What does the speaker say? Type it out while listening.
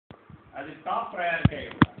అది top priority అయి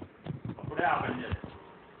ఉండాలి. అప్పుడే ఆ పని చేస్తాం.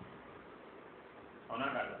 అవునా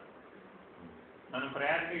కాదు? మనం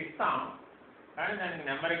ప్రయారిటీ ఇస్తాం, కానీ దానికి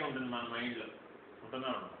నెంబరింగ్ ఉంటుంది మన మైండ్లో. ఉంటుందా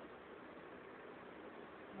ఉండదు?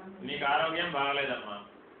 నీకు ఆరోగ్యం బాగలేదమ్మా,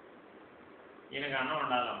 ఈయనకు అన్నం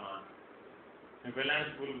ఉండాలమ్మా, నీ పిల్లల్ని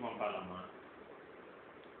స్కూల్కి పంపాలమ్మా,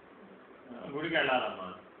 గుడికి వెళ్ళాలమ్మా,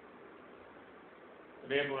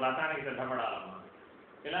 రేపు రథానికి సిద్ధపడాలమ్మా,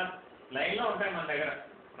 ఇలా లైన్లో ఉంటాయి మన దగ్గర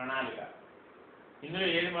ప్రణాళిక. ఇందులో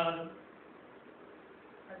ఏది మొదలు?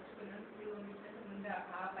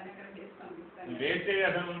 వేస్తే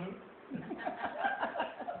కదా ముందు.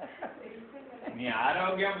 నీ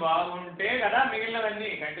ఆరోగ్యం బాగుంటే కదా మిగిలినవన్నీ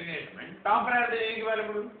కంటిన్యూషన్. టాప్ ప్రయారిటీ దేనికి మరి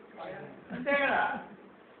ఇప్పుడు? అంతే కదా.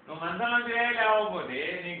 నువ్వు మంచంలో లేకపోతే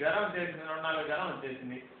నీ జ్వరం వచ్చేసింది, 2-4 జ్వరం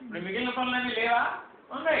వచ్చేసింది, ఇప్పుడు మిగిలిన పనులన్నీ లేవా?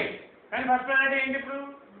 ఉన్నాయి. కానీ ఫస్ట్ ప్రయారిటీ ఏంటి ఇప్పుడు?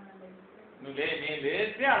 నువ్వు నేను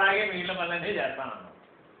లేస్తే అలాగే మిగిలిన పనులన్నీ చేస్తానన్నావు.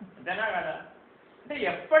 అంతేనా కదా? అంటే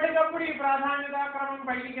ఎప్పటికప్పుడు ఈ ప్రాధాన్యతా క్రమం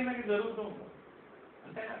పైకి కిందకి జరుగుతూ ఉంటుంది.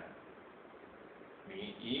 అంతేనా?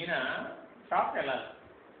 ఈయన షాప్కి వెళ్ళాలి,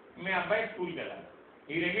 మీ అబ్బాయి స్కూల్కి వెళ్ళాలి.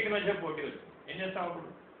 ఈ రెండింటి మధ్య పోటీ వచ్చింది. ఏం చేస్తావు అప్పుడు?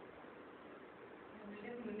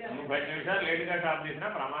 నువ్వు 10 నిమిషాలు లేటుగా షాప్ చేసినా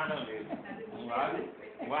ప్రమాదం లేదు. నువ్వు కాదు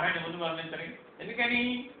వాహనాన్ని ముందు పంపించని. ఎందుకని?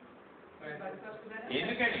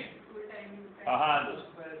 కాదు,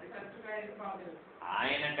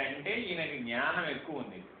 ఆయన కంటే ఈయనకి జ్ఞానం ఎక్కువ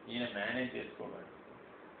ఉంది. ఈయన మేనేజ్ చేసుకోవాలి.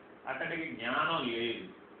 అతడికి జ్ఞానం లేదు,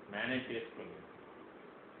 మేనేజ్ చేసుకోలేదు.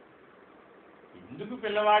 ఎందుకు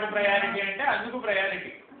పిల్లవాడి ప్రయారిటీ అంటే అందుకు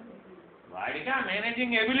ప్రయారిటీ. వాడికి ఆ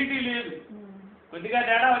మేనేజింగ్ ఎబిలిటీ లేదు. కొద్దిగా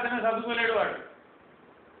తేడా వచ్చినా చదువుకోలేడు వాడు.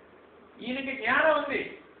 ఈయనకి జ్ఞానం ఉంది,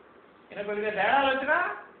 ఈయన కొద్దిగా తేడాలు వచ్చినా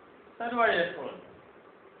చదువువాడు చేసుకోవాలి.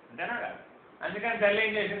 అంతేనా కదా? అందుకని తల్లి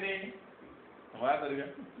ఏం చేసింది? వాడు కొద్దిగా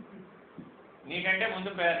నీకంటే ముందు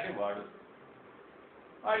ప్రయారిటీ వాడు,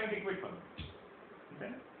 వాడికి టిక్ పెట్టుకోండి.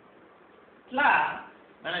 అంతేనా? ఇట్లా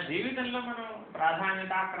మన జీవితంలో మనం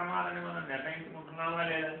ప్రాధాన్యతా క్రమాలని మనం నిర్ణయించుకుంటున్నామా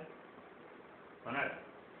లేదా? అన్నారు.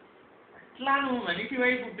 అట్లా నువ్వు మనిషి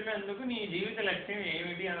వైపు పుట్టినందుకు నీ జీవిత లక్ష్యం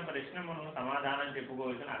ఏమిటి అన్న ప్రశ్న మనం సమాధానం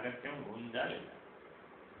చెప్పుకోవాల్సిన అగత్యం ఉందా లేదా?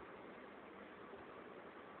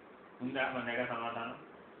 ఉందా మన దగ్గర సమాధానం?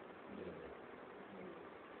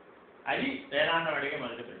 అది వేదాంతం అడిగే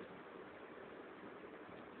మొదటి ప్రశ్న.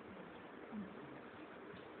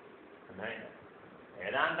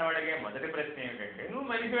 వేదాంతం అడిగే మొదటి ప్రశ్న ఏమిటంటే, నువ్వు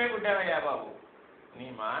మనిషి వైపు పుట్టావయ్యా బాబు, నీ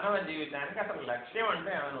మానవ జీవితానికి అసలు లక్ష్యం అంటే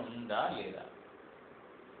ఏమైనా ఉందా లేదా?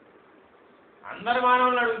 అందరు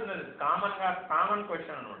మానవులు అడుగుతున్నది కామన్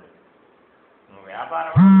క్వశ్చన్ అనమాట. నువ్వు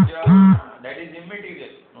వ్యాపారమా, ఉద్యోగమా, దట్ ఈజ్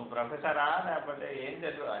ఇమ్మెటీరియల్. నువ్వు ప్రొఫెసరా లేకపోతే ఏం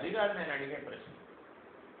చదువు, అది కాదు నేను అడిగే ప్రశ్న.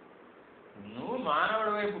 నువ్వు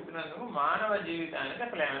మానవుడి వైపు పుట్టినందుకు మానవ జీవితానికి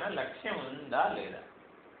అసలు ఏమైనా లక్ష్యం ఉందా లేదా?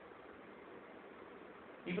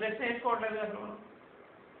 ఈ ప్రశ్న వేసుకోవట్లేదు అసలు మనం.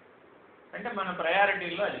 అంటే మన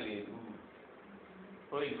ప్రయారిటీల్లో అది లేదు.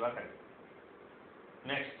 పోయింది ఒకటి.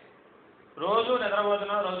 నెక్స్ట్, రోజు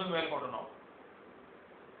నిద్రపోతున్నావు, రోజు మేల్కొంటున్నావు.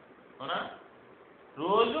 అవునా?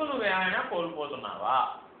 రోజు నువ్వేమైనా కోల్పోతున్నావా?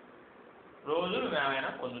 రోజు నువ్వేమైనా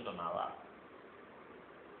పొందుతున్నావా?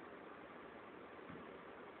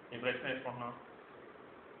 ఈ ప్రశ్న వేసుకుంటున్నావు.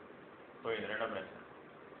 పోయింది రెండో ప్రశ్న.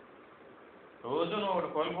 రోజు నువ్వు ఒకటి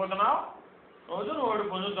కోల్పోతున్నావు, రోజు నువ్వు ఒకటి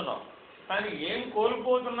పొందుతున్నావు. కానీ ఏం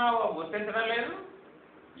కోల్పోతున్నావో గుర్తించడం లేదు,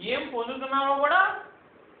 ఏం పొందుతున్నావో కూడా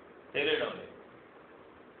తెలియడం లేదు.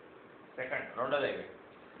 రెండోది.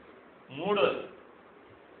 మూడోది,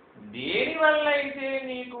 దేనివల్ల అయితే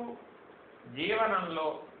నీకు జీవనంలో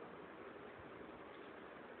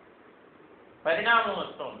పరిణామం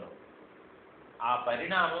వస్తుందో ఆ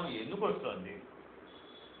పరిణామం ఎందుకు వస్తుంది,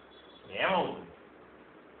 ఏమవుతుంది?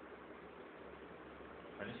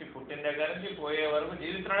 మనిషి పుట్టిన దగ్గర నుంచి పోయే వరకు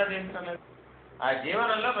జీవిస్తున్నాడా జీవించడం లేదా? ఆ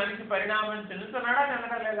జీవనంలో మనిషి పరిణామం చెందుతున్నాడా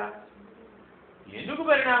చెందడం లేదా? ఎందుకు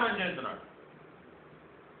పరిణామం చెందుతున్నాడు?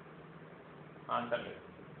 ఆన్సర్ లేదు.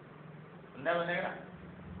 ఉందా మన దగ్గర?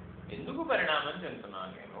 ఎందుకు పరిణామం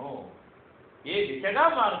చెందుతున్నాను నేను? ఏ దిశగా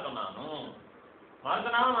మారుతున్నాను?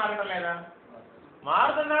 మారుతున్నామా మారటం లేదా?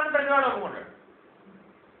 మారుతున్నాను ప్రతివాడు ఒప్పుకుంటాడు.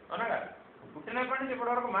 అవునా కదా? పుట్టినప్పటి నుంచి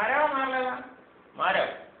ఇప్పటి వరకు మారావా మారలేదా?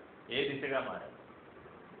 మారావు. ఏ దిశగా మారావు?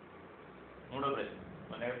 మూడో ప్రశ్న,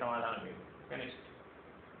 మన దగ్గర సమాధానం లేదు. ఫినిష్.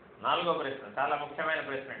 నాలుగో ప్రశ్న చాలా ముఖ్యమైన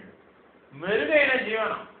ప్రశ్న అండి. మెరుగైన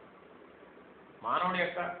జీవనం మానవుడి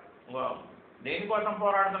యొక్క దేనికోసం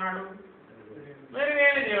పోరాడుతున్నాడు?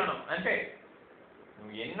 మెరుగైన జీవనం. అంటే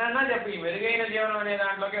నువ్వు ఎన్నన్నా చెప్పు, ఈ మెరుగైన జీవనం అనే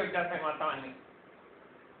దాంట్లోకే వచ్చేస్తాయి మొత్తం అన్నీ.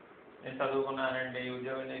 నేను చదువుకున్నానండి,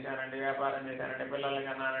 ఉద్యోగం చేశానండి, వ్యాపారం చేశానండి, పిల్లల్ని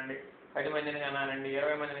కన్నానండి, 10 మందిని కన్నానండి,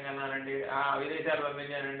 20 మందిని కన్నానండి, విదేశాలు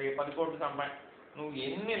పంపించానండి, 10 కోట్లు నువ్వు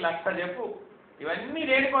ఎన్ని లక్ష చెప్పు, ఇవన్నీ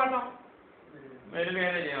దేనికోసం?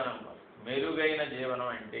 మెరుగైన జీవనం కోసం. మెరుగైన జీవనం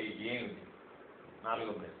అంటే ఏమిటి?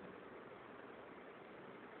 4వ ప్రశ్న.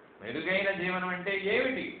 మెరుగైన జీవనం అంటే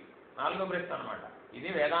ఏమిటి? 4వ ప్రశ్న అనమాట. ఇది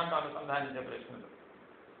వేదాంత అనుసంధానించే ప్రశ్నలు.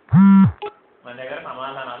 మన దగ్గర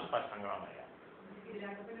సమాధానాలు స్పష్టంగా ఉన్నాయా?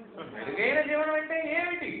 మెరుగైన జీవనం అంటే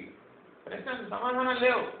ఏమిటి? ప్రశ్నకు సమాధానం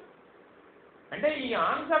లేవు. అంటే ఈ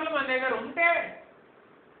ఆన్సర్లు మన దగ్గర ఉంటే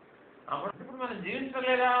అప్పుడు ఇప్పుడు మనం జీవించడం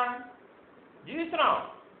లేదా? జీవిస్తున్నాం,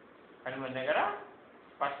 కానీ మన దగ్గర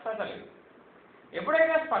స్పష్టత లేదు.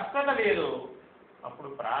 ఎప్పుడైతే స్పష్టత లేదు అప్పుడు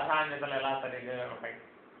ప్రాధాన్యతలు ఎలా సరిగ్గా ఉంటాయి?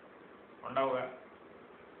 ఉండవుగా,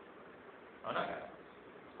 అవునా కదా?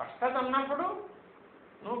 స్పష్టత ఉన్నప్పుడు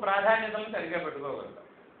నువ్వు ప్రాధాన్యతలను సరిగ్గా పెట్టుకోగలుగుతావు.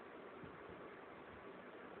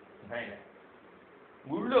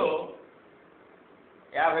 గుళ్ళో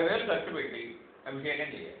 50,000 ఖర్చు పెట్టి అభిషేకం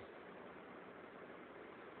చేయాలి.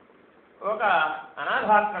 ఒక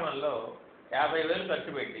అనాథాశ్రమంలో 50,000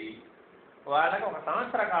 ఖర్చు పెట్టి వాళ్ళకి 1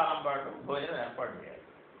 సంవత్సర కాలం పాటు భోజనం ఏర్పాటు చేయాలి.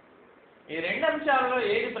 ఈ 2 అంశాలలో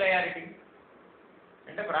ఏది ప్రయారిటీ?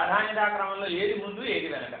 అంటే ప్రాధాన్యతాక్రమంలో ఏది ముందు ఏది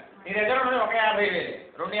వెనక? నీ దగ్గర ఉన్నది ఒక 50,000,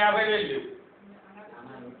 2 50,000 లేవు.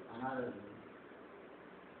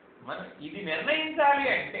 మనం ఇది నిర్ణయించాలి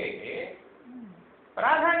అంటే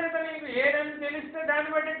ప్రాధాన్యత నీకు ఏదని తెలిస్తే దాన్ని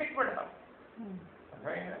బట్టి టిక్ పెడతాం.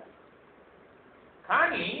 అర్థమైందా?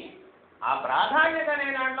 కానీ ఆ ప్రాధాన్యత అనే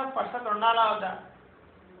దాంట్లో స్పష్టత ఉండాలా వద్దా?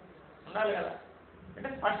 ఉండాలి కదా. అంటే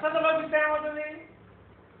స్పష్టతలో ఇస్తే ఏమవుతుంది?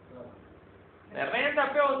 నిర్ణయం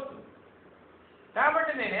తప్పే వస్తుంది.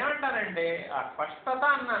 కాబట్టి నేనేమంటానంటే ఆ స్పష్టత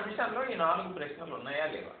అన్న అంశంలో ఈ 4 ప్రశ్నలు ఉన్నాయా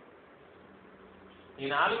లేవా? ఈ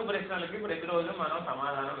 4 ప్రశ్నలకి ప్రతిరోజు మనం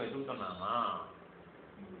సమాధానం వెతుకుతున్నామా?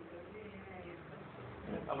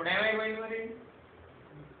 అప్పుడు ఏమైపోయింది మరి?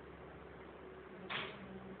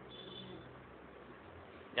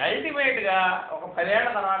 అల్టిమేట్గా ఒక 10 ఏళ్ల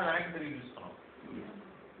తర్వాత వెనక్కి తిరిగి చూస్తున్నాం.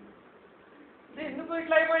 ఎందుకు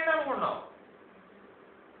ఇట్లా అయిపోయింది అనుకున్నావు?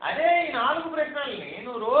 అదే ఈ 4 ప్రశ్నల్ని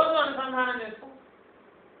నువ్వు రోజు అనుసంధానం చేసుకో,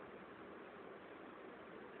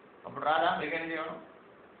 అప్పుడు రాదా మిగిలిన జీవనం?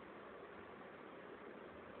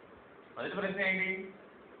 మొదటి ప్రశ్న ఏంటి?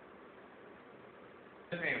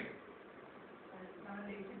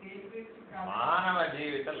 మానవ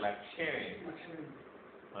జీవిత లక్ష్యం ఏంటి?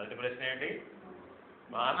 మొదటి ప్రశ్న ఏంటి?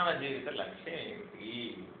 మానవ జీవిత లక్ష్యం ఏమిటి?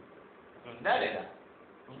 ఉందా లేదా?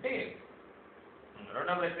 ఉంటే.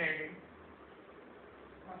 రెండవ ప్రశ్న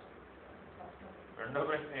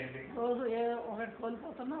ఏంటి? రోజు ఒకటి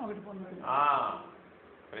కోల్పోతున్నా ఒకటి పొందుతున్నాం.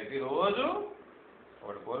 ప్రతిరోజు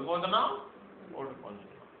ఒకటి కోల్పోతున్నాం ఒకటి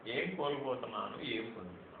పొందుతున్నాం. ఏం కోల్పోతున్నాను, ఏం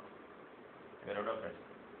పొందుతున్నాను? ఇది రెండవ ప్రశ్న.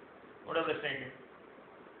 మూడవ ప్రశ్న ఏంటి?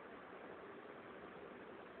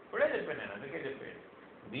 ఇప్పుడే చెప్పాను నేను, అందుకే చెప్పాను.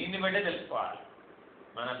 దీన్ని బట్టే తెలుసుకోవాలి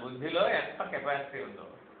మన బుద్ధిలో ఎంత కెపాసిటీ ఉందో.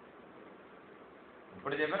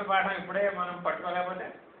 ఇప్పుడు చెప్పిన పాఠం ఇప్పుడే మనం పట్టుకోలేకపోతే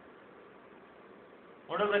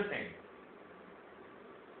మూడో ప్రశ్న ఏంటి?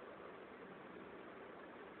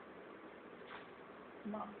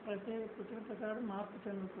 ప్రతి పుట్టిన ప్రకారం మార్పు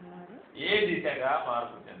చెందుతున్నారు. ఏ దిశగా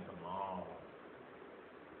మార్పు చెందుతున్నాం?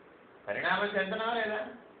 పరిణామం చెందుతున్నావా లేదా?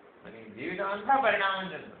 మరి జీవితం అంతా పరిణామం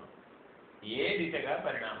చెందుతున్నాం. ఏ దిశగా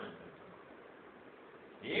పరిణామం చెందుతున్నాం?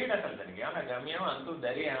 ఏమిటి అసలు దానికి ఏమన్నా గమ్యం, అంతు,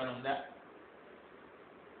 దరి ఏమైనా ఉందా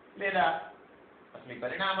లేదా? అసలు ఈ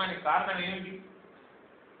పరిణామానికి కారణం ఏమిటి?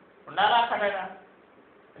 ఉండాలా అక్కర్లేదా?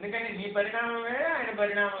 ఎందుకని నీ పరిణామం వేరే, ఆయన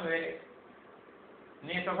పరిణామం వేరే.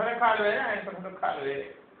 నీ సుఖదుఖాలు వేరే, ఆయన సుఖదుఖాలు వేరే.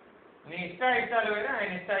 నీ ఇష్టాయిష్టాలు వేరే,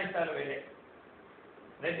 ఆయన ఇష్టాయిష్టాలు వేరే.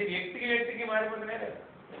 ప్రతి వ్యక్తికి మారిపోతున్నాయి లేదా?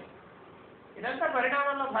 ఇదంతా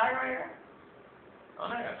పరిణామంలో భాగమే కదా,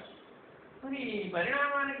 అవునా కదా? మరి ఈ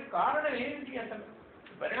పరిణామానికి కారణం ఏమిటి అసలు?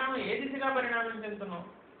 పరిణామం ఏ దిశగా పరిణామం చెందుతున్నాం?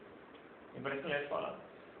 ఈ ప్రశ్నలు వేసుకోవాలి.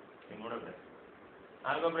 ఈ మూడో ప్రశ్న.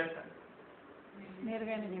 నాలుగో ప్రశ్న,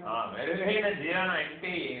 మెరుగైన జీవనం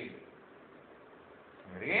అంటే ఏమిటి?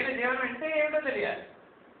 మెరుగైన జీవనం అంటే ఏమిటో తెలియాలి.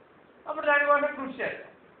 అప్పుడు దానికోసం కృషి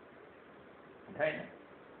చేస్తాం. అంతేనా?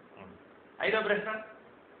 ఐదో ప్రశ్న.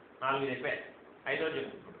 4 చెప్పా, ఐదో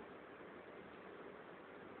చెప్పు. ఇప్పుడు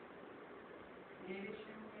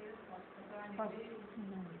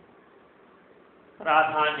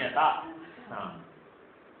ప్రాధాన్యత,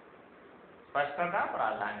 స్పష్టత,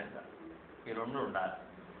 ప్రాధాన్యత, ఈ రెండు ఉండాలి.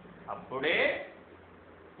 అప్పుడే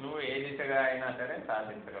నువ్వు ఏ దిశగా అయినా సరే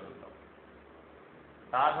సాధించగలుగుతావు.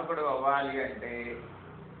 సాధకుడు అవ్వాలి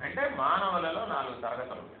అంటే మానవులలో 4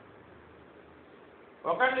 తరగతులు ఉంటాయి.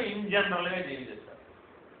 ఒకళ్ళు ఇన్ జనరల్గా జీవిస్తారు.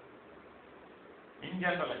 ఇన్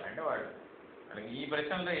జనరల్ అంటే వాళ్ళకి ఈ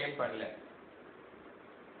ప్రశ్నలతో ఏం పనిలే.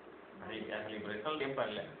 అసలు ఈ ప్రశ్నలతో ఏం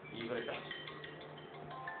పనిలే. ఈ ప్రశ్న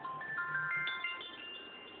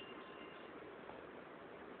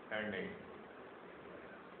అండి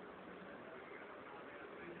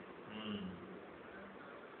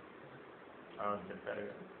అవును చెప్పారు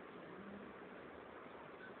కదా.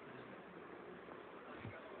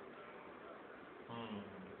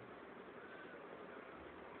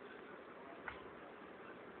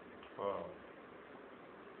 ఓ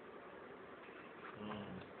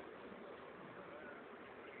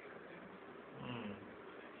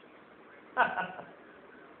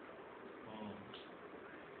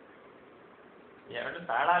ఎవరు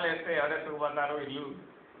తాళాలు వేస్తే ఎవరు ఎత్తుకుపోతారు ఇల్లు?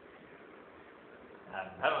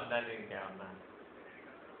 అర్థం ఉందండి ఇంకేమన్నా.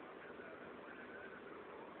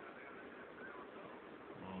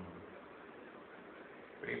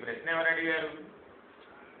 ఇప్పుడు ఈ ప్రశ్న ఎవరు అడిగారు?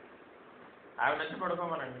 ఆవిడ నుంచి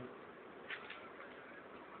పడుకోమనండి.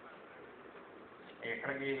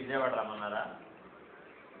 ఎక్కడికి? విజయవాడ రమ్మన్నారా?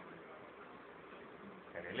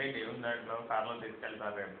 సరేలేండి, ఏముంది దాంట్లో, కార్లో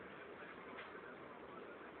తీసుకెళ్తారు రేపు.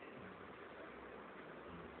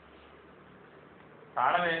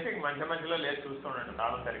 తాళం వేసి మధ్య మధ్యలో లేచి చూస్తుండండి,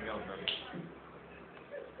 తాళం సరిగ్గా ఉంటుంది.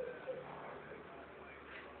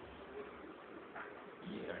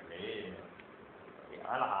 ఏంటండి,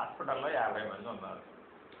 వాళ్ళ హాస్పిటల్లో 50 మంది ఉన్నారు.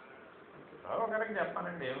 ఒకరికి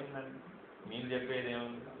చెప్పానండి, ఏముందండి, మీరు చెప్పేది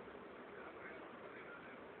ఏముంది?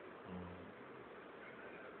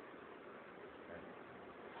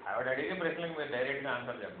 ఆవిడ అడిగే ప్రశ్నలకు మీరు డైరెక్ట్గా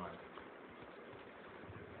ఆన్సర్ చెప్పమాట.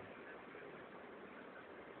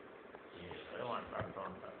 ఏదో మాట్లాడుతూ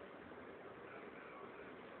ఉంటారు.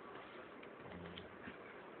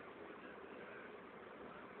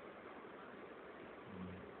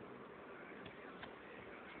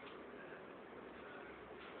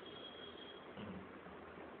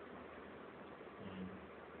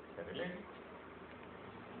 సరేలేండి,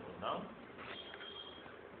 చూద్దాం.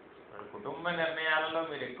 కుటుంబ నిర్ణయాలలో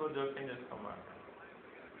మీరు ఎక్కువ జోక్యం చేసుకోమాట.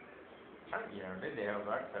 ఏమంటే they have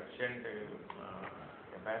got sufficient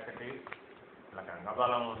capacity. వాళ్ళకి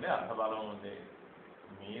అంగబలం ఉంది, అర్థబలం ఉంది.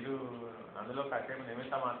 మీరు అందులో కాసేపు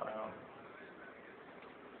నిమిష మాత్రంగా ఉంది.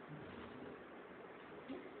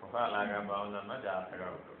 ఒక అలాగా బాగుందన్నా జాగ్రత్తగా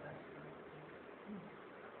ఉంటుంది.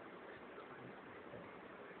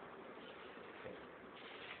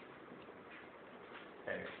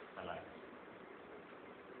 సరే, అలాగే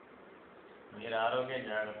మీరు ఆరోగ్యం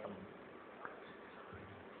జాగ్రత్త.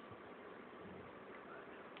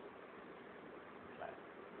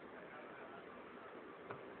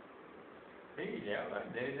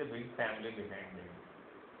 There is a big family behind the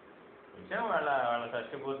విషయం. వాళ్ళ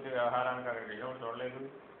సత్యపూర్తి వ్యవహారానికి అక్కడ విషయం చూడలేదు.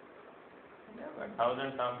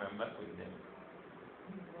 Thousands of members విద్యాం.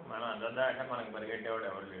 మనం అందదా అంటే మనకు పరిగెట్టేవాడు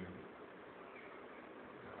ఎవరు లేడు.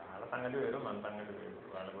 వాళ్ళ సంగతి వేరు, మన సంగతి వేరు.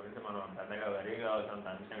 వాళ్ళ గురించి మనం పెద్దగా వరీ కావాల్సినంత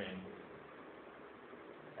అంశం ఏంటి.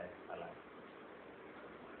 అలా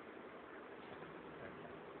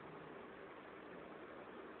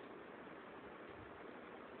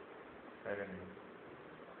సరేనండి.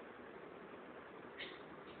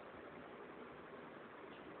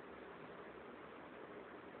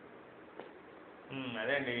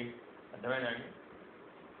 అదే అండి, అర్థమైందండి.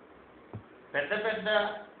 పెద్ద పెద్ద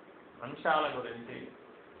అంశాల గురించి,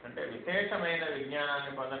 అంటే విశేషమైన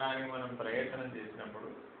విజ్ఞానాన్ని పొందడానికి మనం ప్రయత్నం చేసినప్పుడు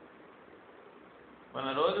మన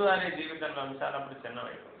రోజువారీ జీవితంలో అంశాలప్పుడు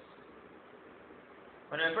చిన్నవైపోతుంది.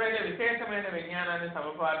 మనం ఎప్పుడైతే విశేషమైన విజ్ఞానాన్ని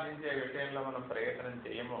సముపార్జించే విషయంలో మనం ప్రయత్నం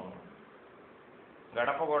చేయమో,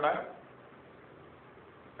 గడప కూడా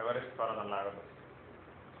ఎవరెస్ట్ పర్వతంలాగా.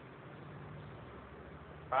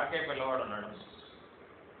 కాకే పిల్లవాడు ఉన్నాడు,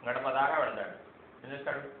 గడప దాకా వెళ్తాడు. ఏం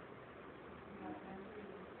చేస్తాడు?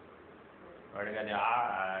 వాడికి అది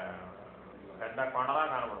పెద్ద కొండలా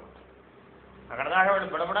కనబడదు. అక్కడ దాకా వాడు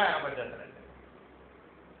బుడబుడా కనపడిచేస్తాడంటే.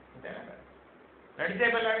 అంతేనా? నడిచే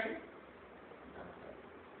పిల్లాడికి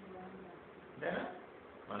అంతేనా?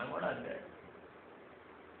 మనం కూడా అంతే.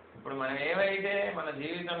 ఇప్పుడు మనం ఏవైతే మన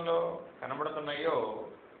జీవితంలో కనబడుతున్నాయో,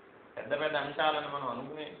 పెద్ద పెద్ద అంశాలను మనం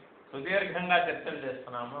అనుకుని సుదీర్ఘంగా చర్చలు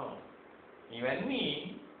చేస్తున్నామో, ఇవన్నీ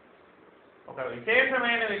ఒక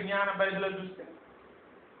విశేషమైన విజ్ఞాన పరిధిలో చూస్తే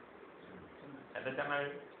పెద్ద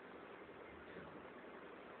చిన్నవి.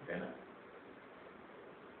 అంతేనా?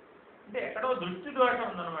 అంటే ఎక్కడో దృష్టి దోషం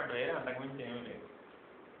ఉందన్నమాట, వేరే అంతకుమించి ఏమీ లేదు.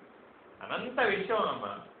 అనంత విషయం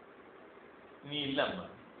అమ్మా నీ ఇల్లు అమ్మా.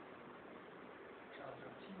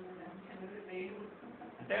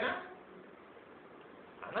 అంతేనా?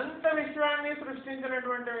 అనంత విశ్వాన్ని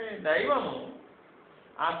సృష్టించినటువంటి దైవము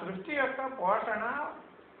ఆ సృష్టి యొక్క పోషణ,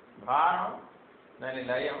 భారం, దాని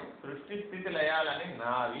లయం, సృష్టి స్థితి లయాలని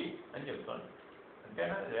నావి అని చెప్తాను.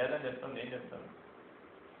 అంతేనా? వేదం చెప్తుంది. ఏం చెప్తాను?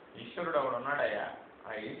 ఈశ్వరుడు ఒకడు ఉన్నాడయ్యా,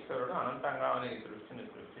 ఆ ఈశ్వరుడు అనంతంగా అనే ఈ సృష్టిని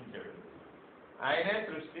సృష్టించాడు. ఆయనే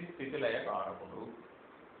సృష్టి స్థితి లయ కారకుడు.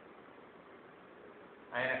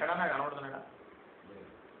 ఆయన ఎక్కడన్నా కనబడుతున్నాడా?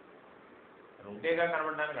 ఉంటేగా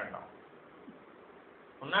కనబడడానికి అంటాం.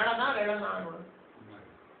 ఉన్నాడన్నా లేడన్నా ఇప్పుడు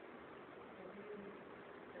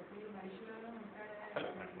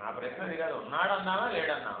నా ప్రశ్న అది కాదు, ఉన్నాడన్నావా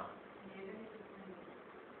లేడన్నావా?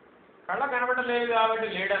 కళ్ళ కనపడలేదు కాబట్టి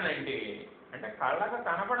లేడనంటే అంటే కళ్ళకు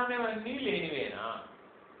కనపడనివన్నీ లేనివేనా?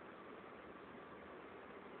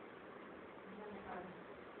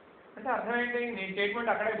 అంటే అర్థం ఏంటి? నీ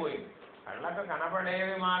స్టేట్మెంట్ అక్కడే పోయింది. కళ్ళకు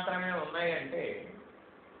కనపడేవి మాత్రమే ఉన్నాయి అంటే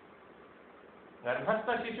గర్భస్థ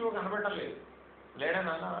శిశువు కనపడలేదు,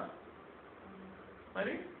 లేడనన్నా?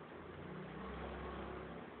 మరి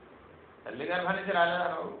తల్లి గర్భం నుంచి రాలేదా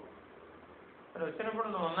నువ్వు? మరి వచ్చినప్పుడు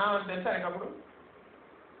నువ్వు ఉన్నావని తెలుసా నీకప్పుడు?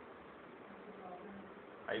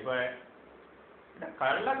 అయిపోయా. అంటే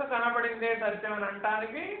కళ్ళకు కనపడిందే సత్యం అని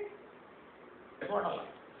అంటానికి చెప్పడం,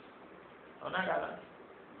 అవునా కదా?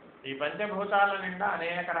 ఈ పంచభూతాల నిండా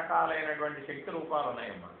అనేక రకాలైనటువంటి శక్తి రూపాలు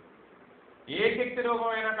ఉన్నాయమ్మా. ఏ శక్తి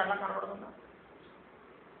రూపమైనా కళ్ళకు కనపడుతుందా?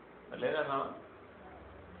 లేదన్నా?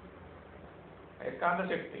 ఏకాంత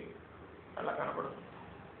శక్తి కళ్ళకు కనపడుతుంది,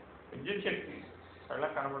 విద్యుత్ శక్తి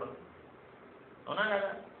కళ్ళకు కనపడదు, అవునా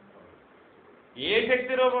కదా? ఏ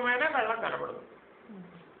శక్తి రూపమైనా కళ్ళకు కనపడదు.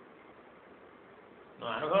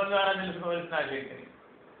 నువ్వు అనుభవం ద్వారా తెలుసుకోవాల్సిన ఆ శక్తిని.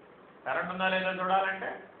 కరెంట్ ఉందా లేదా చూడాలంటే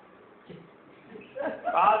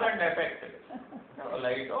కాజ్ అండ్ ఎఫెక్ట్,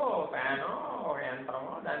 లైటో ఫ్యానో ఒక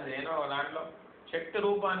యంత్రమో దాని ఏనో దాంట్లో శక్తి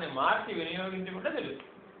రూపాన్ని మార్చి వినియోగించుకుంటే తెలుస్తుంది.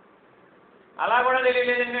 అలా కూడా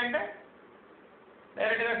తెలియలేదు ఏంటంటే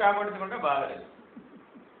డైరెక్ట్గా కాపాడుకుంటే బాగలేదు.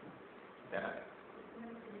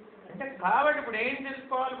 అంటే కాబట్టి ఇప్పుడు ఏం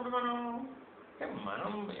తెలుసుకోవాలి? ఇప్పుడు మనం అంటే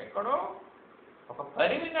మనం ఎక్కడో ఒక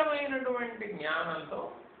పరిమితమైనటువంటి జ్ఞానంతో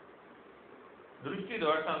దృష్టి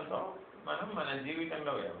దోషంతో మనం మన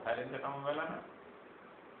జీవితంలో వ్యవహరించటం వలన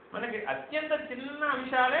మనకి అత్యంత చిన్న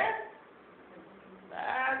అంశాలే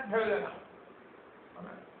పెద్దగా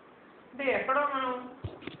అంటే ఎక్కడో మనం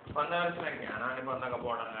పొందవలసిన జ్ఞానాన్ని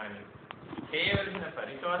పొందకపోవడం కానీ, చేయవలసిన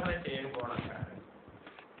పరిశోధన చేయకపోవడం కానీ,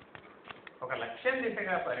 ఒక లక్ష్యం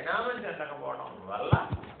దిశగా పరిణామం చెందకపోవడం వల్ల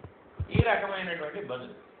ఈ రకమైనటువంటి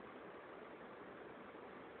ఇబ్బందులు.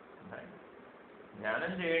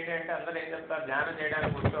 ధ్యానం చేయండి అంటే అందరూ ఏం చెప్తారు? ధ్యానం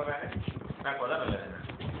చేయడానికి కూర్చోగానే నాకు కుదరలేదు,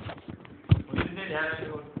 కుదిరితే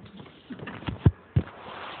ధ్యానం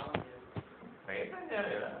ప్రయత్నం చేయాలి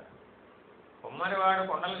కదా. కుమ్మరివాడు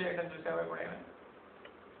కొండలు చేయడం చూసావా ఎప్పుడైనా?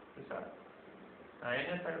 చూసావా? ఏం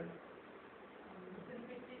చేస్తాడు?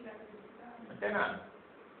 అంతేనా?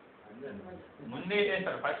 ముందే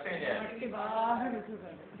చేస్తాడు. ఫస్ట్ ఏం చేయాలి?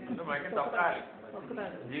 ముందు మట్టి తొక్కాలి,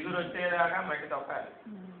 జిగురు వచ్చేదాకా మట్టి తొక్కాలి.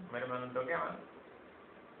 మరి మనం తొక్కామా?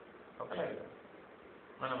 తొక్కలేదు.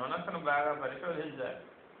 మన మనస్సును బాగా పరిశోధించాలి,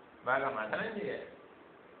 బాగా మథనం చేయాలి.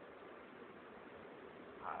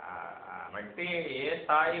 మట్టి ఏ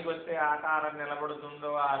స్థాయికి వస్తే ఆకారం నిలబడుతుందో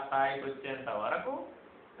ఆ స్థాయికి వచ్చేంత వరకు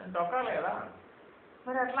తొక్కాలి కదా.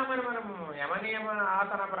 మరి అట్లా మరి మనం యమనియమ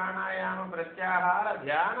ఆసన ప్రాణాయామ ప్రత్యాహార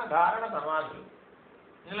ధ్యాన ధారణ సమాధులు,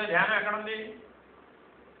 ఇందులో ధ్యానం ఎక్కడుంది?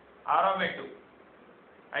 6వ మెట్టు.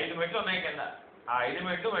 5 మెట్లు ఉన్నాయి కింద, ఆ 5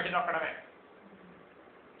 మెట్లు మట్టి తొక్కడమే.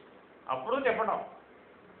 అప్పుడు తిప్పడం,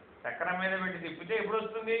 చక్రం మీద పెట్టి తిప్పితే ఎప్పుడు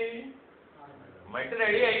వస్తుంది? మట్టి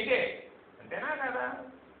రెడీ అయితే. అంతేనా కదా?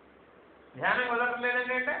 ధ్యానం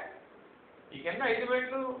కుదరట్లేదండి అంటే ఈ కింద 5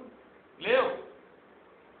 మెట్లు లేవు,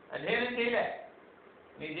 అధ్యయనం చేయలే,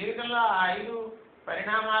 నీ జీవితంలో ఆ 5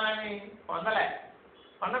 పరిణామాలని పొందలే.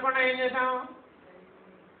 పొందకుండా ఏం చేసాం?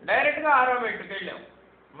 డైరెక్ట్గా 6వ మెట్టుకి వెళ్ళాం.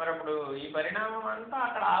 మరి అప్పుడు ఈ పరిణామం అంతా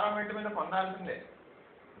అక్కడ 6వ మెట్టు మీద పొందాల్సిందే.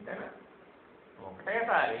 అంతేనా?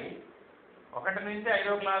 ఒకటేసారి 1 నుంచి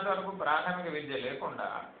 5వ క్లాస్ వరకు ప్రాథమిక విద్య లేకుండా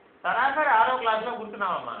సరాసరి 6వ క్లాసులో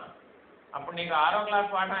కూర్చున్నావమ్మా. అప్పుడు నీకు 6వ క్లాస్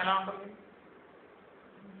పాఠం ఎలా ఉంటుంది?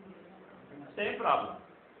 Same problem.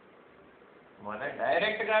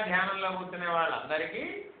 డైరెక్ట్గా ధ్యానంలో కూర్చునే వాళ్ళందరికీ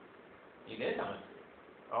ఇదే సమస్య.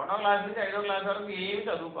 1వ క్లాస్ నుంచి 5వ క్లాస్ వరకు ఏమి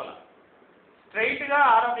చదువుకోవాలి, స్ట్రైట్గా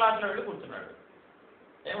 6వ క్లాస్లో వెళ్ళి కూర్చున్నాడు.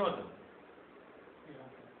 ఏమవుతుంది?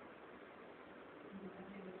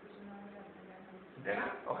 అంతేనా?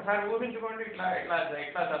 ఒకసారి ఊహించుకోండి. ఇట్లా ఇట్లా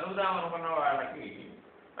ఇట్లా చదువుదాం అనుకున్న వాళ్ళకి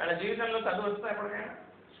వాళ్ళ జీవితంలో చదువు వస్తే ఎప్పటికైనా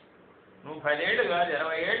నువ్వు 10 ఏళ్ళు కాదు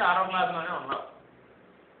 20 ఏళ్ళు 6వ క్లాస్లోనే ఉన్నావు.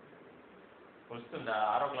 వస్తుందా?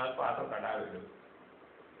 6వ క్లాస్ పాస్ అవుతాడా వీడు?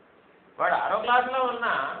 వాడు 6వ క్లాస్లో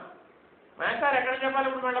ఉన్నా మ్యాథ్స్ సార్ ఎక్కడ చెప్పాలి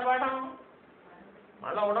ఇప్పుడు మళ్ళీ పాఠం?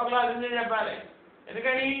 మళ్ళీ 1వ క్లాస్ నుంచే చెప్పాలి.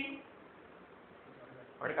 ఎందుకని?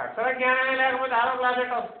 వాడికి అక్షర జ్ఞానమే లేకపోతే 6వ క్లాస్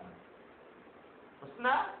ఎట్లా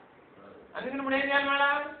వస్తుందా? అందుకని ఇప్పుడు ఏం చేయాలి? మళ్ళా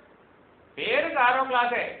పేరుకి 6వ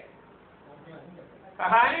క్లాసే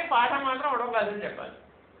కానీ పాఠం మాత్రం 1వ క్లాస్ నుంచి చెప్పాలి.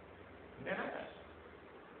 అంతేనా?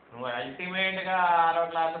 నువ్వు అల్టిమేట్గా 6వ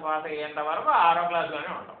క్లాస్ పాస్ అయ్యేంత వరకు 6వ క్లాస్లోనే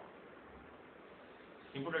ఉంటావు.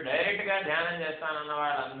 ఇప్పుడు డైరెక్ట్గా ధ్యానం చేస్తానన్న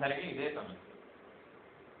వాళ్ళందరికీ ఇదే సమస్య,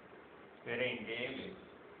 వేరే ఇంకేం లేదు.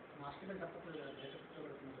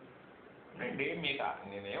 అండి మీకు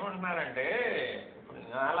నేనేమంటున్నానంటే, ఇప్పుడు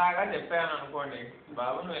నాలాగా చెప్పాను అనుకోండి,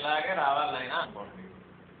 బాబు నువ్వు ఇలాగే రావాలి నాయనా అనుకోండి,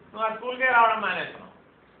 నువ్వు ఆ స్కూల్కే రావడం మానేస్తున్నావు.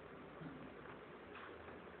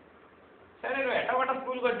 సరే నువ్వు ఎట్టబట్ట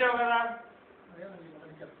స్కూల్కి వచ్చావు కదా,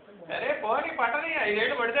 సరే పోనీ పట్టని, 5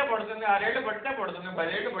 ఏళ్ళు పడితే పడుతుంది, 6 ఏళ్ళు పడితే పడుతుంది,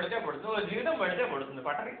 10 ఏళ్ళు పడితే పడుతుంది, ఓ జీవితం పడితే పడుతుంది,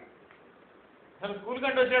 పట్టని. అసలు స్కూల్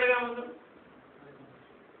కంటే వచ్చాడుగా ముందు.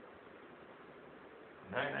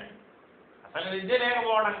 అసలు విద్య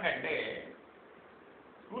లేకపోవడం కంటే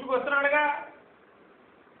స్కూల్కి వస్తున్నాడుగా.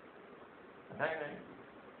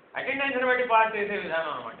 అటెండెన్స్ని బట్టి పాస్ చేసే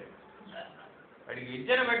విధానం అనమాట. వాడికి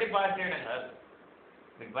విద్యను బట్టి పాస్ చేయడం కాదు.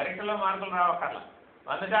 మీకు పరీక్షలో మార్కులు రావక్కర్లా,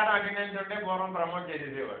 100% అటెండెన్స్ ఉంటే పూర్వం ప్రమోట్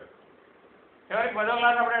చేసేసేవాడు. చివరికి 10వ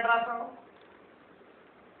క్లాస్ అప్పుడు ఎట్లా రాస్తావు?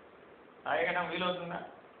 రాయగడం వీలవుతుందా?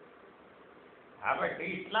 కాబట్టి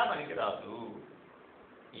ఇట్లా పనికిరాదు.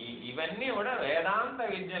 ఇవన్నీ కూడా వేదాంత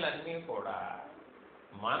విద్యలన్నీ కూడా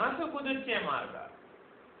మనసు కుదిర్చే మార్గాలు.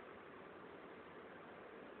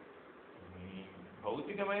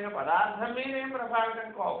 భౌతికమైన పదార్థం మీదేం ప్రభావితం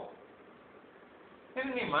కావు, కానీ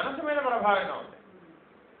నీ మనసు మీద ప్రభావితం అవుతాయి.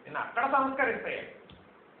 నేను అక్కడ సంస్కరిస్తాయి,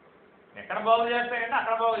 ఎక్కడ బాగు చేస్తాయంటే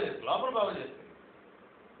అక్కడ బాగు చేస్తాయి, లోపల బాగు చేస్తాయి.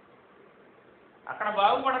 అక్కడ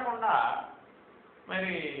బాగుపడకుండా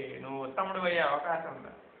మరి నువ్వు ఉత్తముడు అయ్యే అవకాశం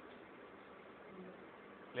ఉందా?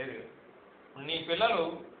 లేదు. నీ పిల్లలు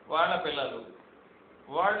వాళ్ళ పిల్లలు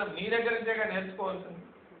వాళ్ళు నీ దగ్గర నుంచేగా నేర్చుకోవాల్సింది,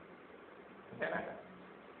 అంతేనా?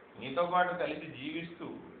 నీతో పాటు కలిసి జీవిస్తూ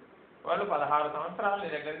వాళ్ళు 16 సంవత్సరాలు నీ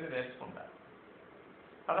దగ్గర నుంచి నేర్చుకుంటారు.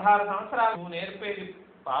 16 సంవత్సరాలు నువ్వు నేర్పేది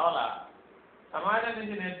పావల, సమాజం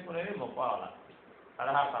నుంచి నేర్చుకునేది 30 పావల.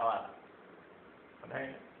 16 తర్వాత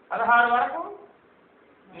 16 వరకు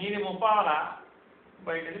నీది 30 పావల,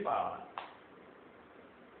 బయటది పావల.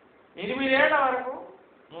 8 ఏళ్ల వరకు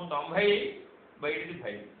నువ్వు 90, బయటది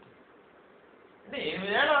 10. అంటే 8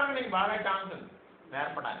 ఏళ్ల వరకు నీకు బాగా ఛాన్స్ ఉంది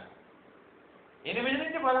నేర్పడానికి. 8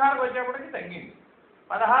 నుంచి 16కి వచ్చేప్పటికి తగ్గింది,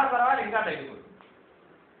 16 తర్వాత ఇంకా తగ్గిపోతుంది.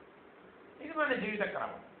 ఇది మన జీవిత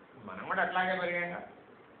క్రమం. మనం కూడా అట్లాగే పెరిగాక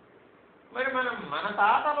మరి మనం మన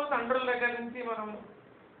తాతలు తండ్రుల దగ్గర నుంచి మనం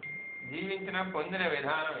జీవించిన పొందిన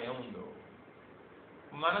విధానం ఏముందో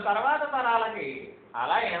మన తర్వాత తరాలకి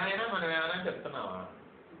అలా ఏమైనా మనం ఏమైనా చెప్తున్నావా?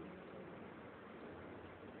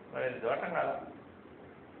 మరి అది దోషం కాదా?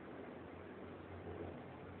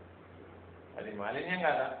 అది మాలిన్యం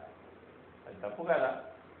కాదా? అది తప్పు కాదా?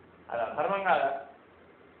 అది అధర్మం కాదా?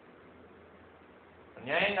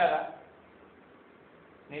 అన్యాయం కాదా?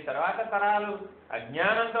 నీ తర్వాత తరాలు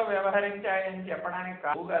అజ్ఞానంతో వ్యవహరించాయని చెప్పడానికి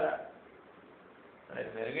కాదు కదా. అది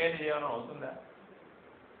మెరుగైన జీవనం అవుతుందా?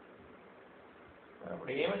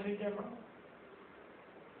 అప్పుడు ఏమని చెప్పడం?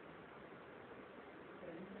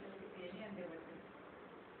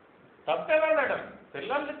 తప్పేవాళ్ళడం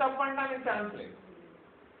పిల్లల్ని తప్పంటానికి ఛాన్స్ లేదు.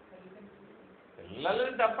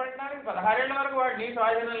 పిల్లల్ని తప్పంటానికి 16 ఏళ్ల వరకు వాడు నీ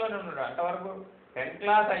స్వాధీనంలోనే ఉన్నాడు. అంతవరకు 10th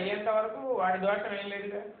క్లాస్ అయ్యేంత వరకు వాడి దోషం ఏం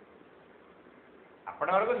లేదుగా.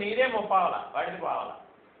 అప్పటి వరకు నీదే 30 పావల, వాడిది పావల.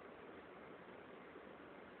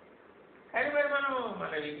 కానీ మరి మనం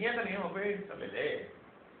మన విజ్ఞతని ఏం ఉపయోగించలేదే,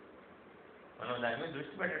 మనం దాని మీద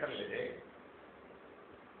దృష్టి పెట్టడం లేదే.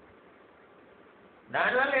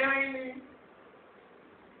 దానివల్ల ఏమైంది?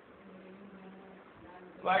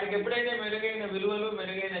 వాడికి ఎప్పుడైతే మెరుగైన విలువలు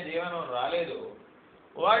మెరుగైన జీవనం రాలేదో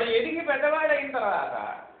వాడు ఎదిగి పెద్దవాడు అయిన తర్వాత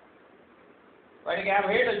వాడికి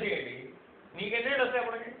 50 ఏళ్ళు వచ్చేయండి, నీకెన్నేళ్ళు వస్తాయి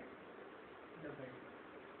అప్పటికి?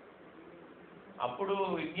 అప్పుడు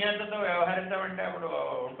విజ్ఞానంతో వ్యవహరించమంటే అప్పుడు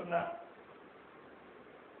ఉంటుందా?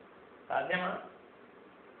 సాధ్యమా?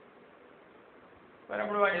 మరి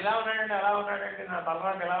అప్పుడు వాడు ఇలా ఉన్నాడంటే అలా ఉన్నాడంటే నా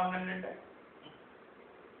తలరాత ఎలా ఉన్నాడంటే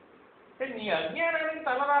నీ అజ్ఞానానికి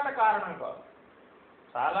తలరాత కారణం కాదు.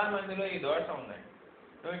 చాలా మందిలో ఈ దోషం ఉందండి.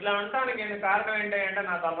 నువ్వు ఇట్లా అంటానికి కారణం ఏంటంటే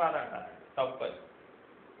నా తలరాత అంటారు. తప్పదు.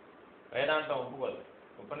 వేదాంతం ఒప్పుకోదు,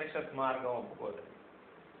 ఉపనిషత్ మార్గం ఒప్పుకోదు.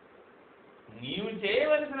 నీవు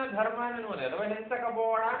చేయవలసిన ధర్మాన్ని నువ్వు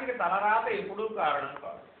నిర్వహించకపోవడానికి తలరాత ఎప్పుడూ కారణం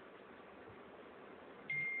కాదు.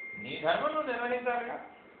 నీ ధర్మం నువ్వు నిర్వహించాలిగా.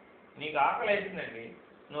 నీకు ఆకలి వేసిందండి,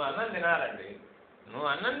 నువ్వు అన్నం తినాలండి. నువ్వు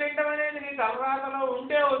అన్నం తింటామనేది నీ తలరాతలో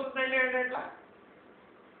ఉంటే వస్తుందండి అంటే ఎట్లా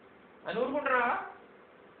అని ఊరుకుంటున్నావా?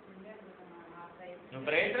 నువ్వు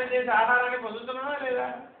ప్రయత్నం చేసి ఆహారాన్ని పొందుతున్నావా లేదా?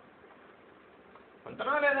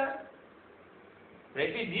 పొందుతున్నావా లేదా?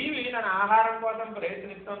 ప్రతి జీవి తన ఆహారం కోసం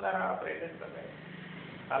ప్రయత్నిస్తుంటారా? ప్రయత్నిస్తుంది.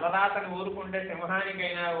 తలరాతని ఊరుకుంటే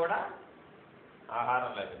సింహానికైనా కూడా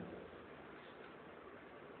ఆహారం లభించదు.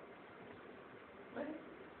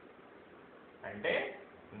 అంటే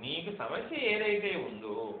నీకు సమస్య ఏదైతే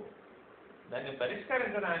ఉందో దాన్ని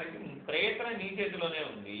పరిష్కరించడానికి ప్రయత్నం నీ చేతిలోనే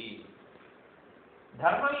ఉంది,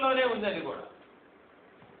 ధర్మంలోనే ఉంది. అది కూడా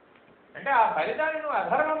అంటే ఆ ఫలితాన్ని నువ్వు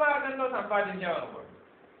అధర్మ మార్గంలో సంపాదించావు అనుకోండి,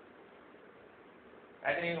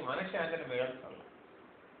 అది నీకు మనశ్శాంతిని మిగల్చాలి,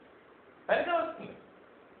 ఫలితం వస్తుంది,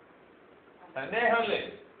 సందేహం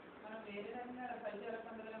లేదు.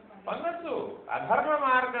 పొందొచ్చు. అధర్మ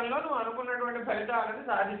మార్గంలో నువ్వు అనుకున్నటువంటి ఫలితాలను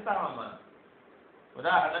సాధిస్తావమ్మా.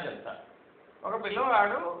 ఉదాహరణ చెప్తా. ఒక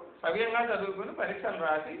పిల్లవాడు సవ్యంగా చదువుకుని పరీక్షలు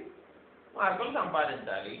రాసి మార్కులు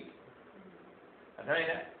సంపాదించాలి.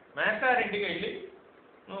 అర్థమైనా? మాస్టర్ ఇంటికి వెళ్ళి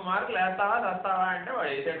నువ్వు మార్కులు వేస్తావా చస్తావా అంటే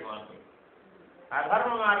వాడు వేసాడు మార్కులు.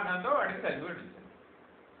 అధర్మ మార్గంతో వాడికి సర్టిఫికేట్ ఇచ్చింది.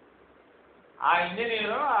 ఆ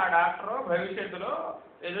ఇంజనీరో ఆ డాక్టరో భవిష్యత్తులో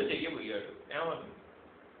ఏదో చెయ్యబోయాడు, ఏమవుతుంది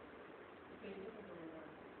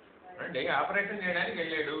అంటే ఆపరేషన్ చేయడానికి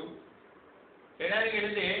వెళ్ళాడు. చేయడానికి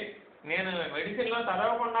వెళితే నేను మెడిసిన్లో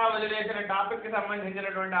చదవకుండా వదిలేసిన టాపిక్కి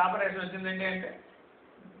సంబంధించినటువంటి ఆపరేషన్ వచ్చిందండి అంటే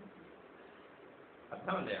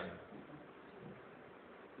అర్థం ఉంది.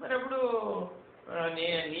 మరి ఇప్పుడు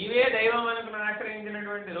నీవే దైవం అనుకుని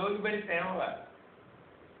ఆశ్రయించినటువంటి రోగి పరిస్థితి ఏమవ్వాలి,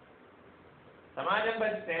 సమాజం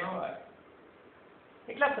పరిస్థితి ఏమవ్వాలి?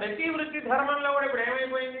 ఇట్లా ప్రతి వృత్తి ధర్మంలో కూడా ఇప్పుడు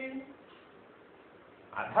ఏమైపోయింది,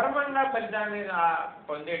 అధర్మంగా ఫలితాన్ని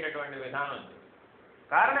పొందేటటువంటి విధానం ఉంది.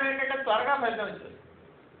 కారణం ఏంటంటే త్వరగా ఫలితం వచ్చింది.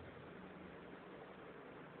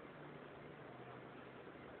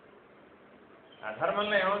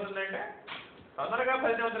 అధర్మంలో ఏమవుతుందంటే తొందరగా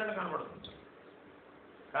ఫలితం వచ్చినట్టు కనబడుతుంది,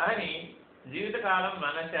 కానీ జీవితకాలం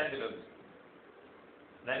మనశ్శాంతిలో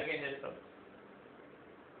దానికి ఏం చేస్తావు?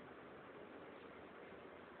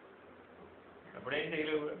 అప్పుడేం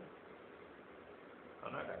చేయలేవు.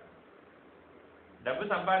 అవునా? డబ్బు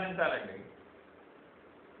సంపాదించాలండి,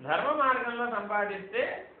 ధర్మ మార్గంలో సంపాదిస్తే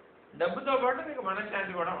డబ్బుతో పాటు నీకు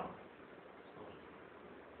మనశ్శాంతి కూడా ఉంటుంది.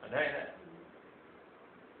 అదే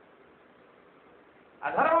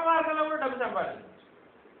అధర్మ మార్గంలో కూడా డబ్బు సంపాదించవచ్చు,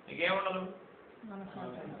 నీకేముండదు,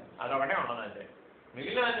 అదొకటే ఉండదు. అంతే,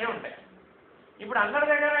 మిగిలినవన్నీ ఉంటాయి. ఇప్పుడు అందరి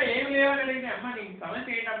దగ్గర ఏం లేవని అడిగితే అమ్మ నీకు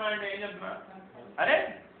సమస్య ఏంటమ్మా అంటే ఏం చెప్తున్నా? అరే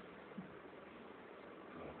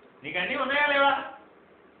నీకు అన్నీ ఉన్నాయా లేవా?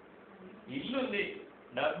 ఇల్లు ఉంది,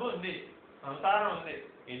 డబ్బు ఉంది, సంసారం ఉంది,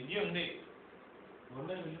 విద్య ఉంది.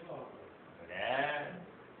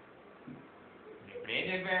 ఇప్పుడు ఏం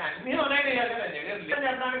చెప్పా? అన్నీ ఉన్నాయి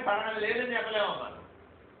చెప్పడానికి పడడం లేదని చెప్పలేమమ్మా.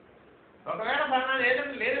 ఒకవేళ పడడం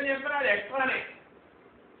లేదని చెప్తారా అది ఎక్స్ట్రానే.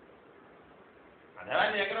 అదే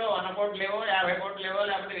నీ దగ్గర 100 కోట్లు లేవో 50 కోట్లు లేవో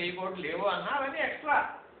లేకపోతే 1000 కోట్లు లేవో అన్నా అవన్నీ ఎక్స్ట్రా.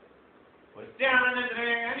 వస్తే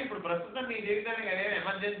ఆనందించడమే కానీ ఇప్పుడు ప్రస్తుతం నీ జీవితానికి అదేం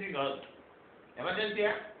ఎమర్జెన్సీ కాదు.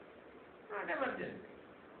 ఎమర్జెన్సీయా? Not emergency.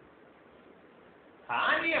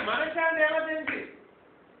 కానీ మనశ్శాంతి ఎమర్జెన్సీ.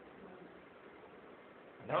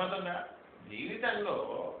 అర్థమవుతుందా? జీవితంలో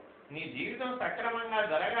నీ జీవితం సక్రమంగా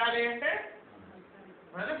జరగాలి అంటే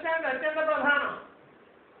మనశ్శాంతి అత్యంత ప్రధానం.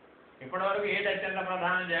 ఇప్పటివరకు ఏది అత్యంత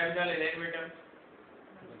ప్రధానం జాబితాలో ఏం పెట్టాం?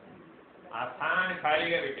 ఆ స్థానాన్ని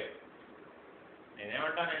ఖాళీగా పెట్టాం.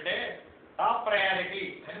 నేనేమంటానంటే టాప్ ప్రయారిటీ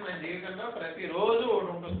అని మన జీవితంలో ప్రతిరోజు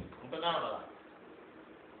ఒకటి ఉంటుంది. ఉంటుందా ఉండదా?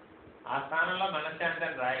 ఆ స్థానంలో మనశ్శాంతి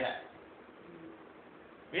అని రాయలే,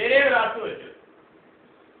 వేరే రాస్తూ వచ్చాడు.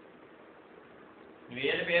 నువ్వు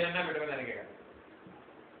ఏది పేరన్నా పెట్టుకోదానికే కదా.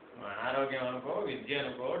 నువ్వు అనారోగ్యం అనుకో, విద్య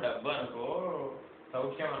అనుకో, డబ్బు అనుకో,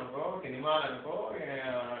 సౌఖ్యం అనుకో, సినిమాలు అనుకో,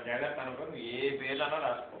 జగత్ అనుకో, నువ్వు ఏ పేర్లన్నా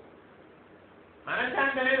రాసుకో.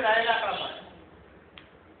 మనశ్శాంతి అనేది రాయలే అక్కడ.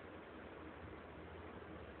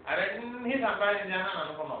 అవన్నీ సంపాదించానని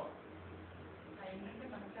అనుకున్నావు.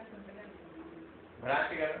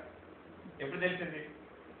 భ్రాంతి కదా. ఎప్పుడు తెలిసింది?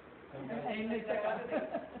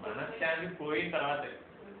 మనశ్శాంతి పోయిన తర్వాతే.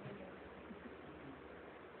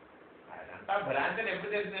 అదంతా భ్రాంతిని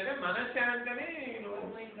ఎప్పుడు తెలిసిందంటే మనశ్శాంతిని నువ్వు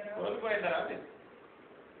కోల్పోయిన తర్వాత.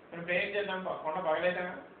 ఇప్పుడు ఏం చేద్దాం? కొండ పగలేదా?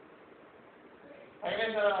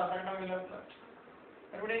 పగలేని తర్వాత అతకడం వీలవుతుందా?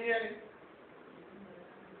 ఇప్పుడు ఏం చేయాలి?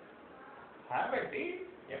 కాబట్టి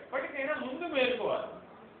ఎప్పటికైనా ముందు మేలుకోవాలి.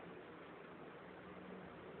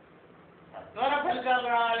 సత్వర ఫలితాలు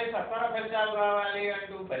రావాలి, సత్వర ఫలితాలు రావాలి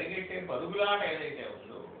అంటూ పరిగెట్టే పరుగులాట ఏదైతే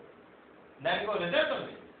ఉందో దానికి ఒక రిజల్ట్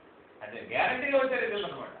ఉంది. అది గ్యారంటీగా వచ్చే రిజల్ట్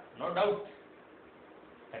అనమాట, నో డౌట్.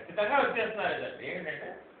 ఖచ్చితంగా వచ్చేస్తున్నారు రిజల్ట్. ఏంటంటే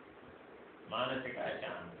మానసిక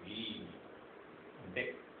శాంతి. అంతే,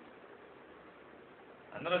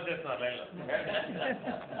 అందరూ వచ్చేస్తున్నారు లైన్లో.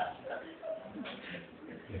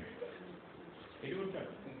 ఇది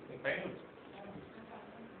కూర్చోండి, పైన కూర్చో.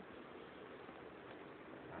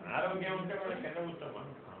 అనారోగ్యం ఉంటే కూడా కింద కూర్చోమా?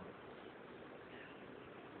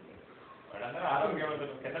 వాళ్ళందరూ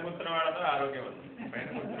ఆరోగ్యవంతులు. కింద కూర్చున్న వాళ్ళందరూ ఆరోగ్యవంతులు, పైన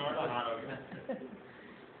కూర్చున్న వాళ్ళు అనారోగ్యం.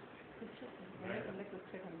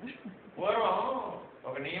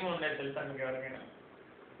 నియమం ఉండేది తెలుసా మీకు ఎవరికైనా?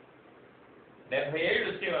 70 ఏళ్ళు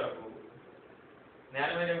వచ్చే వరకు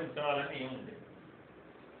నేల మీద కూర్చోవాలని నియమం ఉండేది.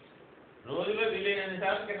 రోజులో వీలైనన్ని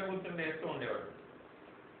సార్లు కింద కూర్చొని వేస్తూ ఉండేవాడు.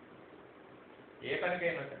 ఏ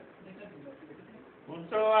పనికైనా సరే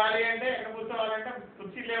కూర్చోవాలి అంటే ఎక్కడ కూర్చోవాలంటే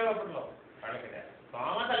కుర్చీ లేవు అప్పట్లో వాళ్ళకి.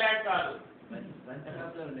 స్తోమత లేక కాదు,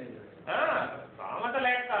 స్తోమత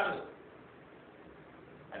లేక కాదు,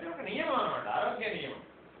 అది ఒక నియమం అన్నమాట, ఆరోగ్య నియమం.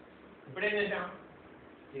 ఇప్పుడేం చేసాం?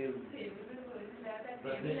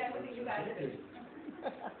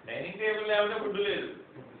 డైనింగ్ టేబుల్ లేకపోతే ఫుడ్ లేదు.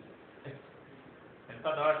 ఎంత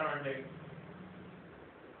దోషం అండి.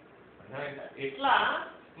 ఇట్లా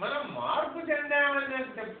మనం మార్పు చెందామని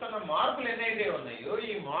చెప్తున్న మార్పులు ఎన్నైతే ఉన్నాయో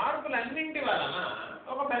ఈ మార్పులన్నింటి వలన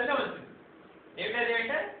ఒక ఫలితం వచ్చింది. ఏమిటది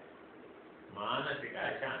అంటే మానసిక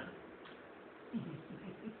అశాంతి.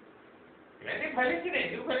 ఇవన్నీ ఫలించినాయి.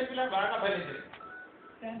 ఎందుకు ఫలించలే? బాగా ఫలించినాయి.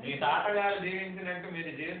 మీ తాతగారు జీవించినట్టు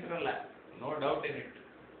మీరు జీవించడంలా, నో డౌట్ ఇన్ ఇట్.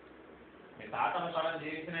 మీ తాతల తరం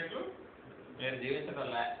జీవించినట్లు మీరు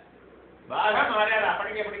జీవించడంలా, బాగా మారారు.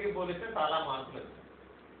 అప్పటికి పోలిస్తే చాలా మార్పులు వచ్చాయి.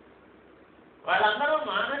 వాళ్ళందరూ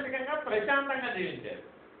మానసికంగా ప్రశాంతంగా జీవించారు.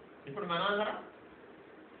 ఇప్పుడు మనమందరం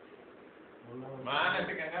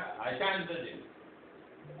మానసికంగా అశాంతితో జీవిస్తాం.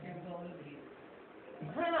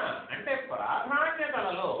 అంటే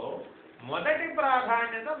ప్రాధాన్యతలలో మొదటి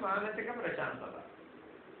ప్రాధాన్యత మానసిక ప్రశాంతత.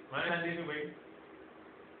 మనం తీసుకుపోయి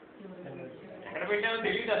ఎక్కడ పెట్టామో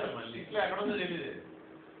తెలియదు అసలు. మన లిస్టులో ఎక్కడుందో తెలియదు.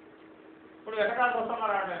 ఇప్పుడు వెతకాల్సి వస్తామా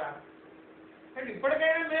రావట్లేదా? అంటే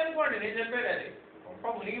ఇప్పటికైనా మేలుకోండి. నేను చెప్పేది అది. గొప్ప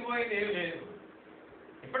మునిగిపోయింది ఏమి లేదు.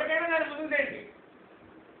 ఇప్పటికైనా దాన్ని ముందుకు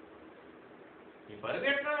ఈ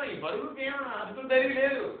పరుగెట్టినా ఈ పరుగుకి ఏమో అంతు ధరి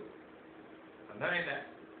లేదు. అర్థమైందా?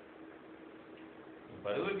 ఈ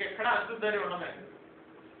పరుగుకి ఎక్కడ అంతు ధరి ఉండదండి.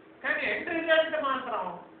 కానీ ఎండ్ రిజల్ట్ మాత్రం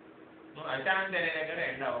నువ్వు అశాంతి అనే దగ్గర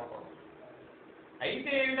ఎండ్ అవ్వకూడదు.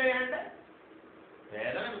 అయితే ఏంటంటే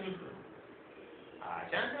వేదన మిగులుతుంది. ఆ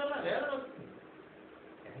అశాంతి వల్ల వేదన వస్తుంది.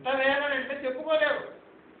 ఎంత వేదన అంటే చెప్పుకోలేవు.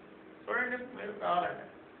 చూడండి మీరు కావాలంటే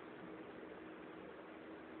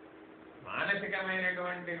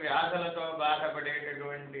మానసికమైనటువంటి వ్యాధులతో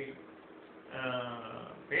బాధపడేటటువంటి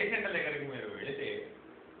పేషెంట్ల దగ్గరికి మీరు వెళితే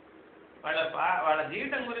వాళ్ళ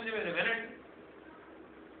జీవితం గురించి మీరు వినండి.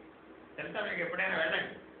 తెలుసా మీకు? ఎప్పుడైనా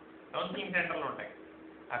వెళ్ళండి, కౌన్సిలింగ్ సెంటర్లు ఉంటాయి.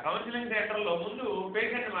 ఆ కౌన్సిలింగ్ సెంటర్లో ముందు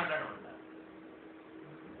పేషెంట్ మాట్లాడమంటారు.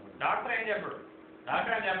 డాక్టర్ ఏం చెప్పడు.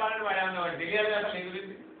 డాక్టర్ అని చెప్పాలంటే వాడు ఏమన్నా వాడు తెలియాలి కదా నీ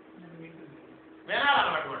గురించి,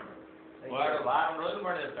 వినాలన్నమాట. వాడు వారం రోజులు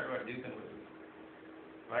వాడు చెప్తాడు వాడి జీవితం గురించి.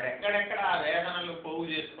 వాడు ఎక్కడెక్కడ ఆ వేదనలు పోగు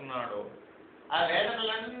చేసుకున్నాడో ఆ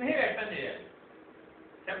వేదనలన్నీ వ్యక్తం చేయాలి,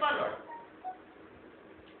 చెప్పాలి వాడు.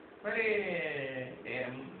 మరి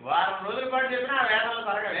వారం రోజుల పాటు చెప్పినా ఆ వేదనలు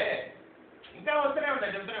తరగలే, ఇంకా వస్తూనే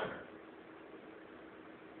ఉంటాయి, చెప్తూనే ఉంటాయి.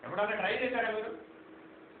 ఎప్పుడన్నా ట్రై చేశారా మీరు?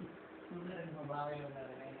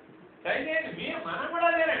 ట్రై చేయండి. మనం కూడా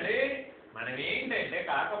అదేనండి. మనం ఏంటంటే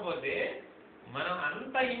కాకపోతే మనం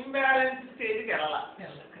అంత ఇంబ్యాలెన్స్ స్టేజ్కి వెళ్ళాల.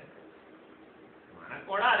 మనకు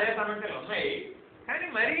కూడా అదే సమస్యలు ఉన్నాయి, కానీ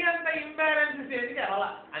మరీ అంత ఇంబ్యాలెన్స్ స్టేజ్కి వెళ్ళాల,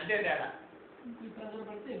 అంతే తేడా.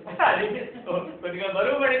 అది కొద్దిగా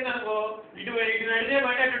బరువు పడింది అనుకో, ఇటు నడిచే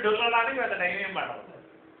పడి అటు డొల్లడానికి పెద్ద టైం ఏం పడదు.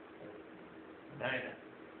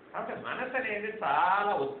 కాబట్టి మనసు అనేది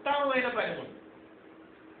చాలా ఉత్తమమైన పని ఉంది.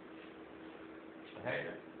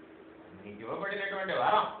 నీకు ఇవ్వబడినటువంటి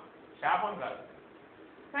వరం, శాపం కాదు.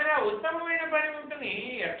 కానీ ఆ ఉత్తమమైన పనిముట్టుని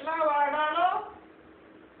ఎట్లా వాడాలో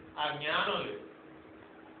ఆ జ్ఞానం లేదు.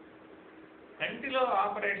 కంటిలో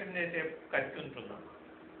ఆపరేషన్ చేసే కత్తి ఉంటున్నాం,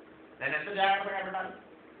 దాన్ని ఎంత జాగ్రత్తగా పెట్టాలి.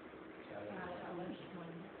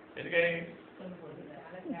 ఎందుకని?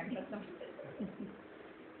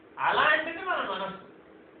 అలాంటిది మన మనస్సు.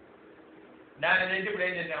 దాన్ని తెచ్చి ఇప్పుడు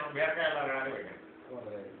ఏం చేసాము? బీరకాయలు కానీ పెట్టాము.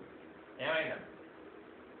 ఏమైందా?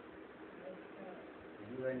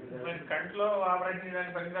 మరి కంట్లో ఆపరేషన్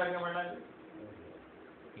చేయడానికి పనికిరాలుగా పడాలి.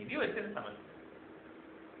 ఇది వచ్చిన సమస్య.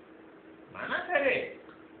 మన సరే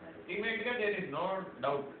అల్టిమేట్గా దేర్ ఇస్ నో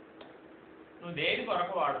డౌట్. నువ్వు దేని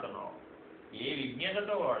కొరకు వాడుతున్నావు, ఏ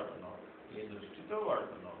విజ్ఞతతో వాడుతున్నావు, ఏ దృష్టితో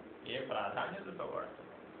వాడుతున్నావు, ఏ ప్రాధాన్యతతో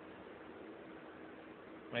వాడుతున్నావు.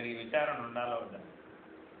 మరి ఈ విచారణ ఉండాలో వద్దా?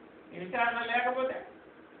 ఈ విచారణ లేకపోతే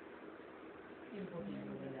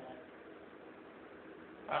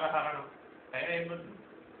కాలహరణం టైం అయిపోతుంది.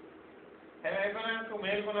 టైం అయిపోయినాక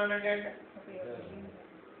మేలుకున్నానండి అంటే.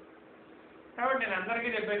 కాబట్టి నేను అందరికీ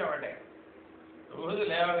చెప్పేది ఒకటే, రోజు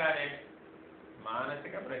లేవగానే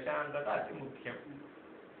మానసిక ప్రశాంతత అతి ముఖ్యం.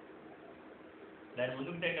 దాని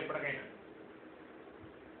ముందుకు తెండి ఎప్పటికైనా.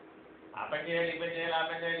 ఆ పని చేయాలి, ఈ పని చేయాలి, ఆ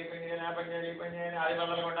పని చేయాలి, ఈ పని చేయాలి, ఆ పని చేయాలి, ఈ పని చేయాలి, అది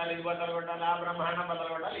బద్దలు కొట్టాలి, ఇది బద్దలు కొట్టాలి, ఆ బ్రహ్మాండం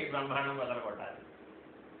బద్దలు కొట్టాలి, ఈ బ్రహ్మాండం బద్దలు కొట్టాలి.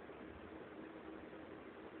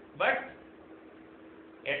 బట్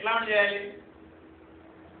ఎట్లా ఉండి చేయాలి?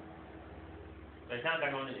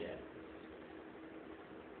 ప్రశాంతంగా ఉండి చేయాలి.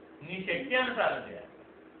 నీ శక్తి అనుసారం చేయాలి.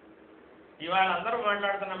 ఇవాళ అందరూ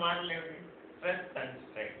మాట్లాడుతున్న మాటలు ఏమిటి? Stress and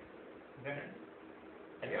strain.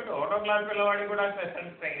 అదేమిటి ఒకటో క్లాస్ పిల్లవాడికి కూడా stress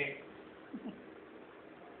and strain.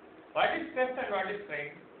 What is stress and what is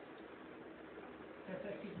strain?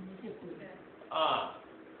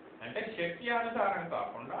 అంటే శక్తి అనుసారం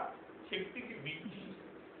కాకుండా శక్తికి మించి.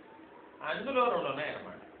 అందులో రెండు ఉన్నాయి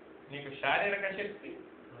అన్నమాట. నీకు శారీరక శక్తి,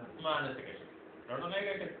 మానసిక శక్తి రెండు ఉన్నాయి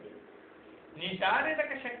శక్తి. నీ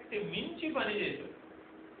శారీరక శక్తి మించి పనిచేసు,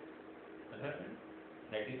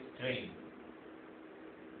 దట్ ఈస్ స్ట్రెయిన్.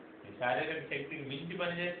 నీ శారీరక శక్తికి మించి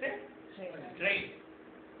పనిచేస్తే స్ట్రెయిన్.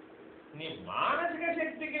 నీ మానసిక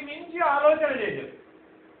శక్తికి మించి ఆలోచన చేసేది,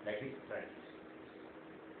 దట్ ఈస్ స్ట్రెస్.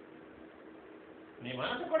 నీ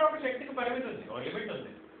మనసు కూడా ఒక శక్తికి పరిమితి ఉంది, ఒక లిమిట్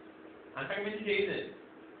ఉంది, అంతకు మించి చేయదు.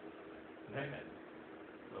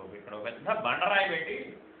 ఇక్కడ ఒక పెద్ద బండరాయి పెట్టి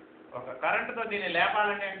ఒక కరెంటుతో దీన్ని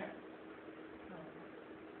లేపాలంటే అంటే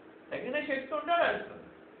తగిన శక్తి ఉంటే వేస్తుంది.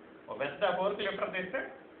 ఒక పెద్ద ఫోర్త్ లిఫ్టర్ తీస్తే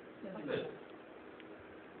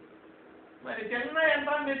మరి చిన్న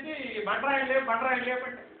యంత్రం తెచ్చి బండరాయి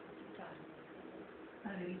లేపండి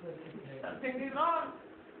సంథింగ్ ఈజ్ రాంగ్.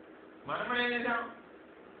 మనం ఏం చేసాం?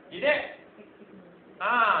 ఇదే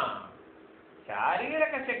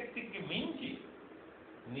శారీరక శక్తికి మించి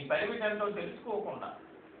నీ పరిమితి ఎంతో తెలుసుకోకుండా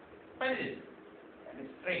పనిచేసి, అది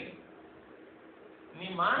స్ట్రెయిన్. నీ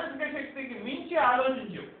మానసిక శక్తికి మించి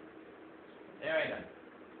ఆలోచించు ఏమైనా.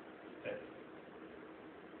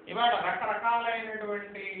 ఇవాళ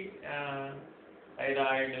రకరకాలైనటువంటి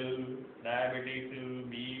thyroid, diabetes,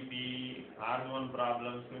 BP, hormone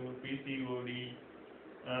problems, PCOD,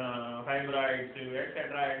 fibroids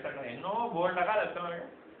etcetera etcetera ఎన్నో బోల్డ్ రకాలు వస్తున్నాయి.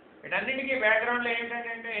 వీటన్నిటికీ బ్యాక్గ్రౌండ్లో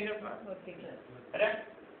ఏంటంటే ఏం చెప్తున్నా? అరే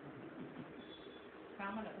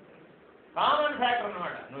కామన్ ఫ్యాక్టర్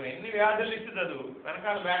అన్నమాట. నువ్వు ఎన్ని వ్యాధులు ఇచ్చి చదువు,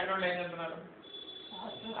 వెనకాల బ్యాక్గ్రౌండ్ ఏం చెప్తున్నారు?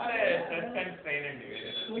 అరే స్ట్రెస్ అండ్ స్ట్రెయిన్ అండి.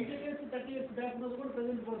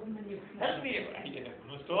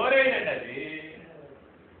 నువ్వు స్టోరేజ్ అండి అది.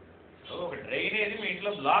 ఒక డ్రైనేజ్ మీ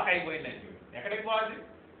ఇంట్లో బ్లాక్ అయిపోయిందండి, ఎక్కడికి పోవాలి?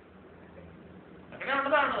 అక్కడే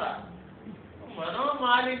ఉండదా?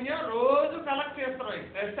 మనోమాలిన్యం రోజు కలెక్ట్ చేస్తున్నాం.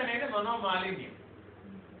 స్ట్రెస్ అనేది మనోమాలిన్యం,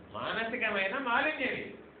 మానసికమైన మాలిన్యం. ఇది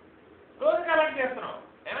రోజు కలెక్ట్ చేస్తున్నాం.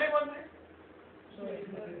 ఏమైపోతుంది?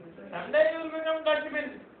 Sunday will become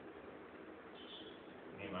dustbin.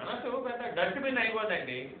 నీ మనసు పెద్ద డస్ట్బిన్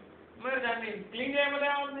అయిపోతుందండి. మరి దాన్ని క్లీన్ చేయమని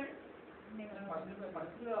ఏముంది?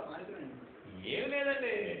 ఏమి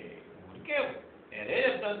లేదండి, ఊరికే అదే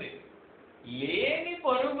చెప్తుంది. లేని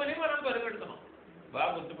పరుగుని మనం పరుగెడుతున్నాం.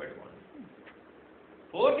 బాగా గుర్తుపెట్టుకోండి.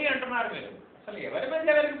 పోటీ అంటున్నారు మీరు. అసలు ఎవరి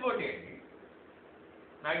మధ్య ఎవరికి పోటీ అండి?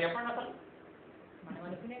 నాకు చెప్పండి.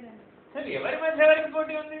 అసలు ఎవరి మధ్య ఎవరికి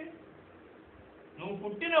పోటీ ఉంది? నువ్వు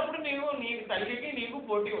పుట్టినప్పుడు నీకు తల్లికి నీకు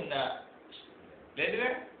పోటీ ఉందా? లేదుగా.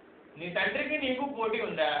 నీ తండ్రికి నీకు పోటీ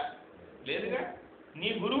ఉందా? లేదుగా. నీ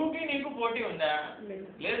గురువుకి నీకు పోటీ ఉందా?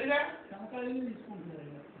 లేదుగా.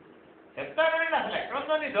 చెప్తానండి, అసలు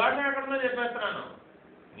ఎక్కడుందో నీ దోషం ఎక్కడుందో చెప్పేస్తున్నాను.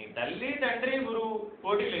 నీ తల్లి, తండ్రి, గురువు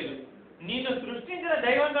పోటీ లేదు. నిన్ను సృష్టించిన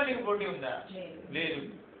దైవంతో నీకు పోటీ ఉందా? లేదు.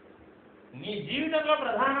 నీ జీవితంలో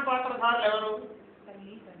ప్రధాన పాత్రధారులు ఎవరు?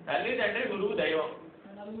 తల్లి, తండ్రి, గురువు, దైవం.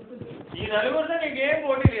 ఈ నలుగురితో నీకేం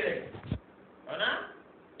పోటీ లేదండి, అవునా?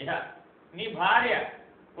 ఇక నీ భార్య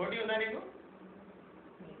పోటీ ఉందా నీకు?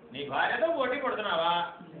 నీ భార్యతో పోటీ పడుతున్నావా?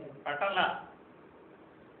 పట్టల్లా.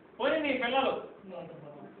 పోనీ నీ పిల్లలు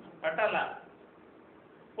పట్టల్లా.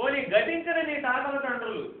 పోనీ గతించిన నీ తాతల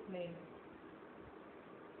తండ్రులు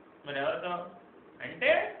మరి ఎవరితో?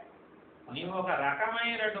 అంటే నీవు ఒక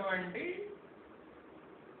రకమైనటువంటి,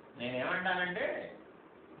 నేనేమంటానంటే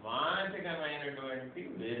మానసికమైనటువంటి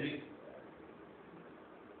వెర్రి.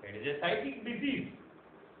 It is a psychic disease.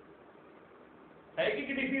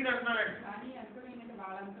 Psychic disease అంటున్నానండి.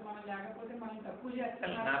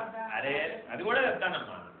 అరే అది కూడా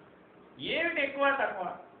చెప్తానమ్మా. ఏమిటి ఎక్కువ తక్కువ?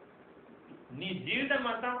 నీ జీవితం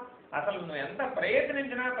మొత్తం అసలు నువ్వు ఎంత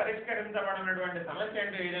ప్రయత్నించినా పరిష్కరించబడినటువంటి సమస్య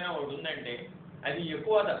అంటే ఏదైనా ఒకటి ఉందంటే అది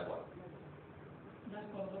ఎక్కువ తక్కువ.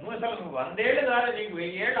 నువ్వు అసలు 100 ఏళ్ళు కాదు, నీకు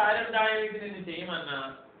 1000 ఏళ్ళు ఆయుర్దాయానికి నేను చేయమన్నా,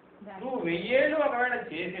 నువ్వు 1000 ఏళ్ళు ఒకవేళ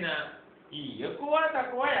చేసినా ఈ ఎక్కువ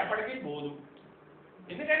తక్కువ ఎప్పటికీ పోదు.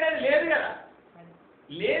 ఎందుకంటే అది లేదు కదా.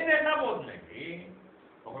 లేదు ఎట్లా పోతుందండి?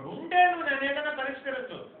 ఒకటి ఉంటే నువ్వు నన్ను ఏదైనా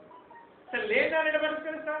పరిష్కరించు. అసలు లేదా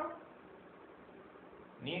పరిష్కరిస్తావు?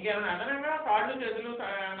 నీకేమైనా అదనంగా కాళ్ళు, చేతులు,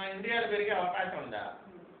 ఇంద్రియాలు పెరిగే అవకాశం ఉందా?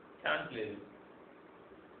 ఛాన్స్ లేదు.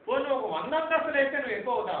 పోనీ ఒక 100 అంతస్తులు వేస్తే నువ్వు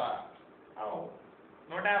ఎక్కువ అవుతావా?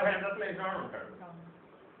 150 అంతస్తులు వేసినవాడు ఉంటాడు.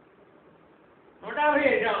 150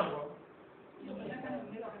 వేసామనుకో,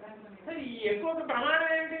 ఈ ఎక్కువకు ప్రమాణం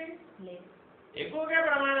ఏంటి? ఎక్కువగా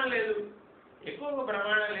ప్రమాణం లేదు. ఎక్కువగా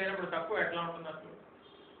ప్రమాణం లేనప్పుడు తక్కువ ఎట్లా ఉంటుంది అసలు?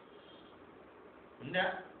 ఉందా?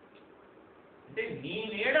 అంటే నీ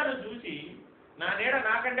నీడను చూసి నా నీడ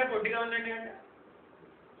నాకంటే పొట్టిగా ఉందండి అంటే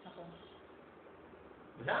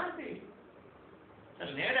భ్రాంతి.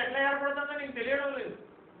 అసలు నీడ ఎట్లా ఏర్పడుతుందో నీకు తెలియడం లేదు,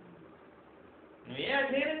 నువ్వే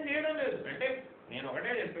అధ్యయనం చేయడం లేదు. అంటే నేను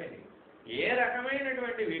ఒకటే చెప్పేది, ఏ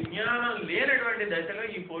రకమైనటువంటి విజ్ఞానం లేనటువంటి దశలో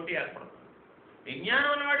ఈ పోటీ ఏర్పడుతుంది. విజ్ఞానం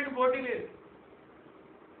ఉన్న వాడికి పోటీ లేదు.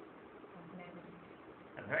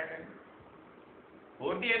 అర్థమైందండి?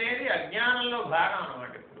 పోటీ అనేది అజ్ఞానంలో భాగం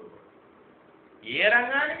అన్నమాట. ఇప్పుడు ఏ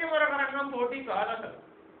రంగానికి మరొక రంగం పోటీ కాదు అసలు.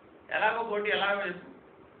 ఎలాగో పోటీ ఎలాగో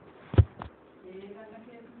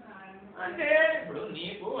అంటే ఇప్పుడు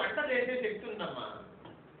నీకు వంట చేసే శక్తి ఉందమ్మా,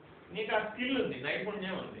 నీకు ఆ స్కిల్ ఉంది,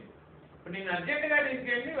 నైపుణ్యం ఉంది. ఇప్పుడు నేను అర్జెంటుగా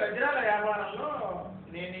తీసుకెళ్ళి వజ్రాల వ్యాపారంలో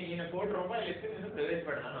నేను ఈయన ₹1,00,00,000 ఎత్తి నేను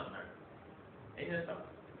ప్రవేశపెడతాను అన్నాడు. ఏం చేస్తావు?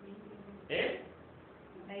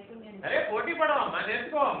 అరే పోటీ పడవమ్మా,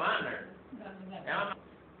 నేర్చుకోవమ్మా అన్నాడు.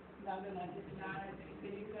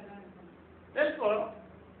 తెలుసుకో,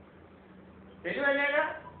 తెలివయ్యాగా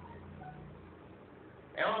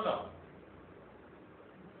ఏమవుతాం?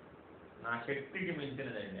 నా శక్తికి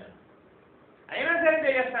మించినదండి అయినా సరే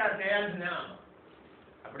చేయాల్సిందే అన్నాం.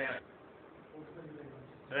 అప్పుడే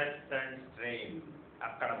స్ట్రెస్ అండ్ స్ట్రెయిన్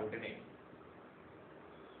అక్కడ పుట్టినాయి.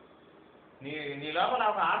 నీ లోపల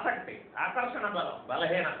ఒక ఆసక్తి, ఆకర్షణ బలం,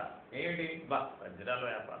 బలహీనత ఏమిటి? వజ్రాల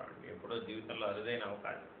వ్యాపారం అండి, ఎప్పుడో జీవితంలో అరుదైన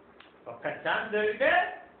అవకాశం, ఒక్క ఛాన్స్ జరిగితే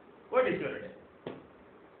కోటీశ్వరుడే.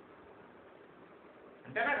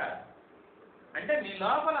 అంతేనా కాదు? అంటే నీ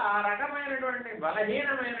లోపల ఆ రకమైనటువంటి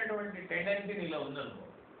బలహీనమైనటువంటి టెండెన్సీ నీలో ఉందనుకో,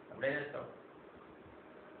 అప్పుడేం చేస్తావు?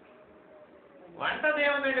 వంట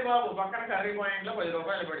దేవుందండి బాబు, పక్కన కర్రీ పాయింట్లో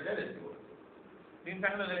 ₹10 పెడితే తెచ్చుకోవచ్చు. దీని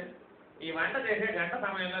సంగతి ఈ వంట చేసే గంట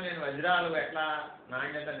సమయంలో నేను వజ్రాలు ఎట్లా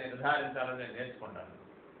నాణ్యత నిర్ధారించాలో నేను నేర్చుకుంటాను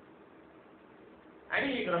అని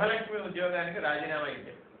ఈ గృహలక్ష్మి ఉద్యోగానికి రాజీనామా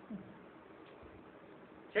ఇచ్చాడు.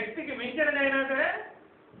 శక్తికి మించినదైనా సరే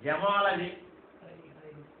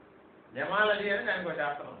జమాలజీ అని దానికి ఒక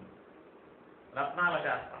శాస్త్రం ఉంది, రత్నాల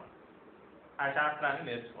శాస్త్రం. ఆ శాస్త్రాన్ని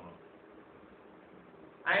నేర్చుకున్నాం.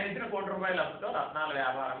 ఆయన ఇచ్చిన ₹1,00,00,000 అప్పుతో రత్నాల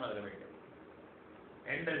వ్యాపారం మొదలుపెట్టాడు.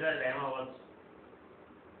 End result ఏమవ్వచ్చు?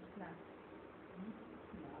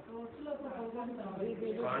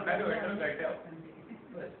 కొండకు వెంటనే కట్టావు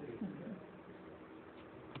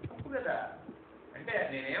తప్పు కదా. అంటే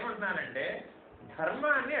నేనేమంటున్నానంటే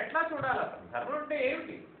ధర్మాన్ని ఎట్లా చూడాలి అసలు? ధర్మం అంటే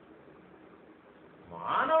ఏమిటి?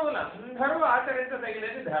 మానవులందరూ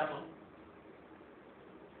ఆచరించదగినది ధర్మం.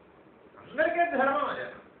 అందరికీ ధర్మం అదే.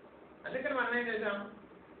 అందుకని మనం ఏం చేసాం?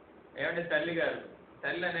 ఏమంటే తల్లి గారు,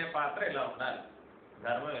 తల్లి అనే పాత్ర ఇలా ఉండాలి,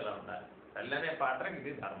 ధర్మం ఇలా ఉండాలి. తల్లి అనే పాత్రకి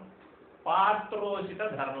ఇది ధర్మం, పాత్రోచిత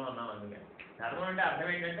ధర్మం అన్నాం. అందుకని ధర్మం అంటే అర్థం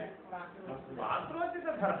ఏంటంటే పాత్రోచిత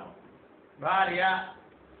ధర్మం. భార్య,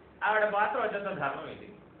 ఆవిడ పాత్రోచిత ధర్మం ఇది.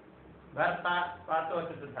 భర్త,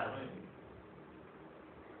 పాత్రోచిత ధర్మం ఇది.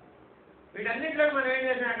 వీటన్నింటిలో మనం ఏం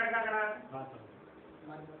చేసాం? అక్కడికక్కడ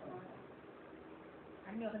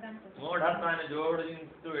మూఢత్వాన్ని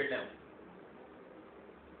జోడిస్తూ వెళ్ళాం.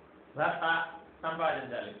 భర్త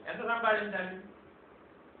సంపాదించాలి. ఎంత సంపాదించాలి?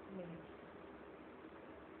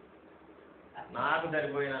 నాకు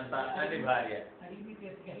సరిపోయినంత అని భార్య,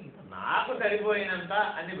 నాకు సరిపోయినంత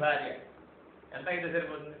అని భార్య. ఎంత అయితే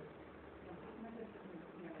సరిపోతుంది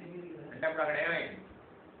అంటే అప్పుడు అక్కడ ఏమైంది?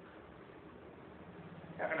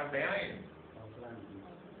 అప్పుడు ఏమైంది?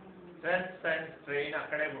 స్ట్రెస్ అండ్ స్ట్రెయిన్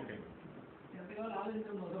అక్కడే పుట్టింది.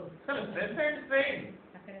 అసలు స్ట్రెస్ అండ్ స్ట్రెయిన్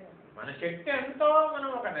మన శక్తి ఎంతో మనం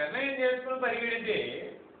ఒక నిర్ణయం చేసుకుని పరిగెడితే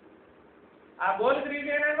ఆ గోల్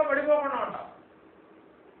రీచ్ అయినాక పడిపోకుండా ఉంటాం.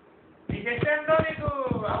 ఈ శక్తి ఎంతో నీకు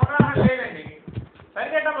అవగాహన లేదండి,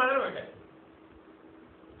 పరిగెట్టడం మొదలు పెట్టాలి.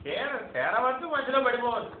 చేరవచ్చు, మధ్యలో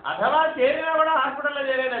పడిపోవచ్చు. అథవా చేరినా కూడా హాస్పిటల్లో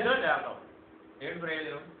చేరేది అదో చేరతాం. ఏమిటి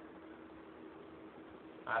ప్రయోజనం?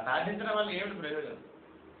 ఆ సాధించడం వల్ల ఏమిటి ప్రయోజనం?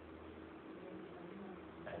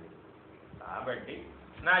 కాబట్టి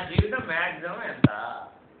నా జీవితం మ్యాక్సిమం ఎంత?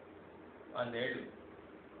 100 ఏళ్ళు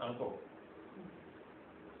అనుకో.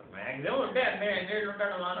 మ్యాక్సిమం ఉంటే అన్నీ ఎన్ని ఏళ్ళు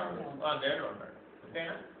ఉంటాడు మానవుడు? 100 ఏళ్ళు ఉంటాడు.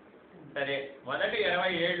 అంతేనా? సరే, మొదటి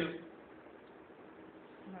 20 ఏళ్ళు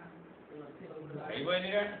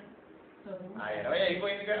అయిపోయిందిగా. ఆ 20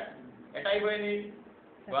 అయిపోయిందిగా. ఎట్లా అయిపోయింది?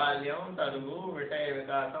 బాల్యం, చదువు, విషయ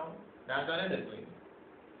వికాసం, దాంతోనే సరిపోయింది.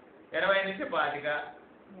 20 నుంచి 25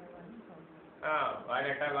 వాడు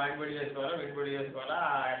ఎట్లా వాడిని పెళ్లి చేసుకోవాలా, వీడిని పెళ్లి చేసుకోవాలా,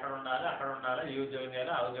 ఎక్కడ ఉండాలి, అక్కడ ఉండాలి, ఈ ఉద్యోగం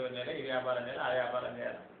చేయాలి, ఆ ఉద్యోగం చేయాలి, ఈ వ్యాపారం చేయాలి, ఆ వ్యాపారం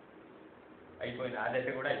చేయాలి. అయిపోయింది. ఆ దశ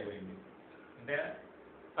కూడా అయిపోయింది. అంతేనా?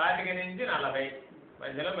 25 నుంచి 40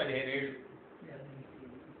 మధ్యలో 15 ఏళ్ళు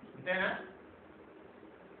అంతేనా?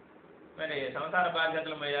 మరి సంసార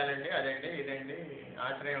బాధ్యతలు మొయ్యాలండి, అదండి ఇదండి,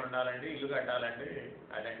 ఆశ్రయం ఉండాలండి, ఇల్లు కట్టాలండి,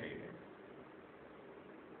 అదండి ఇదండి.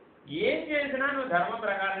 ఏం చేసినా నువ్వు ధర్మ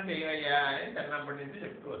ప్రకారం చేయవయ్యా అని చిన్నప్పటి నుంచి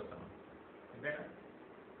చెప్తూ వస్తావు. అంతేనా?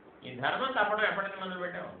 ఈ ధర్మం తప్పడం ఎప్పటి నుంచి మొదలు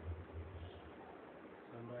పెట్టావు?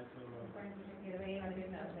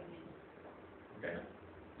 అంతేనా?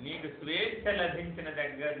 నీకు స్వేచ్ఛ లభించిన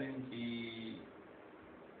దగ్గర నుంచి,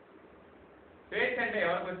 స్వేచ్ఛ అంటే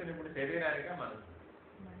ఎవరికి వచ్చింది ఇప్పుడు? శరీరానికా మనసు?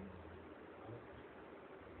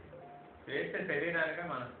 స్వేచ్ఛ శరీరానికా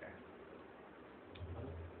మనసుకా?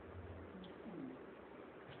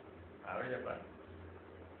 ఆవిడ చెప్పాలి.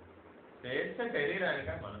 స్వేచ్ఛ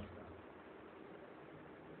శరీరానికా మనసుకా?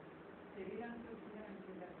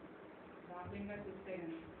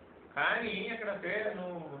 కానీ అక్కడ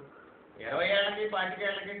నువ్వు 20 ఏళ్ళకి 25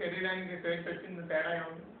 ఏళ్ళకి శరీరానికి స్వేచ్ఛ వచ్చింది, తేడా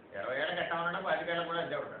ఏముంది? 20 ఏళ్ళకి ఎట్టా ఉన్నాడు, 25 ఏళ్ళకి కూడా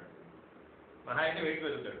అంతే ఉంటాడు. మహా అయితే వెయిట్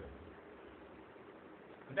పెరుగుతాడు,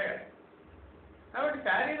 అంతే కదా? కాబట్టి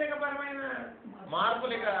శారీరకపరమైన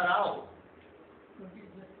మార్పులు ఇక రావు.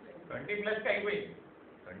 20+ అయిపోయింది.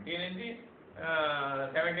 20 నుంచి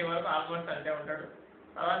 70 వరకు ఆల్మోస్ట్ అంతే ఉంటాడు,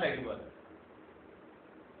 తర్వాత తగ్గిపోతాడు.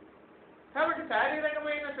 కాబట్టి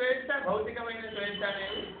శారీరకమైన స్వేచ్ఛ, భౌతికమైన స్వేచ్ఛ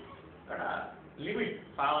అనేది అక్కడ లిమిట్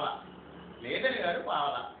పావలా, లేదని కాదు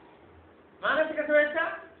పావలా. మానసిక స్వేచ్ఛ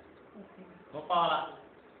ముప్పావలా,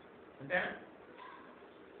 అంతేనా?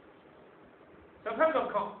 సుఖం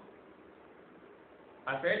దుఃఖం,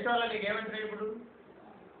 ఆ స్వేచ్ఛ వల్ల నీకేమంటున్నాయి ఇప్పుడు?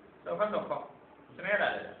 సుఖం దుఃఖం వచ్చినాయా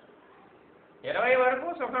రాలేదా? 20 వరకు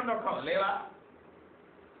సుఖం దుఃఖం లేవా?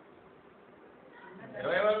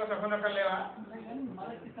 20 వరకు సుఖం దుఃఖం లేవా?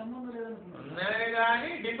 ఉన్నాయి, కానీ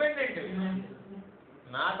డిపెండెంట్.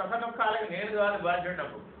 నా సుఖ దుఃఖాలకి నేను కాదు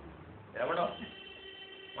బాధ్యుడినప్పుడు. ఎవడో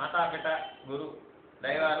మాతాపిత, గురు,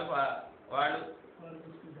 దైవాలు వాళ్ళు.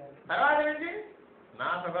 తర్వాత నుంచి నా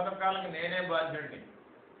సుఖ దుఃఖాలకి నేనే బాధ్యుడిని.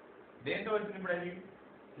 దేంతో వచ్చింది ఇప్పుడు అది?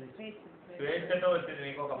 స్వేచ్ఛతో వచ్చింది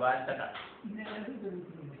నీకు ఒక బాధ్యత.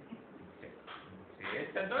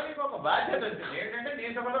 స్వేచ్ఛతో నీకు ఒక బాధ్యత వచ్చింది. ఏంటంటే నీ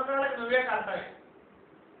సుఖ దుఃఖాలకు నువ్వే కర్తవ్యం,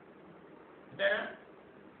 అంతేనా?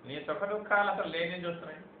 నీ సుఖ దుఃఖాలు అసలు లేని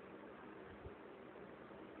చూస్తున్నాయి.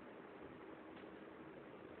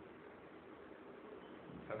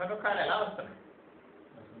 సుఖ దుఃఖాలు ఎలా వస్తున్నాయి?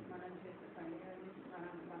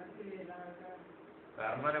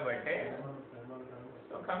 కర్మను బట్టే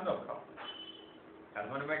సుఖం దుఃఖం,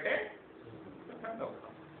 కర్మను బట్టే సుఖం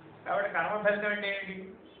దుఃఖం. కాబట్టి కర్మ ఫలితం అంటే ఏంటి?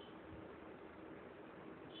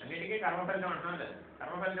 అన్నిటికీ కర్మ ఫలితం అంటున్నాం కదా.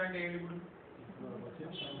 కర్మ ఫలితం అంటే ఏంటి ఇప్పుడు?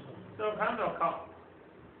 సుఖం దుఃఖం.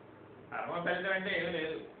 కర్మ ఫలితం అంటే ఏమి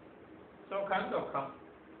లేదు, సుఖం దుఃఖం,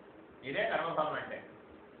 ఇదే కర్మఫలం అంటే.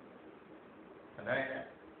 అర్థమైందా?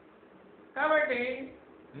 కాబట్టి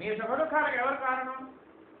నీ సుఖ దుఃఖాలకు ఎవరు కారణం?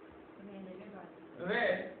 నువ్వే.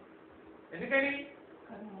 ఎందుకని?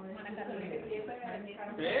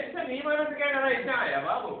 స్వేచ్ఛ నీ మనసుకే కదా ఇచ్చానయ్యా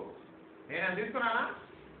బాబు. నేను అది తీసుకున్నానా?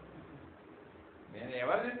 నేను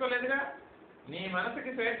ఎవరు తీసుకోలేదుగా. నీ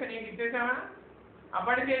మనసుకి స్వేచ్ఛ నీకు ఇచ్చేసామా?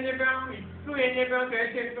 అప్పటి నుంచి ఏం చెప్పాము? ఇస్తూ ఏం చెప్పాము?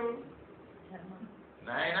 స్వేచ్ఛ ఇస్తూ,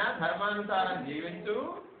 నాయన ధర్మానుసారం జీవించు,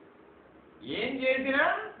 ఏం చేసినా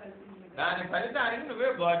దాని ఫలితానికి నువ్వే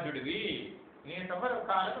బాధ్యుడివి, నీ సుఖ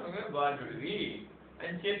దుఃఖాలకు నువ్వే బాధ్యుడివి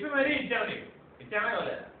అని చెప్పి మరీ ఇచ్చావు. నీకు ఇచ్చామా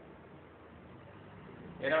ఇవ్వలేదా?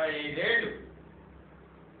 25 ఏళ్ళు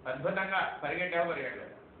అద్భుతంగా పరిగెట్టావు.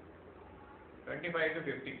 25 to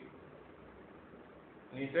 50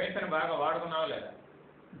 నీ స్వేచ్ఛను బాగా వాడుకున్నావు లేదా?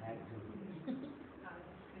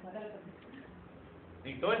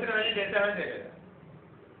 నీకు తోచినవన్నీ చేసావని తెలియదా?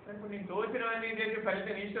 ఇప్పుడు నీకు తోచినవన్నీ చేసి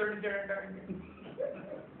ఫలితం ఈశ్వరుడు ఇచ్చాడంటావండి.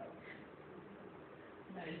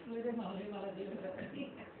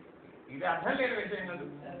 ఇది అర్థం లేని విషయం కాదు.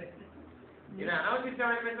 ఇది అనవచిత్యం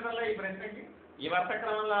అనిపించడంలో ఈ ప్రశ్నకి ఈ వర్త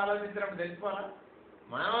క్రమంలో ఆలోచించినప్పుడు తెలుసుకోవాలా.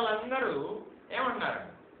 మన వాళ్ళందరూ ఏమన్నారు?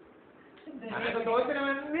 తనకు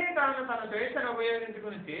తోచినవన్నీ తన స్వేచ్ఛను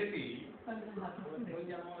ఉపయోగించుకుని చేసి,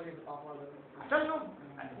 అసలు నువ్వు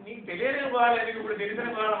నీకు తెలియని బాగాలేదు, ఇప్పుడు తెలిసిన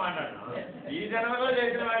బాగా మాట్లాడుతున్నావు. ఈ జన్మలో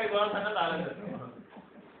చేసిన వాడి బాగా సంగతి ఆలోచిస్తున్నావు.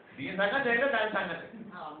 దీని సంగతి చేయలే, దాని సంగతి.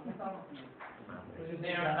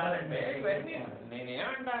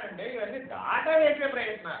 నేనేమంటానంటే ఇవన్నీ దాటా వేసే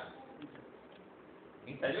ప్రయత్నాలు.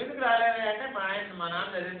 నీకు చదివిందుకు రాలేదు అంటే మా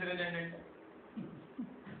నాన్న చదివించలేదండి అంటే,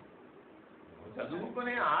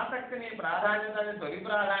 చదువుకునే ఆసక్తిని ప్రాధాన్యత తొలి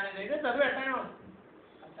ప్రాధాన్యత అయితే చదువు ఎట్టనే వస్తుంది.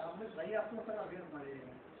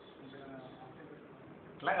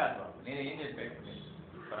 అట్లా కాదు బాబు, నేను ఏం చెప్పాను?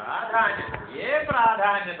 ప్రాధాన్యత, ఏ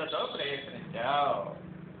ప్రాధాన్యతతో ప్రయత్నించావు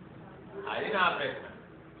అది నా ప్రశ్న.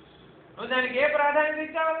 నువ్వు దానికి ఏ ప్రాధాన్యత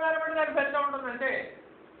ఇచ్చావని దాన్ని బట్టి దానికి ఫలితం ఉంటుందంటే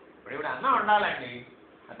ఇప్పుడు అన్నం వండాలండి,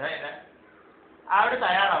 అర్థమైందా? ఆవిడ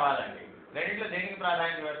తయారవ్వాలండి. రెండింటిలో దేనికి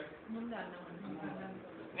ప్రాధాన్యత ఇవ్వాలి?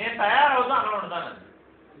 నేను తయారవుతూ అన్నం వండుతానండి.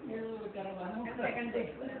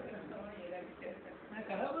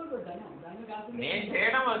 నేను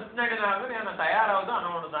చేయడం వస్తుందండి నాకు, నేను తయారవుతూ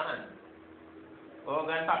అన్నం వండుతానండి. ఓ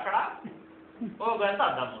గంట అక్కడ, ఓ గంట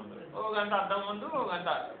అద్దం ముందు, ఓ గంట అద్దం ముందు, ఓ గంట.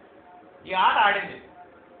 ఈ ఆట ఆడింది,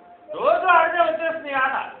 రోజు ఆడితే వచ్చేస్తుంది ఈ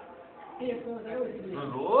ఆట.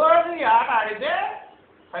 రోజు ఈ ఆట ఆడితే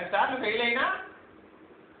 10 సార్లు ఫెయిల్ అయినా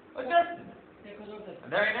వచ్చేస్తుంది.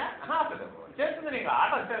 అర్థమైనా? వచ్చేస్తుంది, నీకు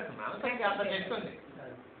ఆట వచ్చేస్తుంది. మనసుకి అంత చేస్తుంది.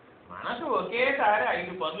 మనసు ఒకేసారి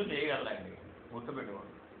 5 పనులు చేయగలదండి,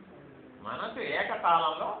 గుర్తుపెట్టుకోండి. మనసు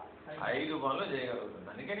ఏకకాలంలో 5 పనులు చేయగలుగుతుంది.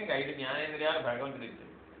 అందుకే నీకు 5 జ్ఞానేంద్రియాలు భగవంతుడు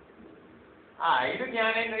ఇచ్చింది. ఆ 5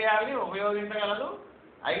 జ్ఞానేంద్రియాలని ఉపయోగించగలదు,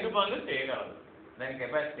 5 పనులు చేయగలదు. దాని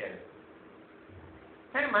కెపాసిటీ అది.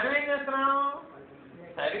 కానీ మనం ఏం చేస్తున్నాం?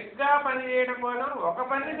 సరిగ్గా పని చేయడం కోసం ఒక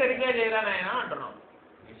పని సరిగ్గా చేయరానైనా అంటున్నాం.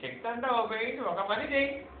 ఈ శక్తి అంతా ఉపయోగించి ఒక పని చేయి,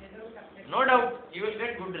 no doubt you will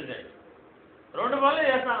get good result. 2 పనులు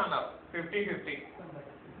చేస్తానన్నావు, 50-50.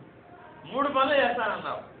 3 పనులు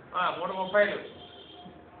చేస్తానన్నావు, 3-30.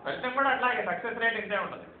 ఫలితం కూడా అట్లాగే, సక్సెస్ రేట్ ఇంతే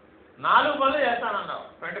ఉంటుంది. 4 పనులు చేస్తానన్నావు,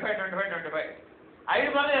 25-25-25. 5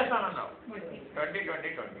 పనులు చేస్తానన్నావు,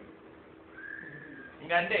 20-20-20.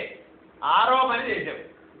 ఇంకంతే. 6వ పని చేసావు,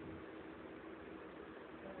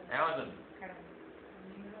 ఏమవుతుంది?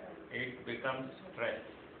 It becomes stress.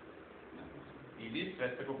 ఇది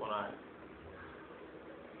స్ట్రెస్కు పునాది.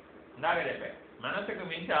 ఇందాక చెప్పా, మనసుకు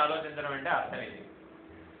మించి ఆలోచించడం అంటే అర్థం ఇది.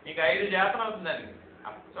 నీకు 5 జాతర అవుతుందని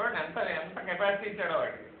చూడండి, ఎంత ఎంత కెపాసిటీ ఇచ్చాడో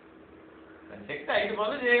వాడికి. దాని శక్తి 5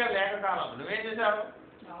 పనులు చేయగలరు ఏకకాలం. నువ్వేం చేసావు?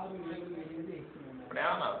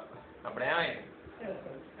 ఇప్పుడేమన్నావు? అప్పుడేమైంది?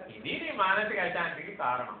 ఇది నీ మానసిక అశాంతికి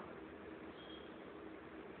కారణం.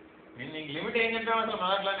 నేను నీకు లిమిట్ ఏం చెప్పావు అసలు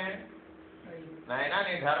మొదట్లోనే? నాయనా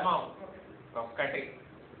నీ ధర్మం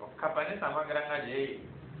ఒక్క పని సమగ్రంగా చేయి,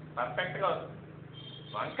 పర్ఫెక్ట్గా వస్తుంది.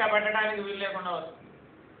 వంక పెట్టడానికి వీలు లేకుండా వస్తుంది.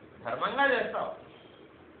 ధర్మంగా చేస్తావు,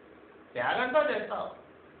 త్యాగంతో చేస్తావు,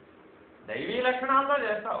 దైవీ లక్షణాలతో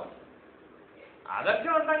చేస్తావు,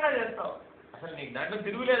 ఆదర్శవంతంగా చేస్తావు. అసలు నీకు దాంట్లో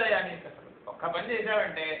తిరుగులేదయ్యా. నీకు అసలు ఒక్క పని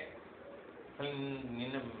చేసావంటే అసలు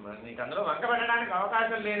నీకు అందులో వంక పెట్టడానికి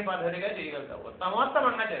అవకాశం లేని పద్ధతిగా చేయగలుగుతావు,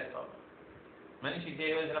 ఉత్తమోత్తమంగా చేస్తావు. మనిషి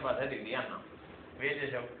చేయవలసిన పద్ధతి ఇది అన్నాం. ఏం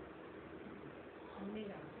చేసావు?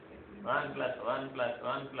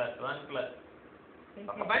 1+1+1+1+.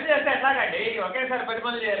 ఒక పని చేస్తే ఎట్లాగండి? ఒకేసారి 10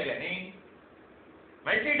 పనులు చేయాలి, కానీ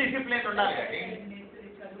మల్టీ డిసిప్లిన్ ఉండాలి. కానీ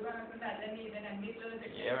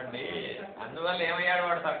ఏమండి, అందువల్ల ఏమయ్యాడు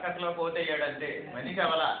వాడు? సర్కస్లో పోతే అయ్యాడంతే. మనిషి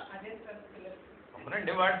అవలా.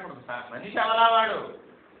 అవునండి, వాడు ఇప్పుడు మనిషి అవలా.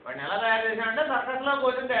 వాడిని ఎలా తయారు చేసామంటే సర్కస్లో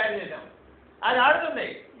కోతిని తయారు చేసాం. అది ఆడుతుంది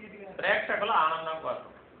ప్రేక్షకుల ఆనందం కోసం.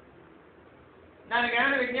 దానికి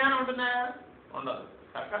ఏమైనా విజ్ఞానం ఉంటుందా? ఉండదు.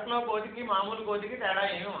 సర్కస్లో కోతికి మామూలు కోతికి తేడా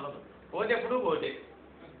ఏమీ ఉండదు. కోతి ఎప్పుడూ కోతి.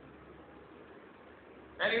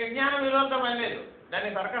 దానికి విజ్ఞానం విలువలతో పని లేదు. దాన్ని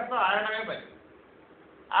సర్కస్లో ఆడడమే పని.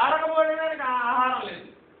 ఆడకపోతే దానికి ఆహారం లేదు.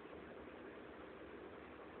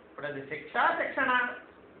 ఇప్పుడు అది శిక్షణ.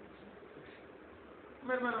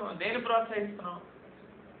 మరి మనం దేన్ని ప్రోత్సహిస్తున్నాం?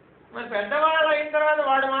 మరి పెద్దవాళ్ళు అయిన తర్వాత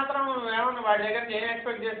వాడు మాత్రం ఏమన్నా వాడి దగ్గర ఏం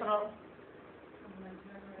ఎక్స్పెక్ట్ చేస్తున్నావు?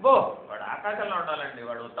 వాడు ఆకాశంలో ఉండాలండి,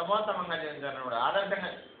 వాడు ఉత్తమోత్తమంగా చేయించాలి, వాడు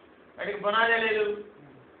ఆదర్శంగా. వాడికి పునాదే లేదు.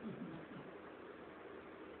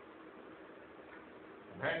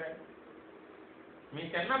 మీ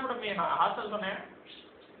చిన్నప్పుడు మీ హాస్టల్స్ ఉన్నాయా?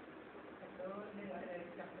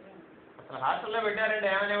 అసలు హాస్టల్లో పెట్టారంటే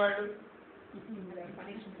ఏమనేవాళ్ళు?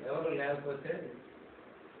 ఎవరు లేకపోతే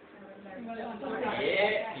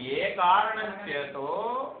ఏ కారణం చేతో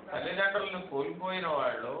తల్లిదండ్రులను కోల్పోయిన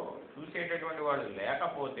వాళ్ళు, చూసేటటువంటి వాళ్ళు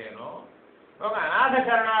లేకపోతేనో ఒక అనాథ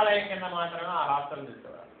శరణాలయం కింద మాత్రమే ఆ హాస్టల్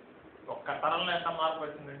తీసుకోవాలి. ఒక్క తరంలో ఎంత మార్పు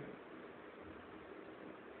వచ్చిందండి?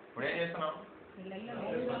 ఇప్పుడేం చేస్తున్నాం?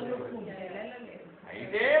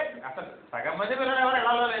 అయితే అసలు సగం మంది పిల్లలు ఎవరు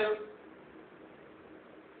ఇళ్లలో లేరు.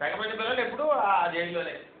 సగం మంది పిల్లలు ఎప్పుడు ఆ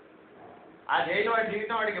జైల్లోనే. ఆ జైలు వాడి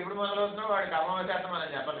జీవితం వాడికి ఎప్పుడు మొదలవుతుందో వాడికి అమావశాతం మనం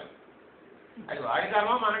చెప్పలేము. అది వాడి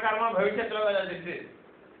కర్మ, మన కర్మ భవిష్యత్తులో కదా తెలిసేది.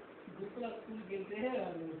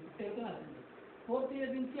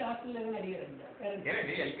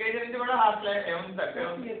 ఎల్కేజీ నుంచి కూడా హాస్టల్ ఏముంది తప్పే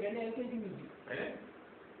ఉంది.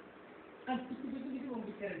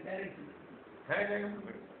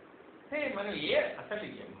 మనం అసలు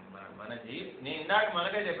మన నేను ఇందాక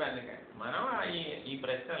మనకే చెప్పాను, మనం ఈ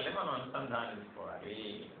ప్రశ్నల్ని మనం అనుసంధానించుకోవాలి.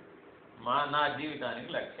 నా జీవితానికి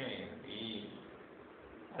లక్ష్యం ఏంటి?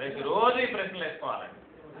 ప్రతిరోజు ఈ ప్రశ్నలు వేసుకోవాలండి.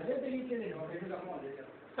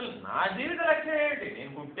 అసలు నా జీవిత లక్ష్యం ఏంటి?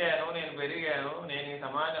 నేను పుట్టాను, నేను పెరిగాను, నేను ఈ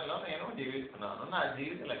సమాజంలో జీవిస్తున్నాను, నా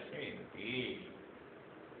జీవిత లక్ష్యం ఏమిటి?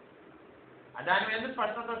 దాని మీద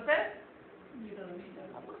స్పష్టత వస్తే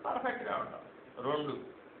అప్పుడు పర్ఫెక్ట్గా ఉంటావు.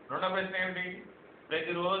 రెండో ప్రశ్న ఏమిటి?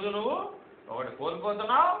 ప్రతిరోజు నువ్వు ఒకటి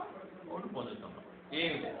కోల్పోతున్నావు, ఒకటి పొందుతున్నావు.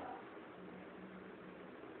 ఏమి లేదు.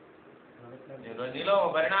 నీలో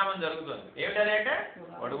ఒక పరిణామం జరుగుతుంది. ఏమిటది అంటే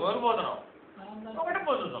ఒకటి కోల్పోతున్నావు, ఒకటి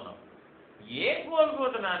పొందుతున్నావు. ఏం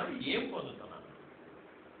కోల్పోతున్నాను, ఏం పొందుతున్నాను?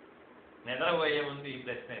 నిద్రపోయే ముందు ఈ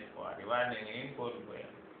ప్రశ్న వేసుకోవాలి. ఇవాళ నేనేం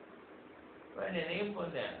కోల్పోయాను, ఇవాళ నేనేం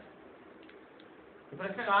పొందాను? ఈ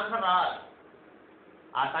ప్రశ్నకు ఆన్సర్ రావాలి.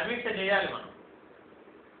 ఆ సమీక్ష చేయాలి మనం.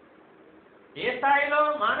 ఏ స్థాయిలో?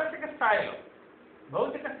 మానసిక స్థాయిలో,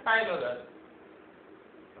 భౌతిక స్థాయిలో కాదు.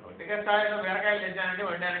 భౌతిక స్థాయిలో బీరకాయలు తెచ్చానంటే,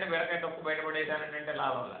 వండానంటే, బీరకాయ తొక్కు బయటపడేసానంటే అంటే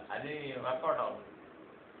లాభం లేదు. అది వర్కౌట్ అవుతుంది.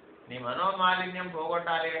 నీ మనోమాలిన్యం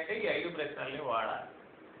పోగొట్టాలి అంటే ఈ 5 ప్రశ్నల్ని వాడాలి.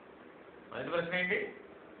 మొదటి ప్రశ్న ఏంటి?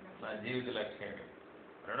 నా జీవిత లక్ష్యం ఏంటి?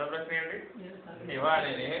 రెండో ప్రశ్న ఏంటి? ఇవాళ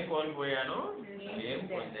నేనేం కోల్పోయాను, ఏం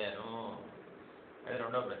పొందాను? అది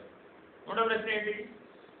రెండో ప్రశ్న. మూడో ప్రశ్న ఏంటి?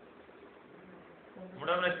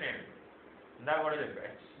 ఇందాక కూడా చెప్పా.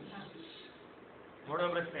 మూడో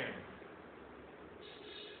ప్రశ్న ఏంటి?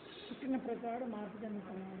 పుట్టిన ప్రకారం మార్పు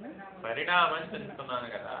చెందుతున్నాను. పరిణామం చెందుతున్నాను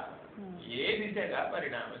కదా, ఏ దిశగా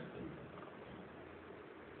పరిణామం చెందుతున్నాను?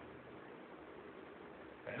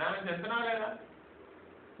 పరిణామం చెందుతున్నావు లేదా?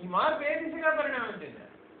 ఈ మార్పు ఏ దిశగా పరిణామం చెందా?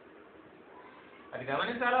 అది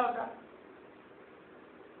గమనించాలా ఒక?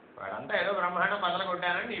 వాడంతా ఏదో బ్రహ్మాండం బదలు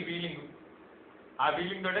కొట్టానని నీ ఫీలింగ్. ఆ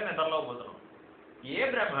ఫీలింగ్ తోటే నిద్రలో పోతున్నాం. ఏ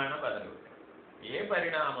బ్రహ్మాండం బదలు కొట్టాను? ఏ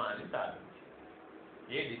పరిణామాన్ని సాధించి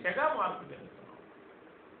ఏ దిశగా మార్పు చెందుతున్నాం?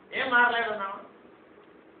 ఏం మారలేదన్నావా?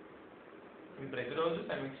 ఇది ప్రతిరోజు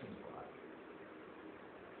సమీక్షించుకోవాలి.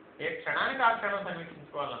 ఏ క్షణానికి ఆ క్షణం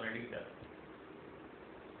సమీక్షించుకోవాలని అడిగితారు.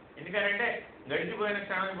 ఎందుకంటే గడిచిపోయిన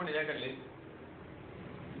క్షణం ఇప్పుడు నీ దగ్గర లేదు.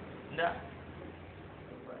 ఇందా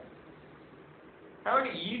కాబట్టి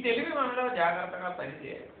ఈ తెలివి మనలో జాగ్రత్తగా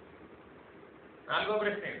పనిచేయాలి. నాలుగో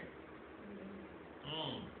ప్రశ్న ఏంటి?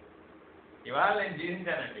 ఇవాళ నేను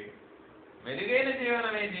జీవించానండి, మెరుగైన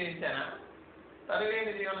జీవనమే జీవించానా, తరుగైన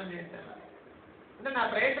జీవనం జీవించానా? అంటే నా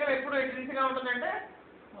ప్రయత్నం ఎప్పుడు ఎట్లా ఉంటుందంటే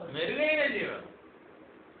మెరుగైన జీవనం.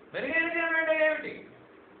 మెరుగైన జీవనం అంటే ఏమిటి?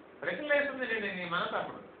 ప్రశ్నలు వేస్తుంది నేను నీ మనసు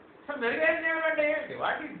అప్పుడు. అసలు మెరుగైన జీవనం అంటే ఏమిటి?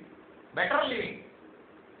 What is better living?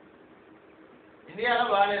 ఇండియాలో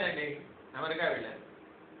బాగాలేదండి, అమెరికా వెళ్ళాను.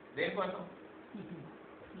 దేనికోసం?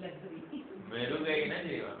 మెరుగైన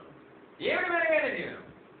జీవనం. ఏమిటి మెరుగైన జీవనం?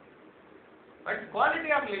 But quality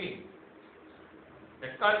of living.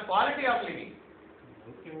 That's called quality of living.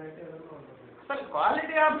 అసలు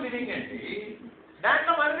క్వాలిటీ ఆఫ్ లివింగ్ అంటే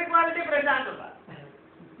దాంట్లో మొదటి క్వాలిటీ ప్రశాంతత.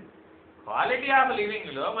 క్వాలిటీ ఆఫ్ లివింగ్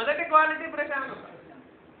లో మొదటి క్వాలిటీ ప్రశాంతత.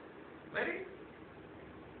 మరి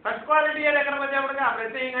ఫస్ట్ క్వాలిటీ ఎక్కడ వచ్చేప్పటికి ఆ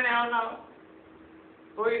ప్రత్యేకంగానే ఏమన్నావు?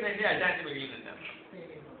 పోయిందండి, అశాంతి మిగిలిందండి.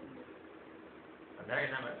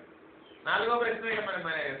 అర్థమైందా? మరి నాలుగో ప్రశ్న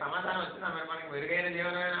మరి సమాధానం వచ్చిందా? మరి మనకి మెరుగైన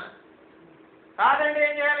జీవనమేనా? కాదండి,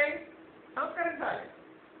 ఏం చేయాలి? సంస్కరించాలి.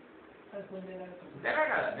 అంతేనా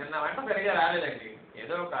కదా? నిన్న వంట సరిగా రాలేదండి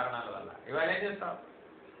ఏదో కారణాల వల్ల. ఇవాళ ఏం చేస్తావు?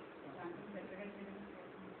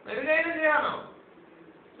 మెరుగైన జీవనం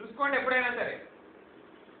చూసుకోండి. ఎప్పుడైనా సరే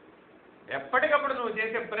ఎప్పటికప్పుడు నువ్వు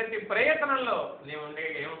చేసే ప్రతి ప్రయత్నంలో నీవు ఉండే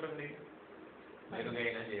ఏముంటుంది?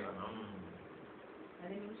 మెరుగైన జీవనం.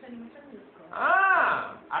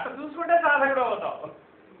 అట్లా చూసుకుంటే సాధకుడు అవుతావు.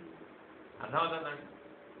 అర్థమవుతుందండి?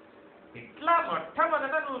 ఇట్లా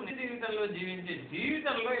మొట్టమొదట నువ్వు నీ జీవితంలో జీవించే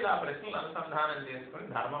జీవితంలో ఇలా ప్రశ్నలు అనుసంధానం చేసుకుని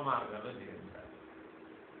ధర్మ మార్గంలో జీవించాలి.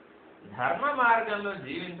 ధర్మ మార్గంలో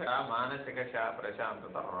జీవించక మానసిక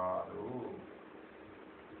ప్రశాంతత రాదు.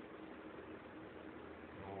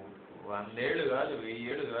 100 ఏళ్ళు కాదు, 1000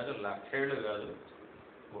 ఏళ్ళు కాదు, 1,00,000 ఏళ్ళు కాదు,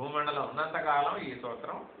 భూమండలం ఉన్నంతకాలం ఈ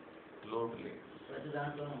సూత్రం లోటు లేదు.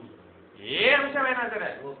 ఏ అంశమైనా సరే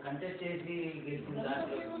కంటెస్ట్ చేసి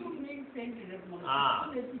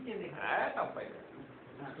తప్పైతే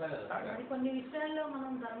కొన్ని విషయాల్లో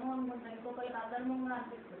మనం ధర్మం అనుకుంటాం, ఇంకొకరికి అధర్మంగా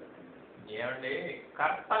అనిపిస్తుంది. ఏమండి?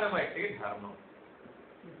 కర్తను బట్టి ధర్మం.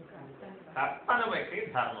 కర్తను బట్టి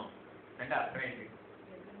ధర్మం అంటే అర్థం ఏంటి?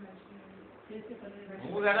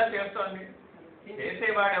 నువ్వు కదా చేస్తోంది,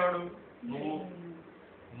 చేసేవాడెవడు? నువ్వు.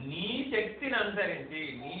 నీ శక్తిని అనుసరించి,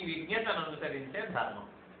 నీ విజ్ఞతను అనుసరించే ధర్మం.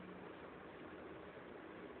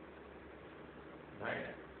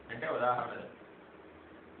 అంటే ఉదాహరణ,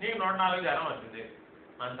 నీకు 104 జ్వరం వచ్చింది,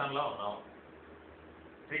 మంచంలో ఉన్నావు,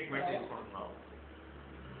 ట్రీట్మెంట్ తీసుకుంటున్నావు.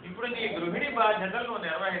 ఇప్పుడు నీ గృహిణి బాధ్యతలు నువ్వు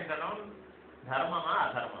నిర్వహించడం ధర్మమా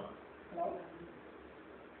అధర్మమా?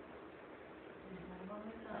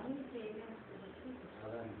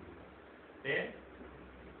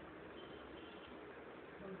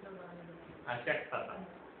 అశక్తత.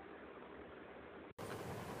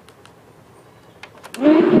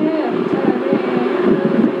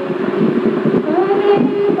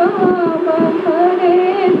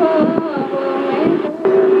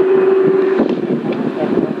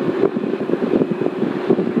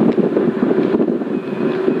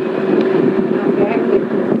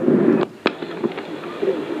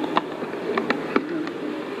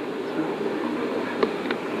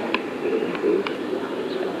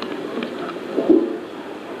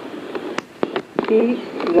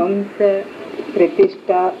 వంశ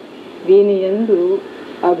ప్రతిష్ట వీనియందు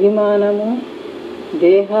అభిమానము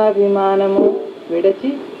దేహాభిమానము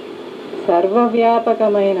విడచి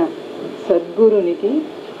సర్వవ్యాపకమైన సద్గురునికి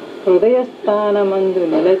హృదయస్థానమందు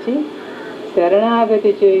నిలచి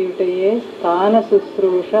శరణాగతి చేయుటయే స్థాన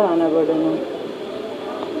శుశ్రూష అనబడును.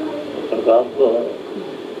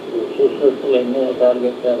 ఎన్ని రకాలు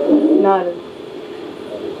చెప్పారు? 4.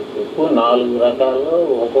 ఎక్కువ 4 రకాల్లో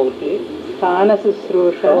ఒక్కొక్కటి స్థాన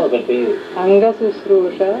శుశ్రూష, ఒకటి అంగ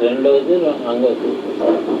శుశ్రూష, రెండవది అంగ శుశ్రూష,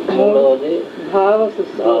 మూడవది భావ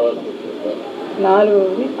శుశ్రూష,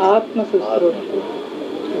 4వది ఆత్మ శుశ్రూష.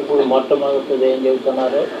 ఇప్పుడు మొట్టమొదటిది ఏం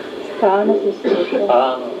చెబుతున్నారు? స్థాన శుశ్రూష.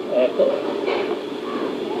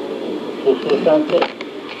 శుశ్రూష అంటే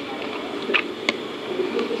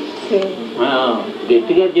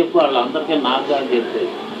గట్టిగా చెప్పు, వాళ్ళందరికీ నాకు కాదు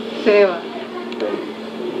చెప్పేది. సేవ.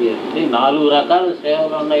 4 రకాల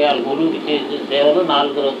సేవలు ఉన్నాయి. వాళ్ళ గురువుకి చేసే సేవలు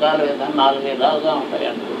 4 రకాల 4 విధాలుగా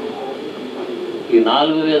ఉంటాయండి. ఈ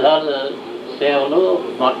 4 విధాల సేవలు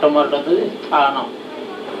మొట్టమొదటిది స్థానం.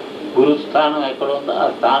 గురుస్థానం ఎక్కడ ఉందో ఆ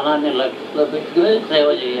స్థానాన్ని లక్ష్యంలో పెట్టుకుని సేవ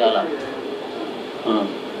చేయాలి.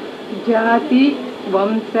 జాతి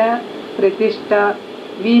వంశ ప్రతిష్ట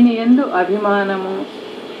వీనియందు అభిమానము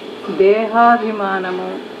దేహాభిమానము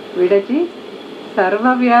విడచి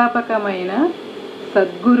సర్వవ్యాపకమైన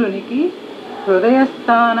సద్గురునికి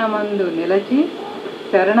హృదయస్థానమందు నిలచి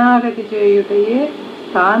శరణాగతి చేయుటయే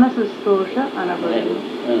స్థాన శుశ్రూష అనబడును.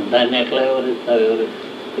 దాన్ని ఎట్లా వివరిస్తారు?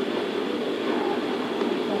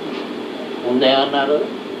 ముందేమన్నారు?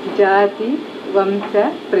 జాతి వంశ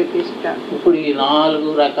ప్రతిష్ట. ఇప్పుడు ఈ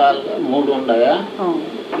 4 రకాలుగా 3 ఉన్నాయా?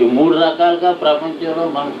 ఈ 3 రకాలుగా ప్రపంచంలో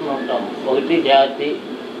మనుషులు ఉంటాం. ఒకటి జాతి.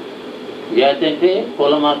 జాతి అంటే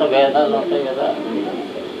కులమత భేదాలు ఉంటాయి కదా.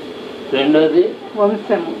 రెండోది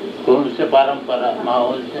వంశము, వంశ పరంపర. మా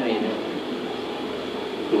వంశం ఇది.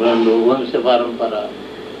 2 వంశ పరంపర.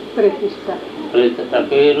 ప్రతిష్ట,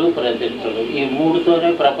 పేరు ప్రతిష్టలు. ఈ 3తోనే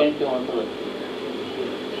ప్రపంచం ఉంటుంది.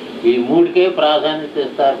 ఈ 3కే ప్రాధాన్యత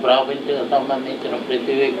ఇస్తారు. ప్రపంచకు సంబంధించిన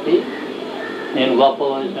ప్రతి వ్యక్తి నేను గొప్ప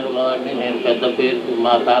వంశంలో వాడిని, నేను పెద్ద పేరుకి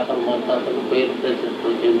మా తాతలు ముత్తాతలు పేరు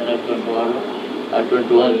ప్రతిష్టలు చెందినటువంటి వాళ్ళు,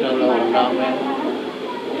 అటువంటి వంశంలో ఉన్నాము మేము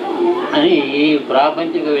అని ఈ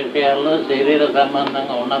ప్రాపంచిక విషయాల్లో శరీర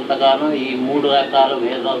సంబంధంగా ఉన్నంతకాలం ఈ 3 రకాల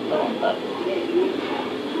భేదాలతో ఉంటారు.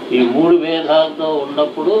 ఈ 3 భేదాలతో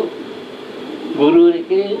ఉన్నప్పుడు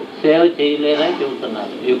గురువునికి సేవ చేయలేరని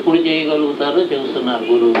చెబుతున్నారు. ఎప్పుడు చేయగలుగుతారో చెబుతున్నారు.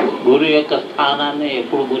 గురువు యొక్క స్థానాన్ని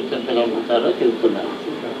ఎప్పుడు గుర్తించగలుగుతారో చెబుతున్నారు.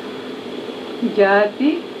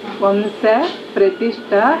 జాతి వంశ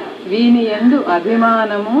ప్రతిష్ట వీనియందు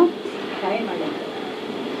అభిమానము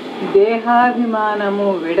దేహాభిమానము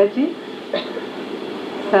విడచి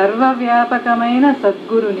సర్వవ్యాపకమైన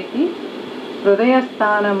సద్గురునికి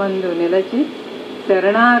హృదయస్థానమందు నిలచి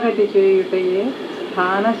శరణాగతి చేయుటయే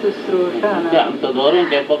స్థాన శుశ్రూష. అంత దూరం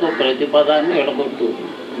చెప్పక ప్రతి పదాన్ని ఎడగొట్టు.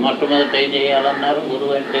 మొట్టమొదటి ఏం చేయాలన్నారు?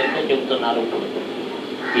 గురువు అంటే చెబుతున్నారు.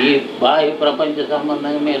 ఈ బాహ్య ప్రపంచ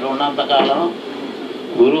సంబంధంగా మీరు ఉన్నంతకాలం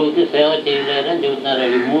గురువుకి సేవ చేయలేరని చెబుతున్నారు.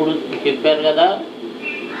 ఈ 3 చెప్పారు కదా.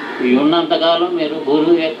 ఈ ఉన్నంతకాలం మీరు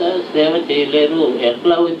గురువు యొక్క సేవ చేయలేరు.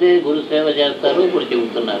 ఎట్లా అయితే గురు సేవ చేస్తారు ఇప్పుడు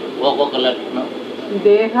చెబుతున్నారు. ఒక్కొక్క లక్షణం.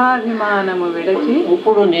 దేహాభిమానము విడచి.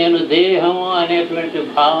 ఇప్పుడు నేను దేహము అనేటువంటి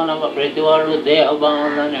భావన, ప్రతి వాళ్ళు దేహ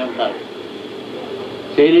భావనలోనే ఉంటారు.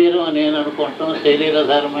 శరీరం నేను అనుకుంటాం.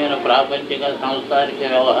 శరీరధర్మైన ప్రాపంచిక సంసారిక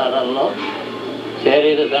వ్యవహారాల్లో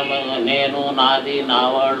శరీర సంబంధం నేను, నాది,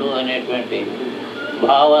 నావాడు అనేటువంటి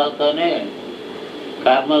భావాలతోనే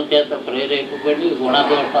కర్మల చేత ప్రేరేపబడి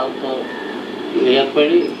గుణదోషాలతో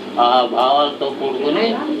ఏర్పడి ఆ భావాలతో కూడుకుని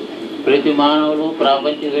ప్రతి మానవులు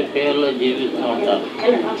ప్రాపంచిక విషయాల్లో జీవిస్తూ ఉంటారు.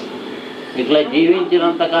 ఇట్లా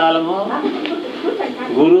జీవించినంత కాలము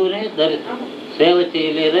గురువుని సేవ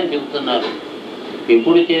చేయలేదని చెబుతున్నారు.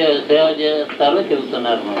 ఎప్పుడు సేవ చేస్తారో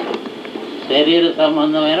చెబుతున్నారు. మనకు శరీర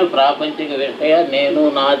సంబంధమైన ప్రాపంచిక విషయ నేను,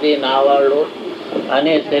 నాది, నావాళ్ళు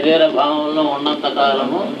అనే శరీర భావంలో ఉన్నంత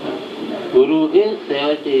కాలము గురువుకి సేవ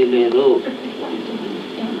చేయలేదు.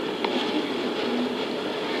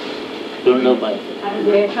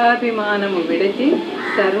 దేహాభిమానము విడిచి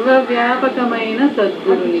సర్వవ్యాపకమైన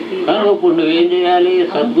సద్గురునికి. కనుక ఇప్పుడు నువ్వేం చేయాలి?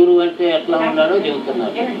 సద్గురు అంటే ఎట్లా ఉన్నాడో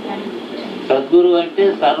చెబుతున్నారు. సద్గురు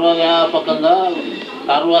అంటే సర్వవ్యాపకంగా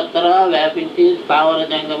సర్వత్రా వ్యాపించి స్థావర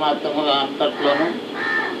జంగమాత్మగా అంతట్లోనూ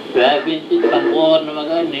వ్యాపించి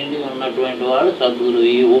సంపూర్ణంగా నిండి ఉన్నటువంటి వాడు సద్గురు.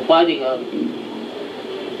 ఈ ఉపాధి కాదు,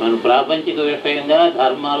 మన ప్రాపంచిక విషయంగా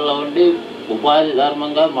ధర్మాల్లో ఉండి ఉపాధి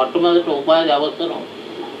ధర్మంగా మొట్టమొదటి ఉపాధి అవసరం.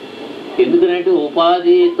 ఎందుకంటే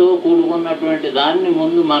ఉపాధితో కూడుకున్నటువంటి దాన్ని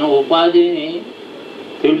ముందు మన ఉపాధిని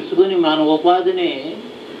తెలుసుకుని మన ఉపాధిని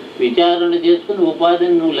విచారణ చేసుకుని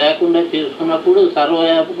ఉపాధిని నువ్వు లేకుండా చేసుకున్నప్పుడు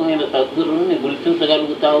సర్వవ్యాపకమైన సద్గురువుని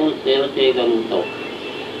గుర్తించగలుగుతావు, సేవ చేయగలుగుతావు.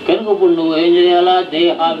 కనుక ఇప్పుడు నువ్వు ఏం చేయాలా?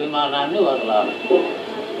 దేహాభిమానాన్ని వదలాలి.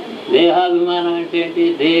 దేహాభిమానం అంటే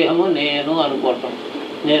ఏంటి? దేహము నేను అనుకోవటం.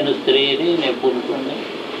 నేను స్త్రీని, నేను పురుషుని,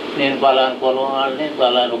 నేను పలానా కులం వాడిని,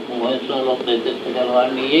 పలానా వంశంలో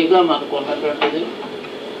ప్రతిష్టగలవాడిని, ఏగా మనకు ఉన్నటువంటిది.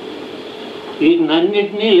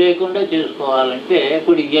 వీటినన్నిటినీ లేకుండా చేసుకోవాలంటే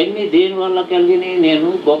ఇప్పుడు ఇవన్నీ దేనివల్ల కలిగినాయి? నేను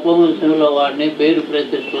గొప్ప వంశంలో వాడిని, పేరు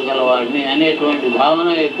ప్రతిష్టలు గలవాడిని అనేటువంటి భావన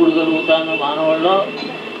ఎప్పుడు కలుగుతాను మానవుల్లో?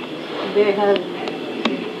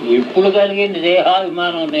 ఎప్పుడు కలిగింది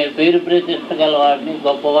దేహాభిమానం? నేను పేరు ప్రతిష్ట గలవాడిని,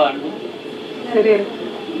 గొప్పవాడిని,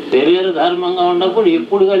 శరీర ధర్మంగా ఉన్నప్పుడు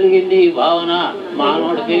ఎప్పుడు కలిగింది ఈ భావన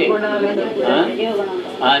మానవుడికి?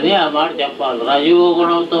 అని ఆ మాట చెప్పాలి.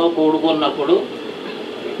 రజోగుణంతో కూడుకున్నప్పుడు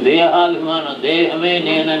దేహాభిమానం, దేహమే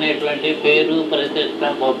నేననేటువంటి పేరు ప్రతిష్ట,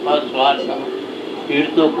 గొప్ప స్వార్థం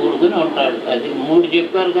వీటితో కూడుకుని ఉంటాడు. అది మూడు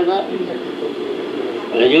చెప్పారు కదా.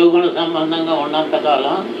 రజోగుణ సంబంధంగా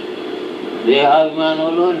ఉన్నంతకాలం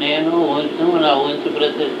దేహాభిమానంలో నేను, వంశం, నా వంశ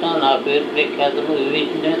ప్రతిష్ట, నా పేరు ప్రఖ్యాతులు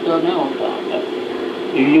వీటితోనే ఉంటా ఉంటారు.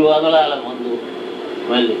 ఇల్లు వదలాల ముందు.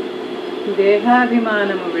 మళ్ళీ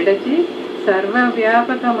దేహాభిమానము విడచి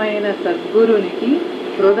సర్వవ్యాపకమైన సద్గురునికి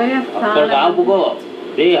హృదయ స్థానం. ఆపుకో.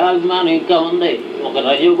 దేహాభిమానం ఇంకా ఉంది, ఒక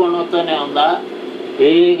రజోగుణంతోనే ఉందా?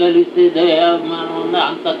 చేయగలిగితే దేహాభిమానం ఉందా?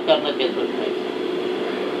 అంతఃకరణ చతుష్టయం.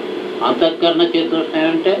 అంతఃకరణ చతుష్టయం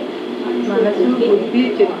అంటే మనసు, బుద్ధి,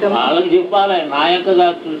 చిత్తం. వాళ్ళకి చెప్పాలి, నాయక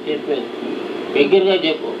డాక్టర్లు చెప్పేది దగ్గరగా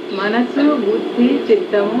చెప్పు. మనసు, బుద్ధి,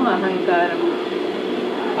 చిత్తము, అహంకారము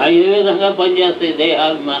అవి ఏ విధంగా పనిచేస్తాయి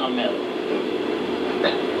దేహాభిమానం మీద?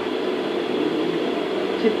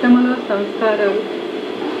 చిత్తములో సంస్కారాలు.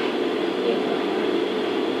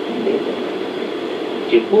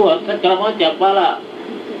 చెప్పు, అర్థక్రమం చెప్పాలా?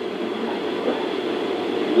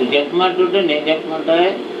 నువ్వు చెప్పమంటుంటే నేను చెప్పమంటా,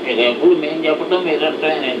 ఇక ఎప్పుడు మేము చెప్పటం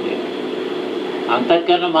మీరంటే.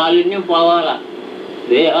 అంతఃకరణ మాలిన్యం పోవాలా.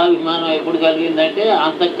 దేహాభిమానం ఎప్పుడు కలిగిందంటే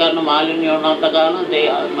అంతఃకరణ మాలిన్యం ఉన్నంతకాలం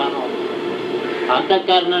దేహాభిమానం.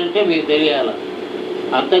 అంతఃకరణ అంటే మీకు తెలియాలి.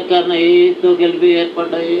 అంతఃకరణ ఏతో కలిపి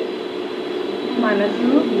ఏర్పడ్డాయి? మనసు,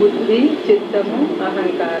 బుద్ధి, చిత్తము,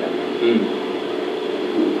 అహంకారం.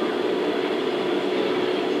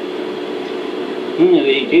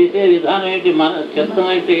 చేసే విధానం ఏంటి? మన చిత్తం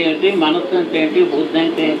అంటే ఏంటి, మనస్సు అంటే ఏంటి, బుద్ధి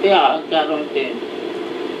అంటే ఏంటి, అహంకారం అంటే ఏంటి?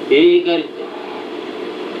 ఏ కలిసి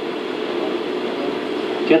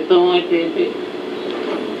చిత్తం అంటే ఏంటి?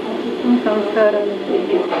 సంస్కారాలు.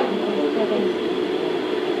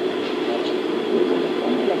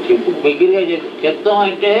 చెప్పు, దగ్గరగా చెప్పు. చిత్తం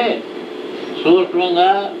అంటే సూక్ష్మంగా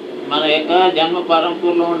మన యొక్క జన్మ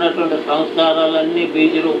పరంపరలో ఉన్నటువంటి సంస్కారాలన్నీ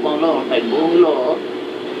బీజ రూపంలో ఉంటాయి. భూమిలో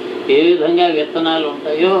ఏ విధంగా విత్తనాలు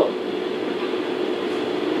ఉంటాయో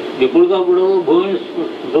ఎప్పటికప్పుడు భూమిని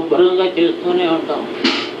శుభ్రంగా చేస్తూనే ఉంటాం.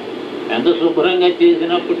 ఎంత శుభ్రంగా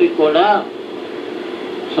చేసినప్పటికీ కూడా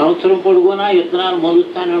సంవత్సరం పొడుగునా విత్తనాలు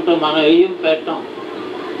మొలుస్తూనే ఉంటాం. మనం ఏం పెట్టాం.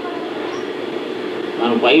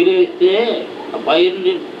 మనం పైరు వేస్తే ఆ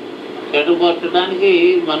పైరుని చెడగొట్టడానికి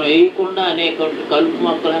మనం వేయకుండా అనేటువంటి కలుపు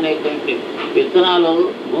మొక్కలు అనేటువంటి విత్తనాలు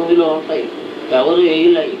భూమిలో ఉంటాయి. ఎవరు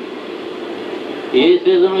వేయలేయి. ఏ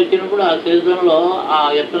సీజన్ వచ్చినప్పుడు ఆ సీజన్లో ఆ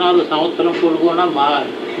విత్తనాలు సంవత్సరం పొడుగునా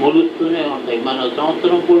మొలుస్తూనే ఉంటాయి. మనం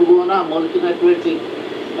సంవత్సరం పొడుగునా మొలిచినటువంటి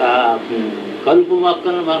కలుపు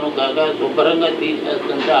మొక్కలను మనం కాగా శుభ్రంగా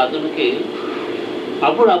తీసేస్తుంటే అతనికి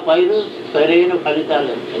అప్పుడు ఆ పైరు సరైన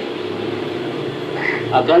ఫలితాలు వస్తాయి.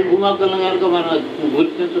 ఆ కలుపు మొక్కలను కనుక మనం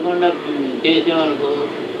గుర్తించకుండా చేసేమనుకో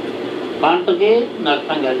పంటకి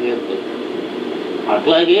నష్టం కలిగేస్తుంది.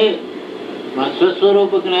 అట్లాగే మన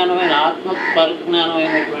స్వస్వరూప జ్ఞానమైన ఆత్మ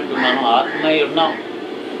పరిజ్ఞానమైనటువంటి మనం ఆత్మయ్య ఉన్నాం.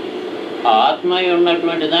 ఆ ఆత్మయ్య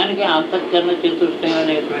ఉన్నటువంటి దానికి అంతఃకరణ చతుష్టయం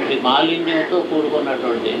అనేటువంటి మాలిన్యంతో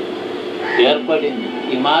కూడుకున్నటువంటి ఏర్పడింది.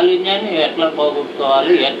 ఈ మాలిన్యాన్ని ఎట్లా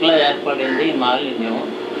పోగొట్టుకోవాలి, ఎట్లా ఏర్పడింది ఈ మాలిన్యం?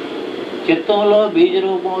 చిత్తంలో బీజ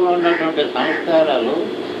రూపంలో ఉన్నటువంటి సంస్కారాలు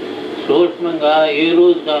సూక్ష్మంగా ఏ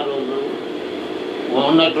రోజుకి ఆ రోజు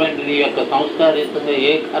ఉన్నటువంటి ఈ యొక్క సంస్కారితంగా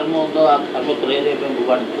ఏ కర్మ ఉందో ఆ కర్మ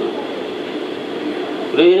ప్రేరేపింపబడుతుంది.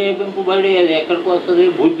 ప్రేరేపింపబడి అది ఎక్కడికి వస్తుంది?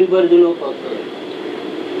 బుద్ధి పరిధిలోకి వస్తుంది.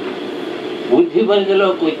 బుద్ధి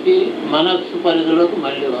పరిధిలోకి వచ్చి మనస్సు పరిధిలోకి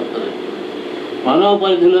మళ్ళీ వస్తుంది.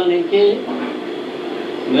 మనోపరిధిలో నుంచి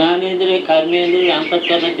జ్ఞానేంద్రియ, కర్మేంద్రియ,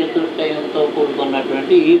 అంతఃకరణ చతుష్టయంతో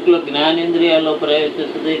కూడుకున్నటువంటి వీటిలో జ్ఞానేంద్రియాల్లో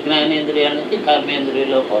ప్రవేశిస్తుంది. జ్ఞానేంద్రియాల నుంచి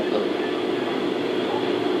కర్మేంద్రియాలోకి వస్తుంది.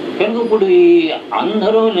 కనుక ఇప్పుడు ఈ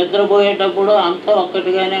అందరూ నిద్రపోయేటప్పుడు అంతా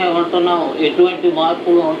ఒక్కటిగానే ఉంటున్నాం, ఎటువంటి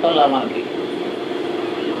మార్పులు ఉంటుందా మనకి?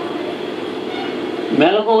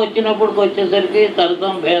 మెలకు వచ్చినప్పుడు వచ్చేసరికి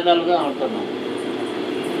తరతం భేదాలుగా ఉంటున్నాం.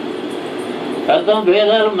 తరతం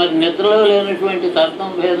భేదాలు మరి నిద్రలో లేనటువంటి తరతం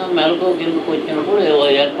భేదం మెలకు కిందకు వచ్చినప్పుడు ఏవో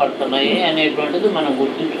ఏర్పడుతున్నాయి అనేటువంటిది మనం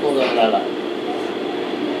గుర్తుంచుకోగలగాల.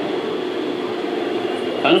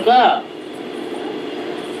 కనుక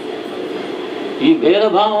ఈ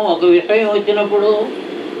భేదభావం ఒక విషయం వచ్చినప్పుడు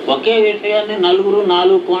ఒకే విషయాన్ని నలుగురు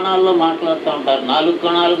 4 కోణాల్లో మాట్లాడుతూ ఉంటారు, 4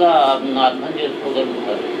 కోణాలుగా అర్థం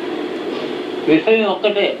చేసుకోగలుగుతారు. విషయం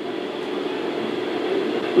ఒక్కటే,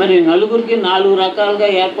 మరి నలుగురికి 4 రకాలుగా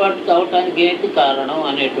ఏర్పాటు కావటానికి ఏంటి కారణం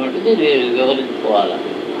అనేటువంటిది వివరించుకోవాలి.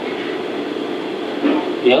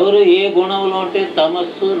 ఎవరు ఏ గుణంలో ఉంటే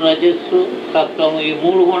తమస్సు, రజస్సు, సత్వము ఈ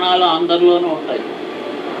 3 గుణాలు అందరిలోనూ ఉంటాయి.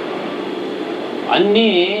 అన్నీ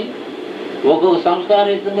ఒక్కొక్క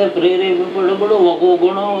సంస్కారితంగా ప్రేరేపింపబడినప్పుడు ఒక్కొక్క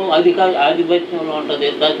గుణం ఆధిపత్యంలో ఉంటుంది.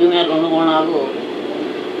 తగ్గిన 2 గుణాలు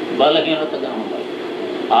బలహీనతగా ఉంటాయి.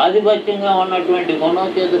 ఆధిపత్యంగా ఉన్నటువంటి గుణం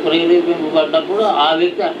చేత ప్రేరేపింపబడ్డప్పుడు ఆ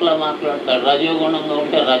వ్యక్తి అట్లా మాట్లాడతాడు. రజోగుణంగా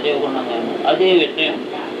ఉంటే రజోగుణంగా, అదే విషయం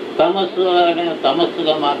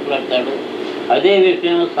తమస్సుగా మాట్లాడతాడు. అదే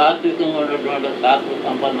విషయం సాత్వికంగా ఉన్నటువంటి సాత్విక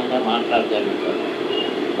సంపన్నంగా మాట్లాడగలుగుతాడు.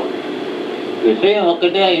 విషయం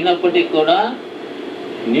ఒక్కటే అయినప్పటికీ కూడా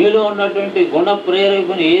నీలో ఉన్నటువంటి గుణ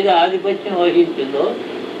ప్రేరేపణ ఏది ఆధిపత్యం వహించిందో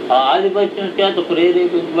ఆ ఆధిపత్యం చేత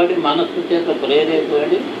ప్రేరేపించబడి, మనస్సు చేత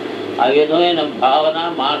ప్రేరేపబడి ఆ విధమైన భావన,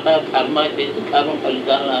 మాట, కర్మ చేసి కర్మ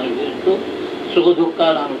ఫలితాలను అనుభవిస్తూ సుఖ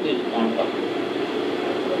దుఃఖాలు అనుభవిస్తూ ఉంటాం.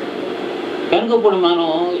 కనుక ఇప్పుడు మనం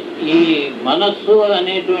ఈ మనస్సు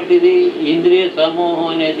అనేటువంటిది, ఇంద్రియ సమూహం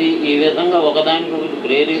అనేది ఈ విధంగా ఒకదానికి ఒకటి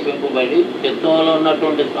ప్రేరేపింపబడి చిత్తంలో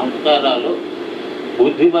ఉన్నటువంటి సంస్కారాలు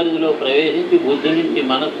బుద్ధి పరిధిలో ప్రవేశించి బుద్ధి నుంచి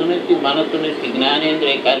మనస్సు నుంచి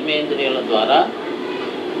జ్ఞానేంద్రియ, కర్మేంద్రియాల ద్వారా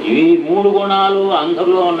ఈ 3 గుణాలు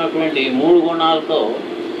అందరిలో ఉన్నటువంటి ఈ 3 గుణాలతో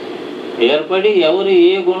ఏర్పడి ఎవరు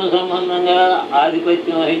ఏ గుణ సంబంధంగా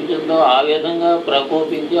ఆధిపత్యం వహించిందో ఆ విధంగా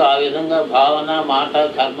ప్రకోపించి ఆ విధంగా భావన, మాట,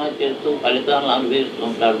 కర్మ చేస్తూ ఫలితాలను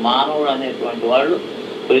అనుభవిస్తుంటాడు. మానవుడు అనేటువంటి వాళ్ళు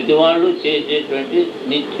ప్రతి వాళ్ళు చేసేటువంటి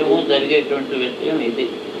నిత్యము జరిగేటువంటి విషయం ఇది.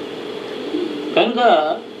 కనుక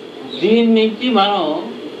దీని నుంచి మనం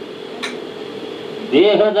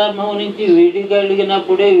దేహధర్మం నుంచి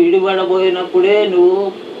విడిగలిగినప్పుడే, విడిపడబోయినప్పుడే నువ్వు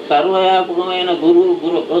సర్వవ్యాపకమైన గురు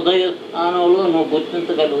హృదయ స్థానంలో నువ్వు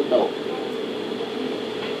గుర్తించగలుగుతావు.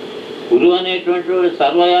 గురువు అనేటువంటి వాడు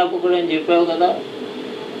సర్వవ్యాపకుడు అని చెప్పావు కదా.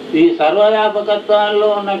 ఈ సర్వవ్యాపకత్వంలో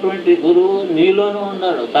ఉన్నటువంటి గురువు నీలోనూ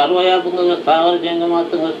ఉన్నాడు. సర్వవ్యాపకంగా స్థావర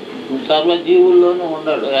జంగమాత్రంగా సర్వజీవుల్లోనూ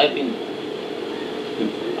ఉన్నాడు, వ్యాపించి.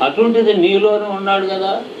 అటువంటిది నీలోనూ ఉన్నాడు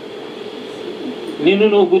కదా. నిన్ను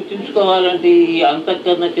నువ్వు గుర్తించుకోవాలంటే ఈ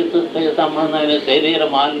అంతఃకరణ చతుష్టయ సంబంధమైన శరీర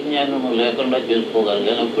మాలిన్యాన్ని నువ్వు లేకుండా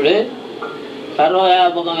చేసుకోగలిగినప్పుడే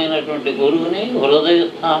సర్వవ్యాపకమైనటువంటి గురువుని హృదయ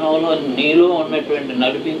స్థానంలో నీలో ఉన్నటువంటి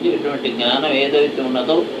నడిపించేటువంటి జ్ఞానం ఏదైతే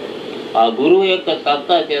ఉన్నదో ఆ గురువు యొక్క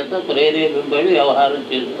సత్తా చేత ప్రేరేపింపబడి వ్యవహారం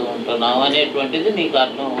చేస్తూ ఉంటున్నావు అనేటువంటిది నీకు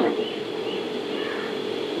అర్థం అవుతుంది.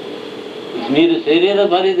 మీరు శరీర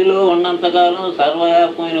పరిధిలో ఉన్నంతకాలం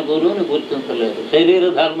సర్వవ్యాపకమైన గురువుని గుర్తించలేరు. శరీర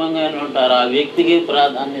ధర్మంగానే ఉంటారు. ఆ వ్యక్తికి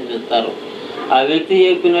ప్రాధాన్యత ఇస్తారు. ఆ వ్యక్తి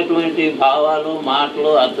చెప్పినటువంటి భావాలు,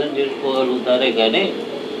 మాటలు అర్థం చేసుకోగలుగుతారే కానీ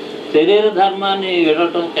శరీర ధర్మాన్ని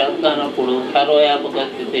విడటం చేస్తానప్పుడు సర్వవ్యాపక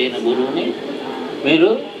స్థితి అయిన గురువుని మీరు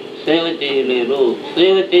సేవ చేయలేరు.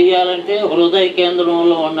 సేవ చేయాలంటే హృదయ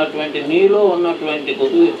కేంద్రంలో ఉన్నటువంటి నీలో ఉన్నటువంటి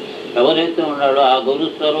గురువు ఎవరైతే ఉన్నాడో ఆ గురు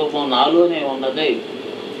స్వరూపం నాలోనే ఉన్నది.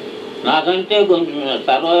 నాకంటే కొంచెం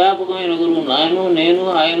సర్వవ్యాపకమైన గురువు నేను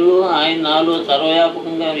ఆయనలో, ఆయన నాలో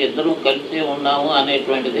సర్వవ్యాపకంగా ఇద్దరు కలిసి ఉన్నాము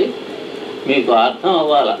అనేటువంటిది మీకు అర్థం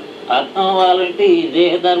అవ్వాలి. అర్థం అవ్వాలంటే ఈ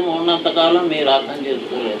దేహధర్మం ఉన్నంతకాలం మీరు అర్థం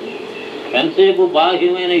చేసుకోలేదు. ఎంతసేపు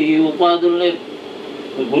బాహ్యమైన ఈ ఉపాధుల్ని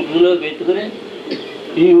బుద్ధిలో పెట్టుకుని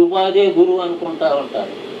ఈ ఉపాధి గురువు అనుకుంటా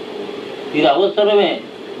ఉంటారు. ఇది అవసరమే.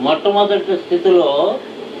 మొట్టమొదటి స్థితిలో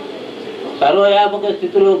సర్వవ్యాపక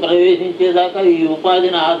స్థితిలో ప్రవేశించేదాకా ఈ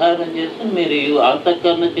ఉపాధిని ఆధారం చేసుకుని మీరు ఈ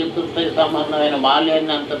అంతఃకరణ చతుష్టయ సంబంధమైన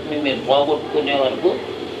మాల్యాన్ని అంతటిని మీరు పోగొట్టుకునే వరకు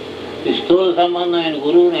ఈ స్థూల సంబంధమైన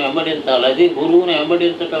గురువుని వెంబడించాలి. అది గురువుని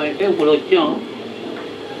వెంబడించటం అంటే ఇప్పుడు వచ్చాం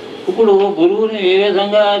ఇప్పుడు గురువుని ఏ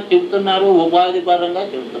విధంగా చెబుతున్నారు? ఉపాధి పరంగా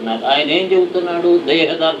చెబుతున్నారు. ఆయన ఏం చెబుతున్నాడు? దేహ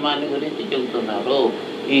ధర్మాన్ని గురించి చెబుతున్నారు.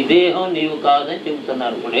 ఈ దేహం నీవు కాదని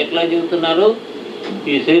చెబుతున్నారు. ఇప్పుడు ఎట్లా చెబుతున్నారు?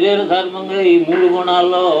 ఈ శరీర ధర్మంగా ఈ 3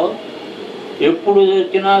 గుణాల్లో ఎప్పుడు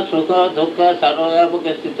వచ్చినా సుఖ దుఃఖ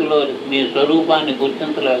సర్వవ్యాపక స్థితిలో నీ స్వరూపాన్ని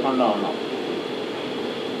గుర్తించలేకుండా ఉన్నాం.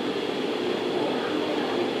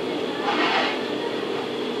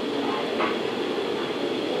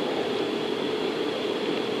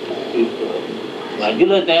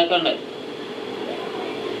 మధ్యలో తేకండి.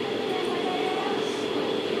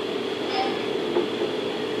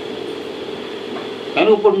 కానీ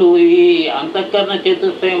ఇప్పుడు నువ్వు ఈ అంతఃకరణ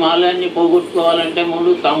చతుష్టయ మాలాన్ని పోగొట్టుకోవాలంటే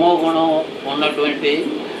ముందు తమో గుణం ఉన్నటువంటి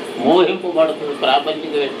మోహింపబడుతుంది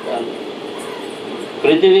ప్రాపంచిక విషయాలు.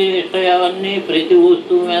 ప్రతి విషయాన్ని ప్రతి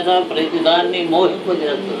వస్తువు మీద ప్రతి దాన్ని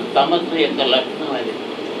మోహింపజేస్తుంది. సమస్య యొక్క లక్షణం అది.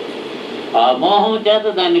 ఆ మోహం చేత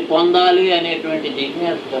దాన్ని పొందాలి అనేటువంటి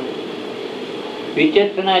జిజ్ఞాస కలుగుతుంది.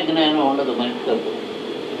 విచక్షణ జ్ఞానం ఉండదు మనిషితో.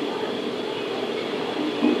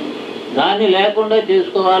 దాన్ని లేకుండా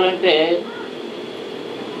చేసుకోవాలంటే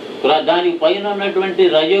దాని పైన ఉన్నటువంటి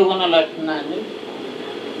రజోగుణ లక్షణాన్ని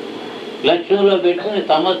లక్ష్యంలో పెట్టుకుని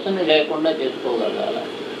సమస్యని లేకుండా చేసుకోగలగాలి.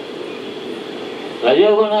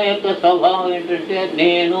 రజోగుణం యొక్క స్వభావం ఏంటంటే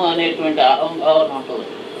నేను అనేటువంటి అహంభావన ఉంటుంది.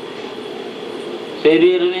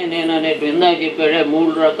 శరీరమే నేను అనేటువంటి ఇందాక చెప్పాడే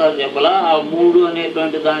 3 రకాలు చెప్పలా. ఆ 3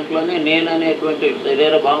 అనేటువంటి దాంట్లోనే నేను అనేటువంటి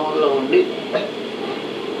శరీర భావంలో ఉండి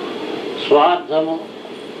స్వార్థము,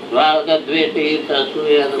 రాగద్వేష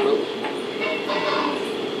అసూయలు,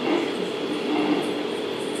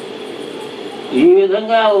 ఈ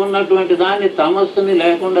విధంగా ఉన్నటువంటి దాన్ని తమస్సుని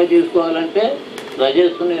లేకుండా చేసుకోవాలంటే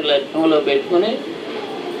రజస్సుని లక్ష్యంలో పెట్టుకుని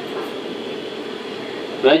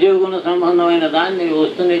రజోగుణ సంబంధమైన దాన్ని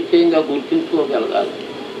వస్తునిశ్చయంగా గుర్తించుకోగలగాలి.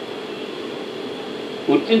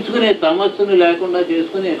 గుర్తించుకునే తమస్సుని లేకుండా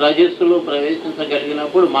చేసుకుని రజస్సులో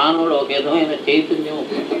ప్రవేశించగలిగినప్పుడు మానవుడు ఒక విధమైన చైతన్యం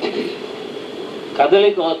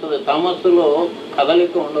కదలిక వస్తుంది. తమస్సులో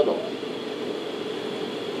కదలిక ఉండదు.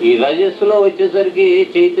 ఈ రజస్సులో వచ్చేసరికి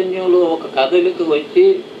చైతన్యంలో ఒక కదలిక వచ్చి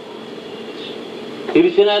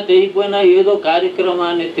తెలిసినా తెలియకపోయినా ఏదో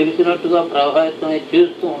కార్యక్రమాన్ని తెలిసినట్టుగా ప్రభావితమై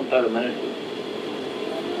చేస్తూ ఉంటాడు మనిషి.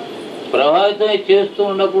 ప్రభావితమై చేస్తూ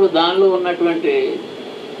ఉన్నప్పుడు దానిలో ఉన్నటువంటి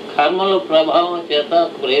కర్మల ప్రభావం చేత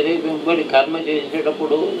ప్రేరేపింపబడి కర్మ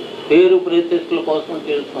చేసేటప్పుడు పేరు ప్రతిష్టల కోసం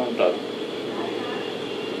చేస్తూ ఉంటాడు.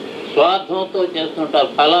 స్వార్థంతో చేస్తుంటాడు.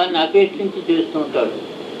 ఫలాన్ని అపేక్షించి చేస్తూ ఉంటాడు.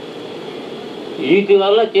 వీటి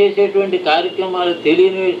వల్ల చేసేటువంటి కార్యక్రమాలు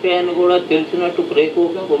తెలియని విషయాన్ని కూడా తెలిసినట్టు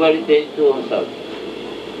ప్రేరేపింపబడి చేస్తూ ఉంటాడు.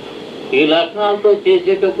 ఈ లక్షణాలతో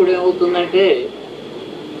చేసేటప్పుడు ఏమవుతుందంటే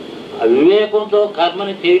వివేకంతో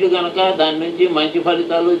కర్మని చేయడు కనుక దాని నుంచి మంచి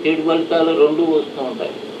ఫలితాలు చెడు ఫలితాలు 2 వస్తూ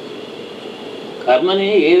ఉంటాయి. కర్మని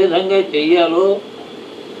ఏ విధంగా చెయ్యాలో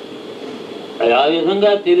ఆ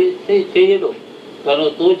విధంగా తెలిసి చేయడు. తను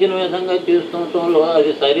తోచిన విధంగా చేస్తుంటంలో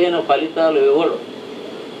అది సరైన ఫలితాలు ఇవ్వడు.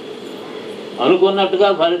 అనుకున్నట్టుగా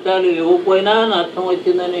ఫలితాలు ఇవ్వకపోయినా నష్టం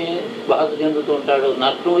వచ్చిందని బాధ చెందుతూ ఉంటాడు.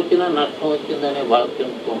 నష్టం వచ్చినా నష్టం వచ్చిందని బాధ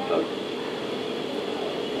చెందుతూ ఉంటాడు.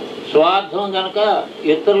 స్వార్థం కనుక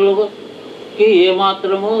ఇతరులకి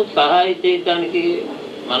ఏమాత్రము సహాయం చేయటానికి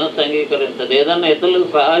మనసు అంగీకరించదు. ఏదన్నా ఇతరులకు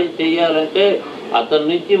సహాయం చేయాలంటే అతని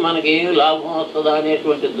నుంచి మనకేమి లాభం వస్తుందా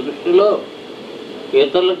అనేటువంటి దృష్టిలో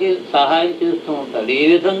ఇతరులకి సహాయం చేస్తూ ఉంటాడు. ఈ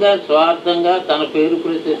విధంగా స్వార్థంగా తన పేరు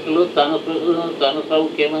ప్రతిష్టలు తన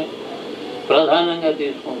సౌఖ్యమై ప్రధానంగా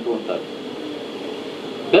తీసుకుంటూ ఉంటాడు.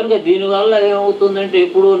 కనుక దీనివల్ల ఏమవుతుందంటే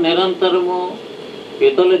ఇప్పుడు నిరంతరము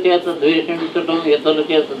ఇతరుల చేత ద్వేషించటం, ఇతరుల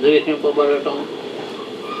చేత ద్వేషింపబడటం,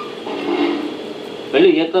 మళ్ళీ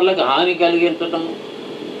ఇతరులకు హాని కలిగించటం,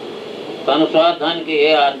 తన స్వార్థానికి ఏ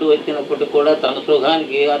అడ్డు వచ్చినప్పటికీ కూడా తన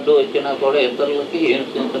సుఖానికి ఏ అడ్డు వచ్చినా కూడా ఇతరులకి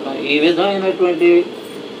హింసించటం, ఈ విధమైనటువంటి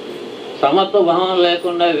సమత్వ భావం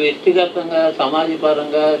లేకుండా వ్యక్తిగతంగా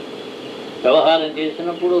సమాజపరంగా వ్యవహారం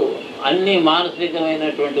చేసినప్పుడు అన్ని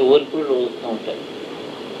మానసికమైనటువంటి ఓర్పుళ్ళు వస్తూ ఉంటాయి.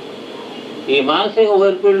 ఈ మానసిక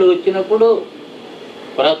ఓర్పుళ్ళు వచ్చినప్పుడు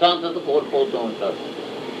ప్రశాంతత కోల్పోతూ ఉంటాడు.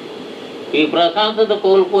 ఈ ప్రశాంతత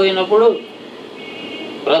కోల్పోయినప్పుడు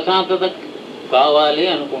ప్రశాంతత కావాలి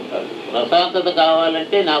అనుకుంటాడు. ప్రశాంతత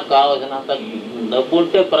కావాలంటే నాకు కావాల్సినంత డబ్బు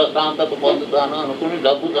ఉంటే ప్రశాంతత పొందుతాను అనుకుని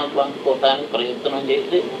డబ్బు సంపాదించుకోవటానికి ప్రయత్నం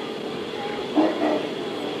చేసి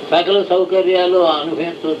సకల సౌకర్యాలు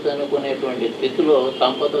అనుభవించవచ్చు అనుకునేటువంటి స్థితిలో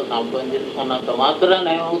సంపద సంపాదించుకున్నంత మాత్రాన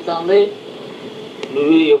ఏమవుతుంది,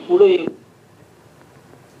 నువ్వు ఎప్పుడు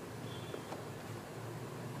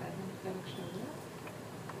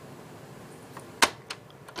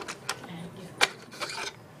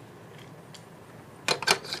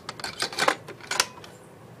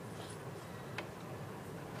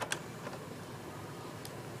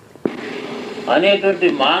అనేటువంటి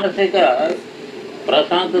మానసిక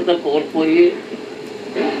ప్రశాంతత కోల్పోయి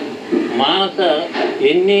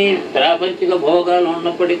ఎన్ని ప్రాపంచిక భోగాలు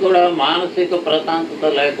ఉన్నప్పటికీ కూడా మానసిక ప్రశాంతత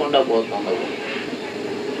లేకుండా పోతుంది.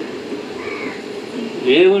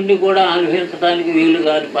 దేవుణ్ణి కూడా అనుభవించడానికి వీలు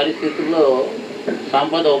కాని పరిస్థితుల్లో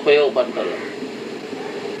సంపద ఉపయోగపడతారు.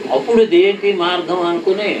 అప్పుడు దేనికి మార్గం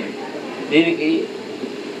అనుకుని దీనికి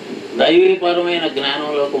దైవీపరమైన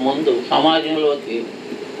జ్ఞానంలోకి ముందు సమాజంలోకి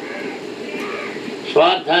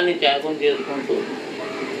స్వార్థాన్ని త్యాగం చేసుకుంటూ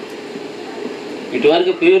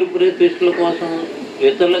ఇటువరకు పేరు ప్రతిష్టల కోసం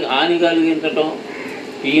ఇతరులకు హాని కలిగించటం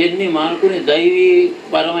ఇవన్నీ మానుకుని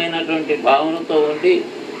దైవీపరమైనటువంటి భావనతో ఉండి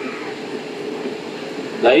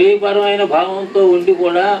దైవీపరమైన భావంతో ఉండి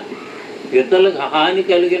కూడా ఇతరులకు హాని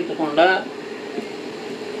కలిగించకుండా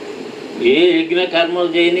ఏ యజ్ఞ కర్మలు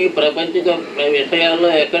చేయని ప్రపంచిక విషయాల్లో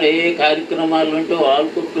ఎక్కడ ఏ కార్యక్రమాలు ఉంటే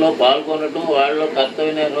వాళ్ళకుట్లో పాల్గొనటం, వాళ్ళలో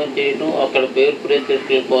కర్తవ్య నిర్వహణ చేయటం, అక్కడ పేరు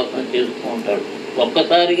ప్రతిష్టల కోసం చేస్తూ ఉంటాడు.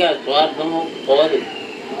 ఒక్కసారిగా స్వార్థము పోదు.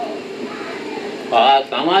 ఆ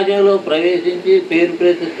సమాజంలో ప్రవేశించి పేరు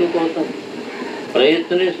ప్రతిష్ట కోసం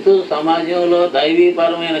ప్రయత్నిస్తూ సమాజంలో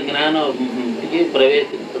దైవీపరమైన జ్ఞానానికి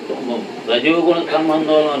ప్రవేశించటం, రజోగుణ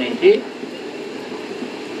సంబంధంలో నుంచి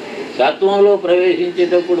సత్వంలో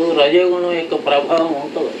ప్రవేశించేటప్పుడు రజోగుణం యొక్క ప్రభావం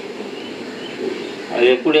ఉంటుంది. అది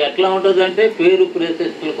ఎప్పుడు ఎట్లా ఉంటుందంటే పేరు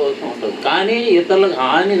ప్రతిష్టల కోసం ఉంటుంది, కానీ ఇతరులకు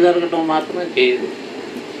హాని జరగటం మాత్రం చేయదు.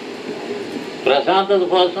 ప్రశాంతత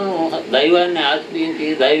కోసం దైవాన్ని ఆశ్రయించి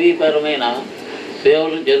దైవీపరమైన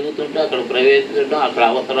సేవలు జరుగుతుంటే అక్కడ ప్రవేశించడం, అక్కడ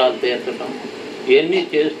అవసరాలు తీర్చడం ఇవన్నీ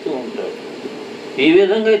చేస్తూ ఉంటారు. ఈ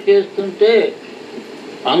విధంగా చేస్తుంటే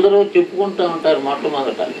అందరూ చెప్పుకుంటూ ఉంటారు.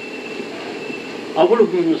 మొట్టమొదట అప్పుడు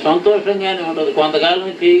సంతోషంగానే ఉంటుంది. కొంతకాలం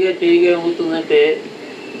చేయగా ఏమవుతుందంటే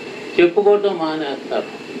చెప్పుకోవటం మానేస్తారు.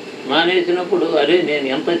 మానేసినప్పుడు అరే నేను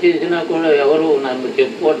ఎంత చేసినా కూడా ఎవరు నన్ను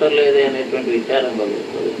చెప్పుకోవటం లేదే అనేటువంటి విచారం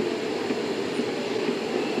కలుగుతుంది.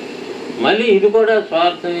 మళ్ళీ ఇది కూడా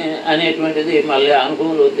స్వార్థమే అనేటువంటిది మళ్ళీ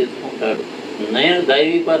అనుభవంలో తెచ్చుకుంటాడు. నేను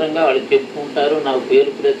దైవీపరంగా వాళ్ళు చెప్పుకుంటారు, నాకు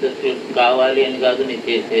పేరు ప్రతిష్టలు కావాలి అని కాదు నేను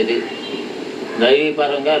చేసేది,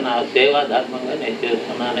 దైవీపరంగా నా సేవా ధర్మంగా నేను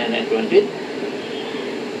చేస్తున్నాను అనేటువంటి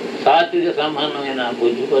సాత్విక సంబంధమైన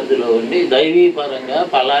బుద్ధి పరిధిలో ఉండి దైవీపరంగా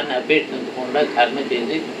ఫలాన్ని అపేక్షించకుండా కర్మ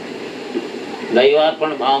చేసి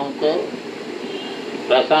దైవార్పణ భావంతో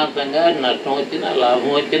ప్రశాంతంగా నష్టం వచ్చినా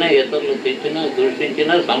లాభం వచ్చినా ఇతరులు తెచ్చినా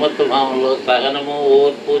దృష్టించినా సమత్వ భావంలో సహనము,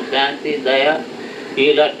 ఓర్పు, శాంతి, దయ ఈ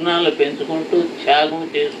లక్షణాలను పెంచుకుంటూ త్యాగం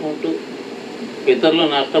చేసుకుంటూ ఇతరులు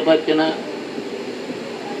నష్టపరిచినా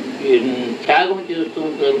త్యాగం చేస్తూ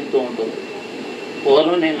జరుగుతూ ఉంటుంది.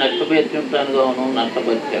 పూర్వం నేను నష్టపెట్టుంటాను కావును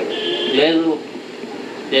నష్టపరిచాడు, లేదు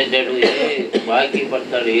చేశాడు, ఏ బాకీ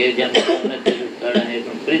పడతాడు, ఏ జన్మలో తెలుస్తాడు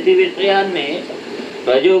అనేటువంటి ప్రతి విషయాన్ని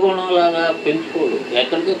రజోగుణంలాగా పెంచుకోడు.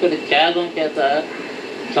 ఎక్కడికక్కడ త్యాగం చేత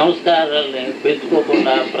సంస్కారాలని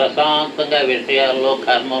పెంచుకోకుండా ప్రశాంతంగా విషయాల్లో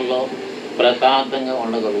కర్మల్లో ప్రశాంతంగా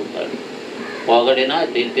ఉండగలుగుతాడు. పొగడినా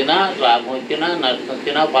తిట్టినా లాభం వచ్చినా నష్టం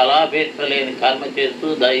వచ్చినా ఫలాపేక్ష లేని కర్మ చేస్తూ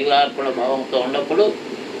దైవార్పణ భావంతో ఉన్నప్పుడు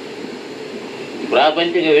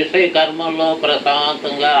ప్రాపంచిక విషయ కర్మల్లో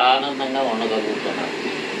ప్రశాంతంగా ఆనందంగా ఉండగలుగుతున్నాడు.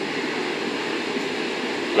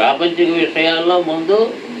 ప్రాపంచిక విషయాల్లో ముందు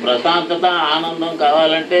ప్రశాంతత ఆనందం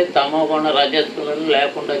కావాలంటే తమోగుణ రజస్సులను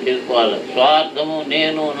లేకుండా చేసుకోవాలి. స్వార్థము,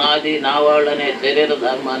 నేను, నాది, నా వాళ్ళు అనే శరీర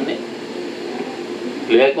ధర్మాన్ని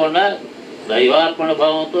లేకుండా దైవార్పణ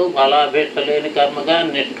భావంతో ఫలాపేక్ష లేని కర్మగా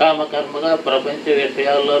నిష్కామ కర్మగా ప్రపంచ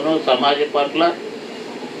విషయాల్లోనూ సమాజ పట్ల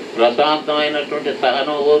ప్రశాంతమైనటువంటి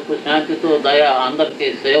సహనం, ఓర్పు, శాంతితో దయ అందరికీ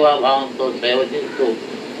సేవాభావంతో సేవ చేస్తూ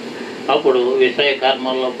అప్పుడు విషయ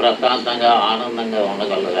కర్మల్లో ప్రశాంతంగా ఆనందంగా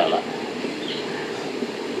ఉండగలగాల.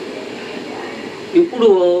 ఇప్పుడు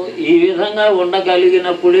ఈ విధంగా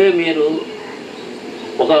ఉండగలిగినప్పుడే మీరు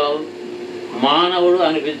ఒక మానవుడు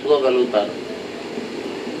అనిపించుకోగలుగుతారు.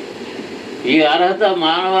 ఈ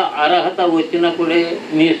మానవ అర్హత వచ్చినప్పుడే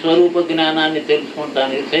నీ స్వరూప జ్ఞానాన్ని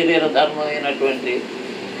తెలుసుకుంటానికి శరీర ధర్మమైనటువంటి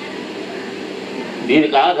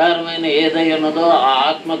దీనికి ఆధారమైన ఏదై ఉన్నదో ఆ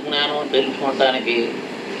ఆత్మజ్ఞానం తెలుసుకోవటానికి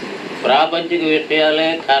ప్రాపంచిక విషయాలే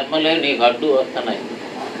కర్మలే నీకు అడ్డు వస్తున్నాయి.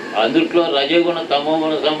 అందుట్లో రజగుణ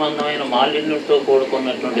తమోగుణ సంబంధమైన మాలిన్యంతో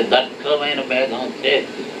కూడుకున్నటువంటి దట్టమైన మేఘం వస్తే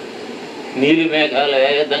నీలి మేఘాలు ఏ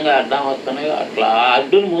విధంగా అడ్డం వస్తున్నాయో అట్లా ఆ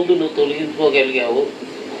అడ్డుని ముందు నువ్వు తొలగించుకోగలిగావు.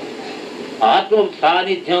 ఆత్మ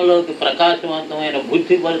సాన్నిధ్యంలోకి ప్రకాశవంతమైన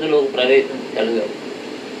బుద్ధి పరిధిలోకి ప్రవేశించగలిగావు.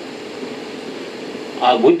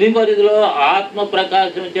 ఆ బుద్ధి పరిధిలో ఆత్మ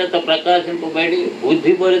ప్రకాశం చేత ప్రకాశింపబడి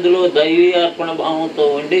బుద్ధి పరిధిలో దైవీ అర్పణ భావంతో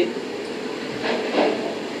ఉండి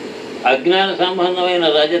అజ్ఞాన సంబంధమైన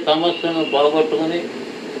రజ తమస్సును పోగొట్టుకుని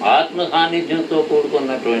ఆత్మ సాన్నిధ్యంతో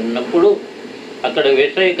కూడుకున్నటువంటిప్పుడు అక్కడ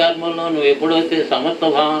విషయ కర్మల్లో నువ్వు ఎప్పుడైతే సమర్థ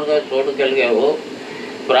భావనగా చూడగలిగావో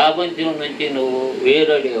ప్రాపంచం నుంచి నువ్వు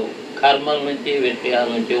వేరడిగావు. కర్మల నుంచి విషయాల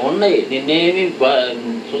నుంచి ఉన్నాయి, నిన్నేమి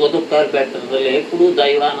సుఖ దుఃఖాలు పెట్టదు, ఎప్పుడూ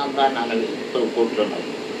దైవానందాన్ని అనుభవిస్తూ కూర్చున్నావు.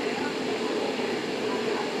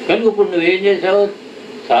 కనుక ఇప్పుడు నువ్వేం చేసావు,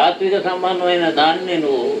 సాత్విక సంబంధమైన దాన్ని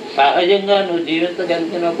నువ్వు సహజంగా నువ్వు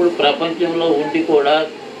జీవించగలిగినప్పుడు ప్రపంచంలో ఉండి కూడా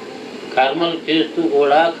కర్మలు చేస్తూ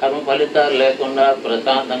కూడా కర్మ ఫలితాలు లేకుండా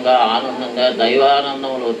ప్రశాంతంగా ఆనందంగా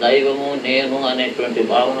దైవానందంలో దైవము నేను అనేటువంటి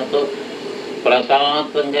భావనతో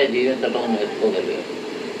ప్రశాంతంగా జీవించడం నేర్చుకోగలిగారు.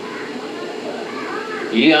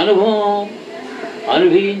 ఈ అనుభవం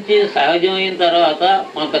అనుభవించి సహజమైన తర్వాత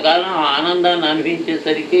కొంతకాలం ఆనందాన్ని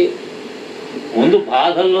అనుభవించేసరికి ముందు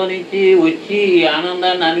బాధల్లో నుంచి వచ్చి ఈ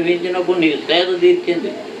ఆనందాన్ని అనుభవించినప్పుడు నీకు సేద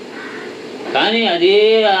తీర్చింది. కానీ అదే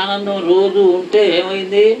ఆనందం రోజు ఉంటే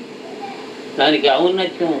ఏమైంది, దానికి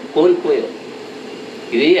ఔన్నత్యం కోల్పోయావు.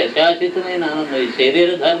 ఇది అశాశ్వతమైన ఆనందం, ఇది శరీర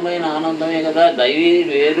ధర్మైన ఆనందమే కదా, దైవీ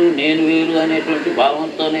వేరు నేను వేరు అనేటువంటి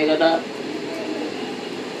భావంతోనే కదా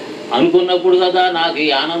అనుకున్నప్పుడు కదా నాకు ఈ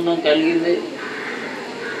ఆనందం కలిగింది.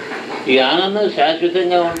 ఈ ఆనందం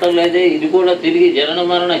శాశ్వతంగా ఉండటం లేదే, ఇది కూడా తిరిగి జనన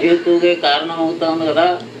మరణ హేతువుగా కారణం అవుతుంది కదా.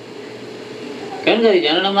 కనుక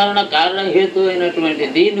జనన మరణ కారణ హేతు అయినటువంటి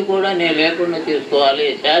దీన్ని కూడా నేను లేకుండా చేసుకోవాలి,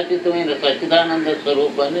 శాశ్వతమైన సచ్చిదానంద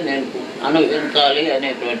స్వరూపాన్ని నేను అనుభవించాలి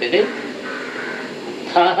అనేటువంటిది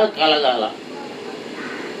సహ కలగాల.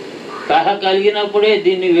 సహ కలిగినప్పుడే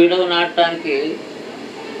దీన్ని విడవ నాటడానికి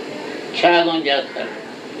త్యాగం చేస్తాడు.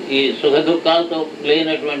 ఈ సుఖ దుఃఖాలతో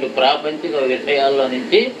లేనటువంటి ప్రాపంచిక విషయాల్లో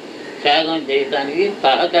నుంచి త్యాగం చేయటానికి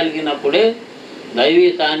సహ కలిగినప్పుడే దైవీ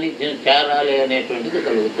సాన్నిధ్యం చేరాలి అనేటువంటిది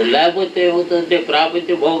కలుగుతుంది. లేకపోతే ఏమవుతుందంటే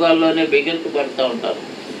ప్రాపంచ భోగాల్లోనే బిగించబడుతూ ఉంటారు.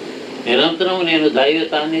 నిరంతరం నేను దైవ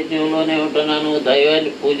సాన్నిధ్యంలోనే ఉంటున్నాను,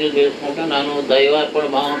 దైవాన్ని పూజలు చేసుకుంటున్నాను, దైవార్పణ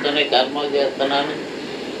భావంతోనే కర్మలు చేస్తున్నాను,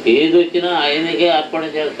 ఏది వచ్చినా ఆయనకే అర్పణ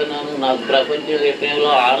చేస్తున్నాను, నాకు ప్రపంచ విషయంలో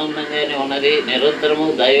ఆనందంగానే ఉన్నది, నిరంతరము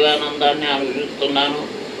దైవానందాన్ని అనుభవిస్తున్నాను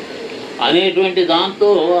అనేటువంటి దాంతో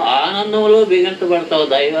ఆనందంలో బిగించబడతావు.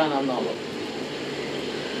 దైవానందంలో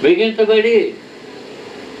బిగించబడి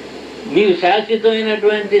నీవు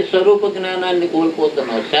శాశ్వతమైనటువంటి స్వరూప జ్ఞానాన్ని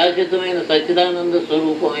కోల్పోతున్నావు. శాశ్వతమైన సచ్చిదానంద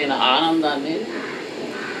స్వరూపమైన ఆనందాన్ని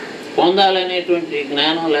పొందాలనేటువంటి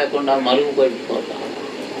జ్ఞానం లేకుండా మరుగుపడిపోతావు.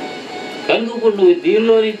 కనుక ఇప్పుడు నువ్వు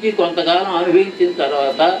దీనిలో నుంచి కొంతకాలం అనుభవించిన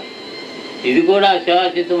తర్వాత ఇది కూడా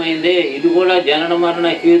అశాశ్వతమైందే, ఇది కూడా జనన మరణ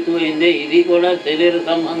హేతు అయిందే, ఇది కూడా శరీర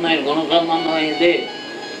సంబంధమైన గుణ సంబంధం అయిందే,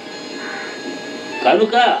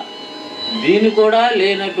 కనుక దీన్ని కూడా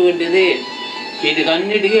లేనటువంటిది, ఇది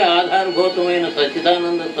అన్నిటికీ ఆధారభూతమైన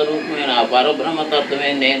సచ్చిదానంద స్వరూపమైన ఆ పరబ్రహ్మతత్వమే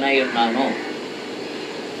నేనై ఉన్నాను,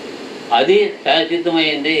 అది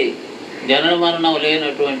శాశ్వతమైంది, జనన మరణం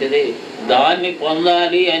లేనటువంటిది, దాన్ని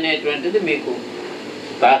పొందాలి అనేటువంటిది మీకు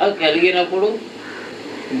సహ కలిగినప్పుడు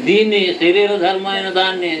దీన్ని శరీర ధర్మమైన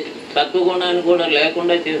దాన్ని సత్వగుణాన్ని కూడా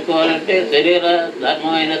లేకుండా చేసుకోవాలంటే శరీర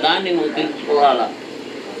ధర్మమైన దాన్ని నువ్వు తెలుసుకోవాలా.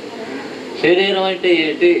 శరీరం అంటే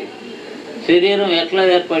ఏంటి, శరీరం ఎట్లా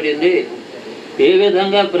ఏర్పడింది, ఏ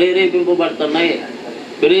విధంగా ప్రేరేపింపబడుతున్నాయి,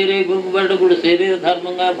 ప్రేరేపింపబడ్డప్పుడు శరీర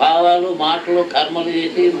ధర్మంగా భావాలు మాటలు కర్మలు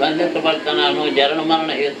చేసి బంధించబడుతున్నాను, జరణ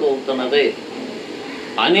మరణ హేతు అవుతున్నది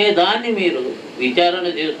అనే దాన్ని మీరు విచారణ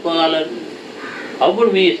చేసుకోవాలని. అప్పుడు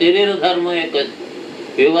మీ శరీర ధర్మం యొక్క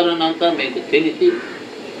వివరణ అంతా మీకు తెలిసి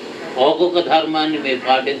ఒక్కొక్క ధర్మాన్ని మీరు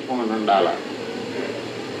పాటించుకొని ఉండాలి.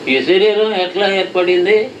 ఈ శరీరం ఎట్లా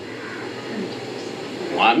ఏర్పడింది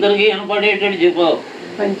అందరికీ వినపడేటట్టు చెప్పు.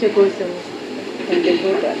 పంచకోశము,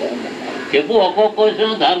 చెప్పు, ఒక్కొక్క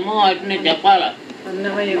కోశం ధర్మం వాటిని చెప్పాలా.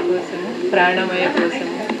 అన్నమయ కోశము, ప్రాణమయ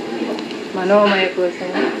కోశము, మనోమయ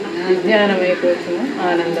కోశము, విజ్ఞానమయ కోశము,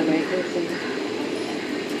 ఆనందమయ కోశము.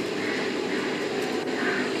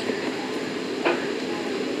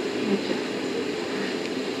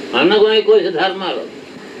 అన్నమయ కోశ ధర్మాలు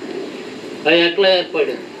అవి ఎట్లా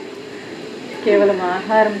ఏర్పడింది? కేవలం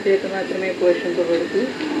ఆహారం చేత మాత్రమే పోషింపబడుతూ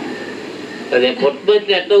అదే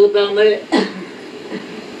పుట్టుబట్టి ఎట్లా అవుతుంది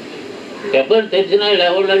చెప్పండి. తెలిసిన వాళ్ళు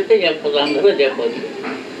ఎవరంటే చెప్పదు, అందరూ చెప్పదు.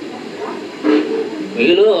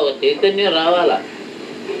 మీలో చైతన్యం రావాలా.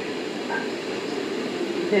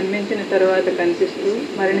 జన్మించిన తర్వాత కనిపిస్తూ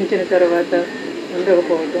మరణించిన తర్వాత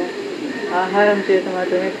ఉండకపోవటం, ఆహారం చేత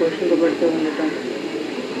మాత్రమే పోషింపబడుతూ ఉండటం.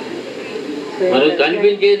 మనకు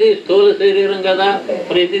కనిపించేది స్థూల శరీరం కదా,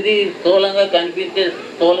 ప్రతిదీ స్థూలంగా కనిపించే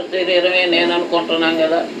స్థూల శరీరమే నేను అనుకుంటున్నాం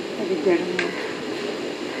కదా.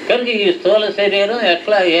 కనుక ఈ స్థూల శరీరం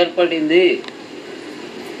ఎట్లా ఏర్పడింది,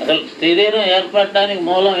 అసలు శరీరం ఏర్పడటానికి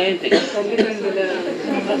మూలం ఏంటి?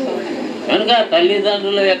 కనుక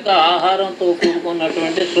తల్లిదండ్రుల యొక్క ఆహారంతో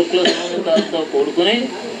కూడుకున్నటువంటి శుక్ల సంహితాలతో కూడుకుని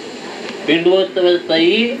పిండోత్పత్తి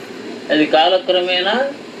అయ్యి అది కాలక్రమేణా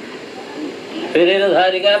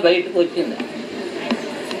శరీరధారిగా బయటకు వచ్చింది.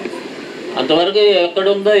 అంతవరకు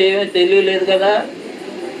ఎక్కడుందో ఏమీ తెలియలేదు కదా.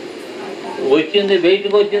 వచ్చింది,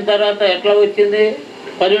 బయటకు వచ్చిన తర్వాత ఎట్లా వచ్చింది?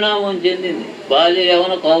 పరిణామం చెందింది. బాల్య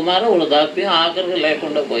యవన కౌమారం వృద్ధాప్యం ఆఖరికి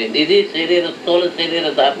లేకుండా పోయింది. ఇది స్థూల శరీర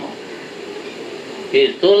ధర్మం. ఈ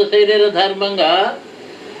స్థూల శరీర ధర్మంగా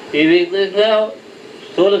ఈ విధంగా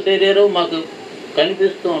స్థూల శరీరం మాకు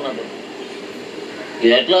కనిపిస్తూ ఉన్నది.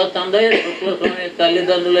 ఇది ఎట్లా వస్తుందో శుక్ల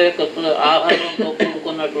తల్లిదండ్రుల యొక్క ఆహారంతో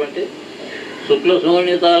కూడుకున్నటువంటి శుక్ల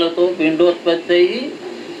శూన్యతాలతో పిండోత్పత్తి అయ్యి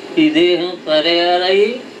ఈ దేహం తయారయ్యి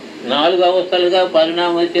 4 అవస్థలుగా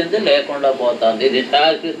పరిణామం చెంది లేకుండా పోతుంది. ఇది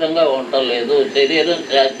శాశ్వతంగా ఉండలేదు, శరీరం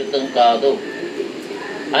శాశ్వతం కాదు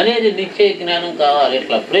అనేది నిశ్చయ జ్ఞానం కావాలి.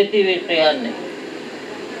 ఇట్లా ప్రతి విషయాన్ని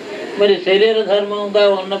మరి శరీర ధర్మంగా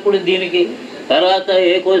ఉన్నప్పుడు దీనికి తర్వాత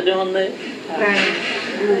ఏ కోశం ఉంది?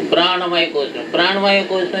 ప్రాణమయ కోశం. ప్రాణమయ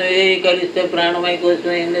కోశం ఏ కలిస్తే ప్రాణమయ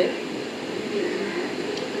కోశం అయింది?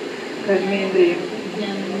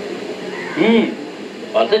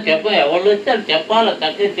 కొత్త ఎవరు వస్తే అది చెప్పాలి.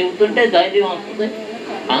 కరెక్ట్గా చెబుతుంటే ధైర్యం వస్తుంది.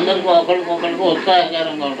 అందరికీ ఒకరికొకరికి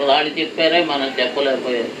ఉత్సాహకరంగా ఉంటుంది. వాళ్ళు చెప్పారే మనం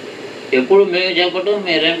చెప్పలేకపోయారు. ఎప్పుడు మేము చెప్పటం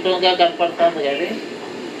మీరెంటోగా కనపడుతుంది. కానీ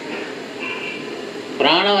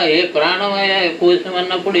ప్రాణమయ కోశం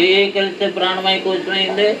అన్నప్పుడు ఏ కలిస్తే ప్రాణమయ కోశం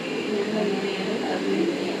అయింది?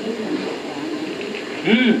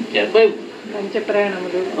 చెప్పు.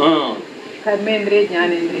 పంచప్రాణములు, కర్మేంద్రియ,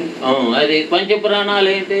 జ్ఞానేంద్రియ. అది పంచప్రాణాలు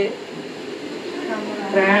ఏంటి?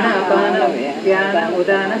 ప్రాణ, అపాన, వ్యాన,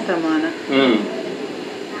 ఉదాన, సమాన.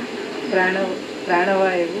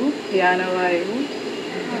 ప్రాణవాయువు, వ్యానవాయువు,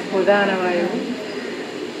 ఉదానవాయువు,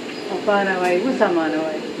 అపానవాయువు,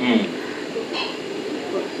 సమానవాయువు.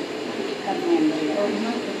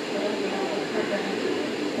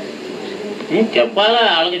 చెప్పాలా?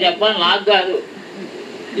 వాళ్ళకి చెప్పాలి, నాకు కాదు.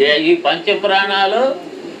 ఈ పంచప్రాణాలు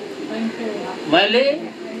మళ్ళీ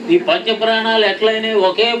ఈ పంచప్రాణాలు ఎట్లయినాయి?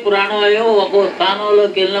 ఒకే ప్రాణవాయువు ఒక్కో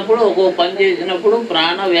స్థానంలోకి వెళ్ళినప్పుడు ఒక్కో పని చేసినప్పుడు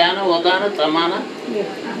ప్రాణ, వ్యాన, ఉదాన, సమాన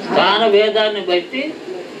స్థాన భేదాన్ని బట్టి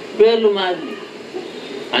పేర్లు మారింది.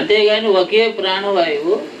 అంతేగాని ఒకే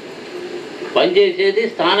ప్రాణవాయువు పనిచేసేది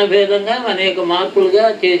స్థానభేదంగా అనేక మార్పులుగా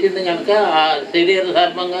చేసింది కనుక ఆ శరీర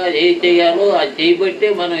ధర్మంగా ఏం చేయాలో అది చేయబట్టే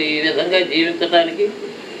మనం ఈ విధంగా జీవించడానికి,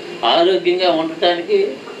 ఆరోగ్యంగా ఉండటానికి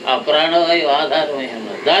ఆ ప్రాణవాయువు ఆధారమై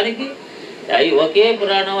ఉన్నది. దానికి ఒకే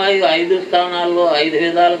ప్రాణవాయువు 5 స్థానాల్లో 5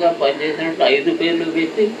 విధాలుగా పనిచేసినట్టు 5 పేర్లు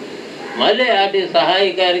పెట్టి మళ్ళీ వాటి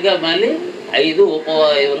సహాయకారిగా మళ్ళీ 5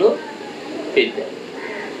 ఉపవాయువులు పెట్టారు.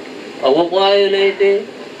 ఆ ఉపవాయువులు అయితే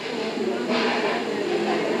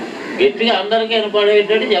గట్టిగా అందరికీ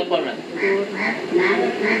వినపడేటట్టు చెప్పండి.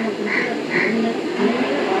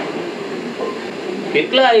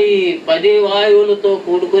 ఇట్లా ఈ 10 వాయువులతో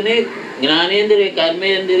కూడుకుని జ్ఞానేంద్రియ,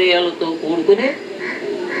 కర్మేంద్రియాలతో కూడుకుని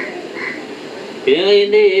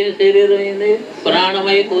ఏమైంది? ఏం శరీరం అయింది?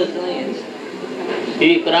 ప్రాణమయ కోశం అయింది. ఈ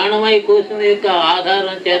ప్రాణమయ కోశం యొక్క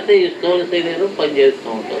ఆధారం చేత ఈ స్థూల శరీరం పనిచేస్తూ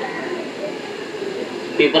ఉంటుంది.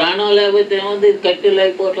 ఈ ప్రాణం లేకపోతే ఏమవుతుంది? ఇది కట్టెలు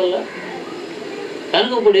అయిపోవట్లా.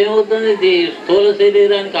 కనుక ఇప్పుడు ఏమవుతుంది? ఇది స్థూల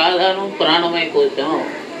శరీరానికి ఆధారం ప్రాణమయ కోశం.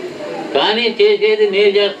 కానీ చేసేది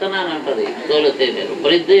నేను చేస్తున్నాను అంటది స్థూల శరీరం.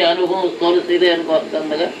 ప్రతి అనుభవం స్థూల శరీరానికి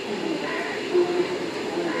వస్తుందిగా.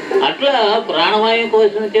 అట్లా ప్రాణవాయు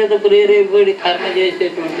కోసం చేత ప్రేరేపడి కర్మ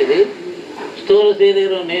చేసేటువంటిది స్థూల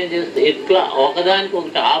శరీరం నేను చేస్తే ఇట్లా ఒకదానికి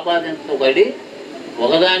ఒకటి ఆపాదించబడి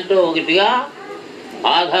ఒకదాంట్లో ఒకటిగా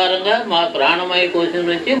ఆధారంగా మా ప్రాణమయ కోశం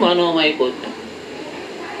నుంచి మనోమయ కోశం.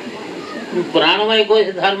 ప్రాణమయ కోశ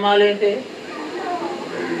ధర్మాలు ఏంటి?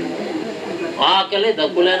 ఆకలి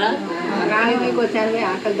దప్పులేనా?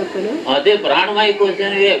 అదే ప్రాణమయ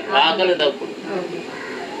కోశానివే ఆకలి దప్పులు.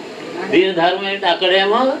 దీని ధర్మం ఏంటి?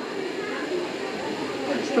 అక్కడేమో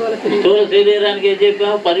స్థూల శరీరానికి ఏం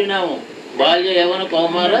చెప్పాము? పరిణామం. బాల్య యవన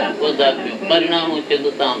కౌమార వృద్ధాప్యం పరిణామం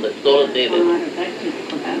చెందుతా ఉంది స్థూల శరీరం.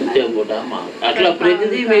 చెప్పుట అట్లా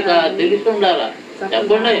ప్రతిదీ మీకు తెలిసి ఉండాలా.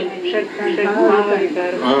 చెప్పండి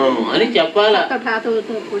అని చెప్పాలా.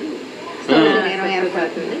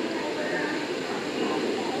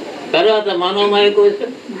 తర్వాత మనోమయ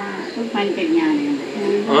కోశం,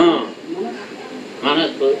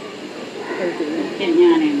 మనస్సు,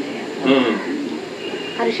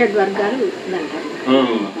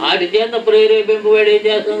 వాటి చేత ప్రేరేపింపబడి ఏం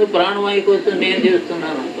చేస్తుంది? ప్రాణమయ కోసం నేను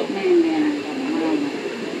చేస్తున్నాను.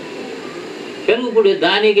 కనుక ఇప్పుడు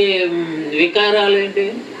దానికి వికారాలు ఏంటి?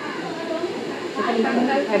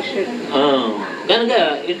 కనుక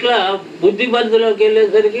ఇట్లా బుద్ధి పరిధిలోకి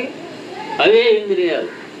వెళ్ళేసరికి అవే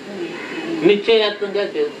ఇంద్రియాలు నిశ్చయాత్మంగా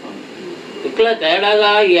చేస్తాం. ఇట్లా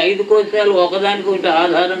తేడాగా ఈ 5 కోశాలు ఒకదానికి ఒకటి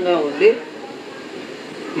ఆధారంగా ఉండి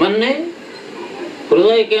మనని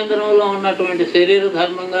హృదయ కేంద్రంలో ఉన్నటువంటి శరీర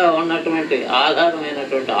ధర్మంగా ఉన్నటువంటి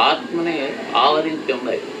ఆధారమైనటువంటి ఆత్మని ఆవరించి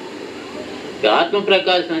ఉన్నాయి. ఆత్మ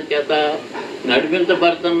ప్రకాశం చేత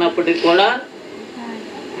నడిపించబడుతున్నప్పటికీ కూడా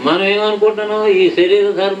మనం ఏమనుకుంటున్నాం, ఈ శరీర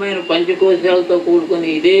ధర్మైన పంచకోశాలతో కూడుకుని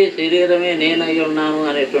ఇదే శరీరమే నేనై ఉన్నాను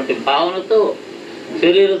అనేటువంటి భావనతో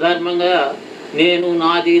శరీర ధర్మంగా నేను,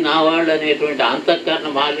 నాది, నా వాళ్ళు అనేటువంటి అంతఃకరణ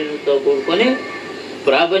మాలిన్యంతో కూడుకొని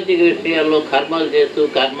ప్రాపంచిక విషయాల్లో కర్మలు చేస్తూ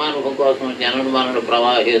కర్మానుభవం కోసం జనన మరణ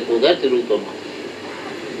ప్రవాహేతుగా తిరుగుతున్నాం.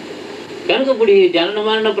 కనుక ఇప్పుడు ఈ జనన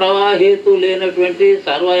మరణ ప్రవాహేతు లేనటువంటి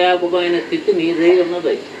సర్వవ్యాపకమైన స్థితి నీదై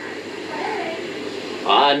ఉన్నది.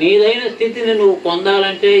 ఆ నీదైన స్థితిని నువ్వు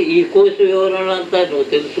పొందాలంటే ఈ కోశ వివరణంతా నువ్వు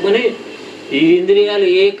తెలుసుకుని ఈ ఇంద్రియాలు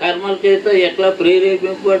ఏ కర్మల చేత ఎట్లా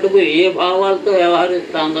ప్రేరేపింపబట్టుకు ఏ భావాలతో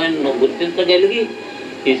వ్యవహరిస్తాందో అని నువ్వు గుర్తించగలిగి,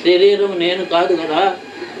 ఈ శరీరం నేను కాదు కదా,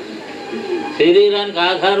 శరీరానికి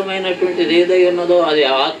ఆధారమైనటువంటిది ఏదై ఉన్నదో అది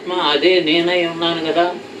ఆత్మ, అదే నేనై ఉన్నాను కదా,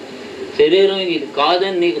 శరీరం ఇది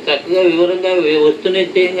కాదని నీకు చక్కగా వివరంగా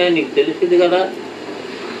వస్తునిశ్చయంగా నీకు తెలిసింది కదా.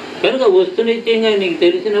 కనుక వస్తునిశ్చయంగా నీకు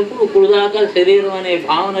తెలిసినప్పుడు ఇప్పుడు దాకా శరీరం అనే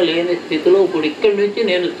భావన లేని స్థితిలో ఇప్పుడు ఇక్కడి నుంచి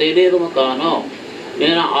నేను శరీరము కాను,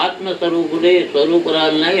 నేను ఆత్మస్వరూపుడే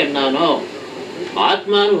స్వరూపురాలనే ఉన్నాను.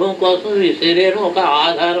 ఆత్మానుభవం కోసం ఈ శరీరం ఒక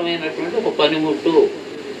ఆధారమైనటువంటి ఒక పనిముట్టు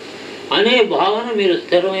అనే భావన మీరు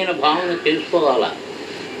స్థిరమైన భావన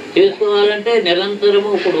చేసుకోవాలంటే నిరంతరము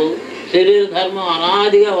ఇప్పుడు శరీర ధర్మం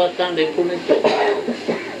అనాదిగా వస్తుంది ఎప్పటి నుంచో.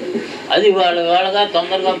 అది వాళ్ళగా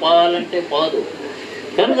తొందరగా పోవాలంటే పోదు.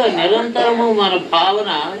 కనుక నిరంతరము మన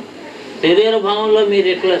భావన శరీర భావంలో మీరు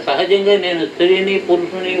ఇట్లా సహజంగా నేను స్త్రీని,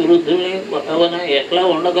 పురుషుని, వృద్ధుల్ని భావన ఎట్లా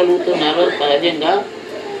ఉండగలుగుతున్నారో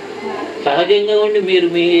సహజంగా ఉండి మీరు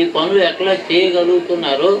మీ పనులు ఎట్లా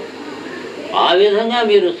చేయగలుగుతున్నారో ఆ విధంగా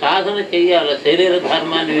మీరు సాధన చెయ్యాలి. శరీర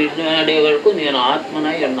ధర్మాన్ని విడినాడే వరకు నేను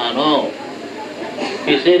ఆత్మనై ఉన్నాను.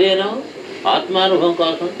 ఈ శరీరం ఆత్మానుభవం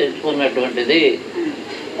కోసం తెచ్చుకున్నటువంటిది.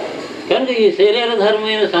 కనుక ఈ శరీర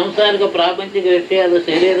ధర్మమైన సంసారిక ప్రాపంచిక విషయాలు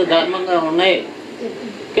శరీర ధర్మంగా ఉన్నాయి.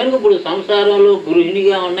 కనుక ఇప్పుడు సంసారంలో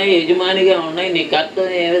గృహిణిగా ఉన్నాయి, యజమానిగా ఉన్నాయి. నీ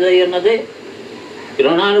కర్తవ్యం ఏ విధంగా ఉన్నది?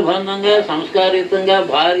 రుణానుబంధంగా సంస్కారయుతంగా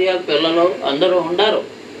భార్య, పిల్లలు అందరూ ఉండారు.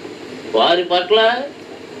 వారి పట్ల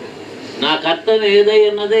నా కర్తవ్యం ఏదై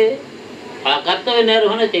ఉన్నది ఆ కర్తవ్య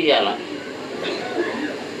నిర్వహణ చెయ్యాల.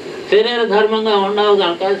 శరీర ధర్మంగా ఉండవు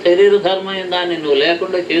కనుక శరీర ధర్మమైన దాన్ని నువ్వు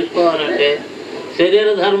లేకుండా చేసుకోవాలంటే శరీర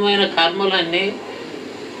ధర్మమైన కర్మలన్నీ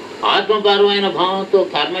ఆత్మపరమైన భావంతో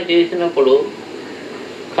కర్మ చేసినప్పుడు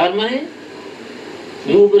కర్మని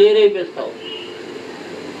నువ్వు ప్రేరేపిస్తావు.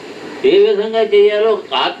 ఏ విధంగా చేయాలో,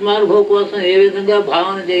 ఆత్మానుభవం కోసం ఏ విధంగా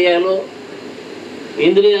భావన చేయాలో,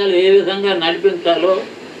 ఇంద్రియాలు ఏ విధంగా నడిపించాలో,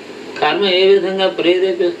 కర్మ ఏ విధంగా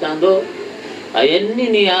ప్రేరేపిస్తుందో అవన్నీ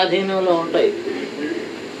నీ ఆధీనంలో ఉంటాయి.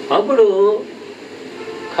 అప్పుడు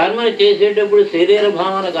కర్మను చేసేటప్పుడు శరీర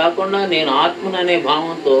భావన కాకుండా నేను ఆత్మననే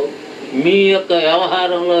భావంతో మీ యొక్క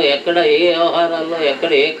వ్యవహారంలో ఎక్కడ ఏ వ్యవహారాల్లో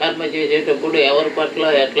ఎక్కడ ఏ కర్మ చేసేటప్పుడు ఎవరి పట్ల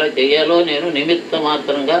ఎట్లా చేయాలో నేను నిమిత్త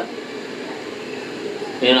మాత్రంగా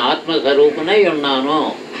నేను ఆత్మస్వరూపునై ఉన్నాను.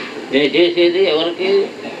 నేను చేసేది ఎవరికి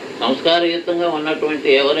సంస్కారయుతంగా ఉన్నటువంటి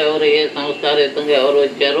ఎవరెవరు ఏ సంస్కారయుతంగా ఎవరు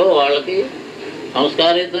వచ్చారో వాళ్ళకి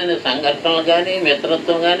సంస్కారయుతమైన సంఘటనలు కానీ,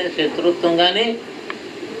 మిత్రత్వం కానీ, శత్రుత్వం కానీ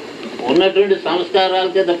ఉన్నటువంటి సంస్కారాల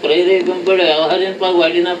చేత ప్రేరేపింపడి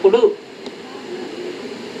వ్యవహరింపబడినప్పుడు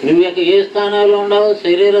నువ్వు ఏ స్థానంలో ఉండవు?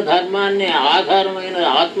 శరీర ధర్మాన్ని ఆధారమైన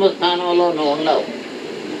ఆత్మస్థానంలో నువ్వు ఉండవు.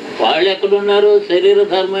 వాళ్ళు ఎక్కడున్నారు? శరీర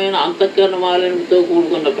ధర్మమైన అంతఃకరణ మాలిన్యంతో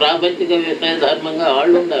కూడుకున్న ప్రాపంచిక విషయ ధర్మంగా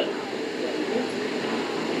వాళ్ళు ఉన్నారు.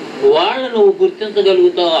 వాళ్ళు నువ్వు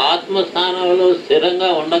గుర్తించగలుగుతావు. ఆత్మస్థానంలో స్థిరంగా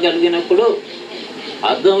ఉండగలిగినప్పుడు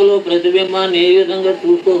అద్దంలో ప్రతిబింబాన్ని ఏ విధంగా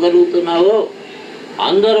చూసుకోగలుగుతున్నావో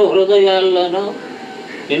అందరూ హృదయాల్లోనూ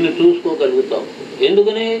నిన్ను చూసుకోగలుగుతావు.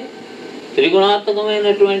 ఎందుకని?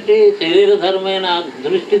 త్రిగుణాత్మకమైనటువంటి శరీర ధర్మైన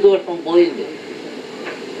దృష్టి దోషం పోయింది.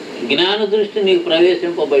 జ్ఞాన దృష్టి నీకు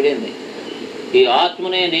ప్రవేశింపబడింది. ఈ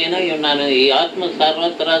ఆత్మనే నేనై ఉన్నాను. ఈ ఆత్మ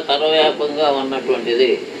సర్వత్రా సర్వవ్యాపకంగా ఉన్నటువంటిది.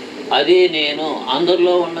 అదే నేను,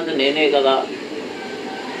 అందరిలో ఉన్నది నేనే కదా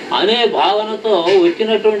అనే భావనతో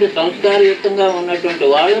వచ్చినటువంటి సంస్కారయుక్తంగా ఉన్నటువంటి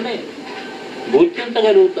వాళ్ళని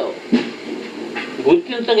గుర్తించగలుగుతావు.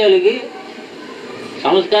 గుర్తించగలిగి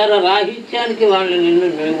సంస్కార రాహిత్యానికి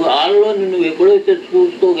వాళ్ళని వాళ్ళలో నిన్ను ఎప్పుడైతే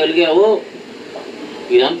చూసుకోగలిగావో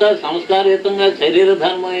ఇదంతా సంస్కారయుతంగా శరీర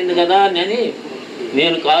ధర్మం అయింది కదా అని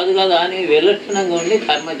నేను కాదు కదా అని విలక్షణంగా ఉండి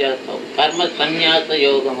కర్మ చేస్తావు. కర్మ సన్యాస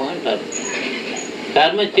యోగము అంటారు.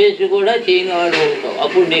 కర్మ చేసి కూడా చేయని వాడు అవుతావు.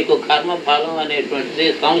 అప్పుడు నీకు కర్మ ఫలం అనేటువంటిది,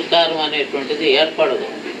 సంస్కారం అనేటువంటిది ఏర్పడదు.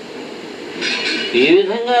 ఈ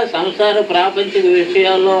విధంగా సంసార ప్రాపంచిక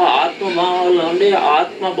విషయాల్లో ఆత్మభావంలో ఉండి నుండి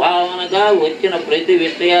ఆత్మభావనగా వచ్చిన ప్రతి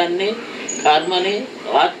విషయాన్ని కర్మని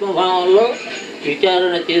ఆత్మభావంలో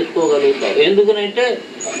విచారణ చేసుకోగలుగుతావు. ఎందుకనంటే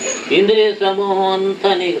ఇంద్రియ సమూహం అంతా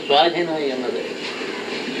నీకు స్వాధీనమై ఉన్నది.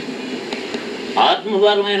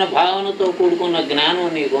 ఆత్మపరమైన భావనతో కూడుకున్న జ్ఞానం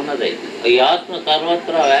నీకు ఉన్నది. ఈ ఆత్మ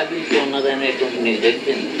సర్వత్రా వ్యాపించి ఉన్నది అనేటువంటి నీకు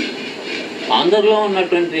తెలిసింది. అందరిలో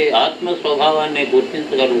ఉన్నటువంటి ఆత్మ స్వభావాన్ని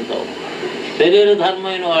గుర్తించగలుగుతావు. శరీర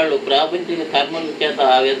ధర్మమైన వాళ్ళు ప్రాపంచిక కర్మల చేత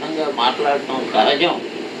ఆ విధంగా మాట్లాడటం సహజం.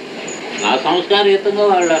 నా సంస్కారయుతంగా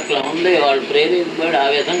వాళ్ళు అట్లా ఉంది, వాళ్ళు ప్రేరేపబడి ఆ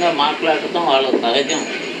విధంగా మాట్లాడటం వాళ్ళకు సహజం.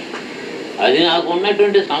 అది నాకు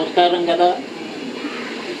ఉన్నటువంటి సంస్కారం కదా,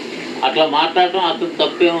 అట్లా మాట్లాడటం అతను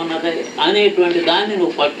తప్పేమున్నది అనేటువంటి దాన్ని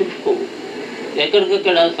నువ్వు పట్టించుకోవు.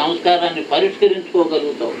 ఎక్కడికక్కడ సంస్కారాన్ని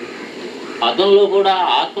పరిష్కరించుకోగలుగుతావు. అతనిలో కూడా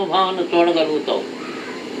ఆత్మభావన చూడగలుగుతావు.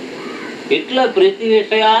 ఇట్లా ప్రతి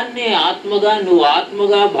విషయాన్ని ఆత్మగా నువ్వు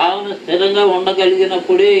ఆత్మగా భావన స్థిరంగా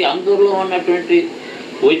ఉండగలిగినప్పుడే అందరిలో ఉన్నటువంటి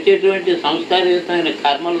వచ్చేటువంటి సంస్కారయుతమైన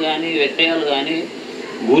కర్మలు కానీ విషయాలు కానీ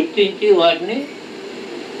గుర్తించి వాటిని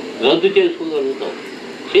రద్దు చేసుకోగలుగుతావు,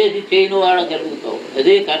 చేసి చేయని వాడగలుగుతావు.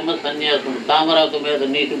 అదే కర్మ సన్యాసం, తామరాకు మీద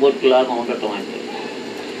నీటి బొట్టులాగా ఉండటం అంటే.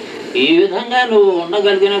 ఈ విధంగా నువ్వు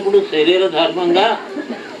ఉండగలిగినప్పుడు శరీర ధర్మంగా,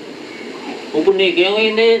 ఇప్పుడు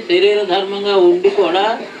నీకేమైంది, శరీర ధర్మంగా ఉండి కూడా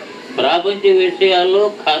ప్రాపంచిక విషయాల్లో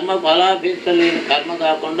కర్మ ఫలాపేక్ష లేని కర్మ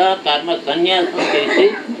కాకుండా కర్మ సన్యాసం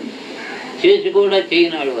చేసి కూడా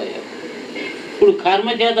చేయనాడు అయ్యా. ఇప్పుడు కర్మ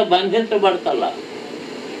చేత బంధించబడతల్లా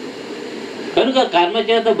కనుక కర్మ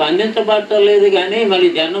చేత బంధించబడతలేదు, కానీ మరి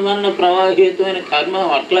జన్మమరణ ప్రవాహితమైన కర్మ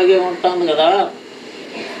అట్లాగే ఉంటుంది కదా.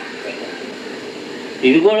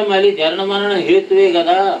 ఇది కూడా మళ్ళీ జన్మమరణ హేతువే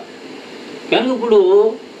కదా. కనుక ఇప్పుడు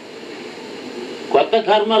కొత్త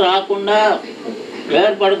కర్మ రాకుండా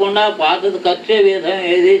ఏర్పడకుండా పాతది ఖర్చే విధం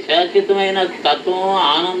ఏది, శాశ్వతమైన తత్వము,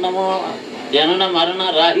 ఆనందము, జనన మరణ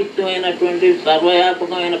రాహిత్యమైనటువంటి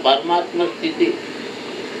సర్వవ్యాపకమైన పరమాత్మ స్థితి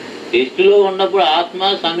దృష్టిలో ఉన్నప్పుడు ఆత్మ,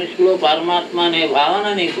 సమిష్టిలో పరమాత్మ అనే భావన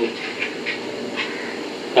నీకు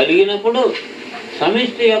కలిగినప్పుడు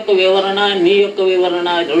సమిష్టి యొక్క వివరణ, నీ యొక్క వివరణ,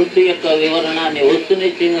 రెండు యొక్క వివరణ నీ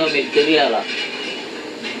వస్తునిశ్చయంగా మీకు తెలియాల.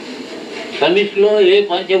 సమిష్టిలో ఏ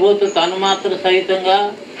పంచభూత తన్మాత్ర సహితంగా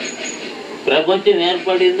ప్రపంచం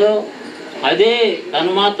ఏర్పడిందో అదే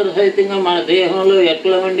తన్మాత్ర సహితంగా మన దేహంలో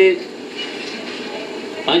ఎట్లా ఉండి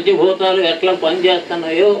పంచభూతాలు ఎట్లా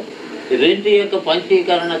పనిచేస్తున్నాయో రెండు యొక్క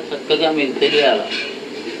పంచీకరణ చక్కగా మీకు తెలియాలి.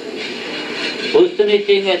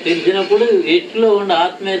 వస్తునిశ్చయంగా తెలిసినప్పుడు ఎట్లో ఉండే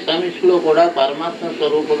ఆత్మే సమిష్టిలో కూడా పరమాత్మ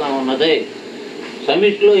స్వరూపంగా ఉన్నది.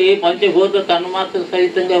 సమిష్టిలో ఏ పంచభూత తన్మాత్ర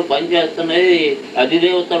సహితంగా పనిచేస్తున్నాయి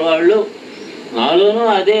అధిదేవతల వాళ్ళు, నాలోనూ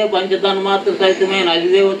అదే పంచతన్మాత్ర సహితమైన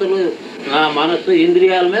అధిదేవతలు నా మనస్సు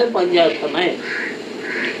ఇంద్రియాల మీద పనిచేస్తున్నాయి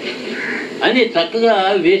అని చక్కగా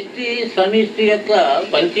వ్యష్టి సమిష్టి యొక్క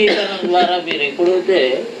పంచీకరణ ద్వారా మీరు ఎప్పుడైతే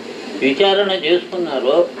విచారణ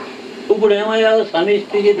చేసుకున్నారో ఇప్పుడు ఏమయ్యా,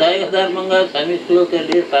 సమిష్టికి దైవధర్మంగా సమిష్టిలోకి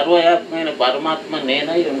వెళ్ళి సర్వవ్యాపకమైన పరమాత్మ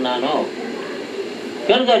నేనై ఉన్నాను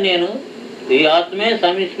కనుక నేను ఈ ఆత్మే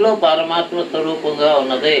సమిష్టిలో పరమాత్మ స్వరూపంగా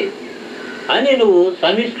ఉన్నది అని నువ్వు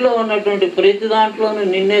సమిష్టిలో ఉన్నటువంటి ప్రతి దాంట్లోనూ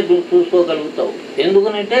నిన్నే చూసుకోగలుగుతావు.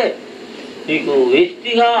 ఎందుకనంటే నీకు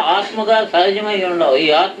వ్యష్టిగా ఆత్మగా సహజమై ఉండవు. ఈ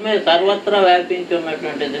ఆత్మే సర్వత్రా వ్యాపించి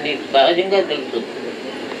ఉన్నటువంటిది నీకు సహజంగా తెలుస్తుంది.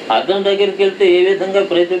 అద్దం దగ్గరికి వెళ్తే ఏ విధంగా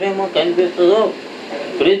ప్రతిబింబం కనిపిస్తుందో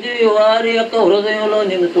ప్రతి వారి యొక్క హృదయంలో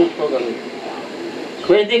నిన్ను చూసుకోగలుగుతుంది.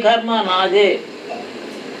 ప్రతి కర్మ నాదే,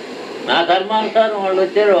 నా కర్మానుసారం వాళ్ళు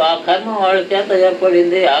వచ్చారు, ఆ కర్మ వాళ్ళ చేత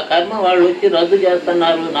ఏర్పడింది, ఆ కర్మ వాళ్ళు వచ్చి రద్దు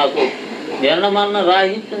చేస్తున్నారు, నాకు జన్మమరణ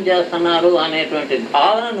రాహిత్యం చేస్తున్నారు అనేటువంటి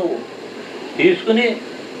భావన నువ్వు తీసుకుని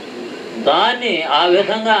దాన్ని ఆ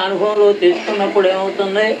విధంగా అనుభవంలో తెచ్చుకున్నప్పుడు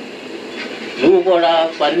ఏమవుతుంది, నువ్వు కూడా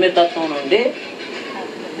పరిమితత్వం నుండి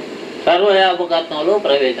సర్వవ్యాపకత్వంలో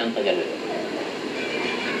ప్రవేశించగలవు.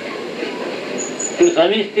 ఇప్పుడు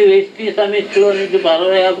సమిష్టి వ్యష్టి సమిష్టిలో నుంచి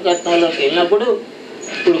సర్వవ్యాపకత్వంలోకి వెళ్ళినప్పుడు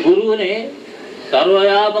ఇప్పుడు గురువుని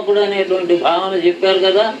సర్వవ్యాపకుడు అనేటువంటి భావన చెప్పారు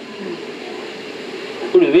కదా.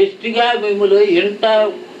 ఇప్పుడు వ్యష్టిగా మిమ్మల్ని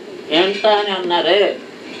ఎంత అని అన్నారే,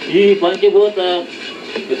 ఈ పంచభూత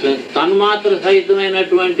తన్మాత్ర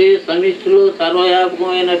సహితమైనటువంటి సమిష్టిలో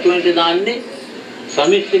సర్వవ్యాపకమైనటువంటి దాన్ని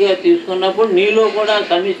సమిష్టిగా తీసుకున్నప్పుడు నీలో కూడా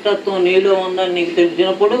సమిష్టత్వం నీలో ఉందని నీకు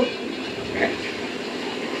తెలిసినప్పుడు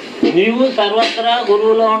నీవు సర్వత్రా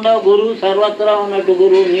గురువులో ఉండవు, గురువు సర్వత్రా ఉన్నట్టు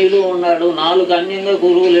గురువు నీలో ఉన్నాడు. నాలుగు అన్యంగా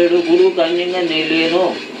గురువు లేడు, గురువుకు అన్యంగా నీ లేను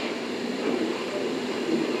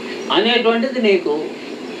అనేటువంటిది నీకు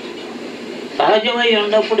సహజమై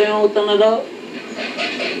ఉన్నప్పుడు ఏమవుతున్నదో,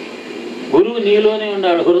 గురువు నీలోనే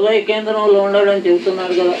ఉన్నాడు, హృదయ కేంద్రంలో ఉన్నాడు అని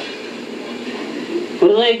చెబుతున్నాడు కదా.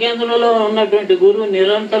 హృదయ కేంద్రంలో ఉన్నటువంటి గురువు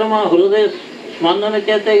నిరంతరం ఆ హృదయ స్పందన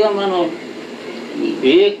చేతగా మనం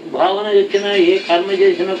ఏ భావన వచ్చినా, ఏ కర్మ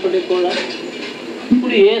చేసినప్పటికీ కూడా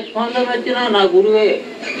ఇప్పుడు ఏ స్పందన వచ్చినా నా గురువే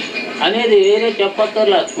అనేది వేరే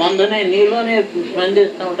చెప్పక్కర్లా. స్పందనే నీలోనే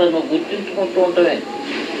స్పందిస్తూ ఉంటుంది. నువ్వు గుర్తించుకుంటూ ఉంటావే.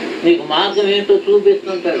 నీకు మార్గం ఏంటో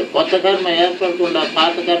చూపిస్తుంటాడు. కొత్త కర్మ ఏర్పడకుండా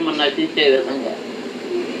పాత కర్మ నశించే విధంగా.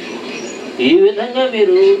 ఈ విధంగా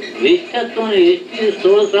మీరు విశ్వత్వం ఎత్తి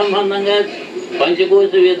స్థూల సంబంధంగా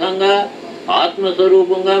పంచకోశ విధంగా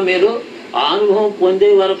ఆత్మస్వరూపంగా మీరు ఆ అనుభవం పొందే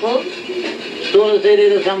వరకు స్థూల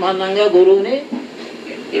శరీర సంబంధంగా గురువుని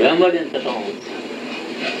వెంబడించటం.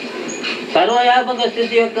 సర్వవ్యాపక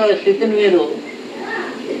స్థితి యొక్క స్థితిని మీరు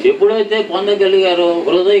ఎప్పుడైతే పొందగలిగారో,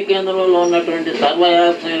 హృదయ కేంద్రంలో ఉన్నటువంటి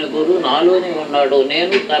సర్వవ్యాపకమైన గురువు నాలోనే ఉన్నాడు,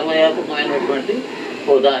 నేను సర్వవ్యాపకమైనటువంటి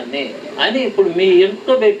ఉదాన్ని అని ఇప్పుడు మీ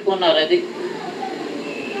ఇంట్లో పెట్టుకున్నారు. అది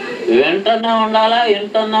వెంటనే ఉండాలా?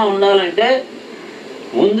 ఇంటన్నా ఉండాలంటే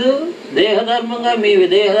ముందు దేహధర్మంగా మీ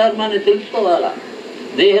దేహధర్మాన్ని తెలుసుకోవాలా.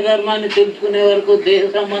 దేహధర్మాన్ని తెలుసుకునే వరకు దేహ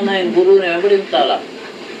సంబంధమైన గురువుని వెంబడించాలా.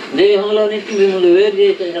 దేహంలో నుంచి మిమ్మల్ని వేరు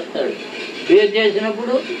చేసేస్తాడు. వేరు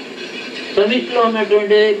చేసినప్పుడు సమిష్టిలో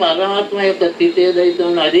ఉన్నటువంటి పరమాత్మ యొక్క స్థితి ఏదైతే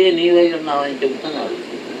ఉందో అదే నీవై ఉన్నావని చెప్తున్నాడు.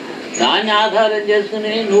 దాన్ని ఆధారం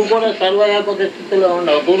చేసుకుని నువ్వు కూడా సర్వవ్యాపక స్థితిలో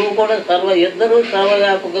ఉండవు. గురువు కూడా ఇద్దరూ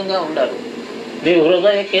సర్వవ్యాపకంగా ఉండాలి. నీ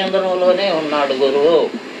హృదయ కేంద్రంలోనే ఉన్నాడు గురువు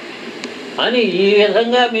అని ఈ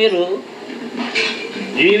విధంగా మీరు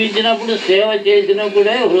జీవించినప్పుడు, సేవ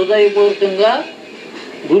చేసినప్పుడే హృదయపూర్వకంగా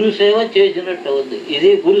గురు సేవ చేసినట్టు అవుతుంది. ఇది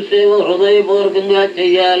గురు సేవ హృదయపూర్వకంగా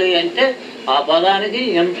చెయ్యాలి అంటే ఆ పదానికి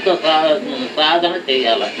ఎంత సాధన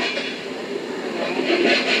చేయాలి.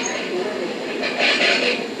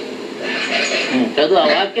 చదువు ఆ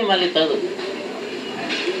వాక్యం మళ్ళీ చదువు.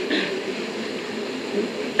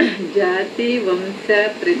 జాతి వంశ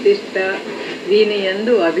ప్రతిష్ట దీని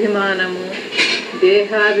యందు అభిమానము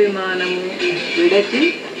దేహాభిమానము విడచి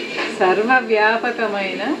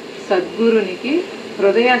సర్వవ్యాపకమైన సద్గురునికి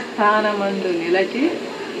హృదయస్థానమందు నిలచి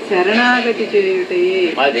శరణాగతి చేయుటయే.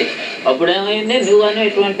 అది అప్పుడేమైంది? నువ్వు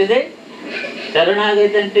అనేటువంటిది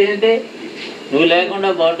శరణాగతి అంటే ఏంటి? నువ్వు లేకుండా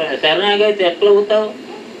పోవటం. శరణాగతి ఎట్లా అవుతావు?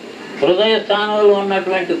 హృదయ స్థానంలో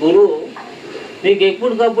ఉన్నటువంటి గురువు నీకు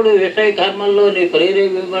ఎప్పటికప్పుడు విషయ కర్మల్లో నీ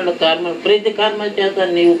ప్రేరేపింపబడిన ప్రతి కర్మ చేత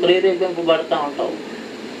నీవు ప్రేరేపింపబడతా ఉంటావు.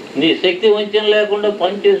 నీ శక్తి వంచన లేకుండా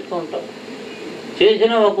పని చేస్తూ ఉంటావు.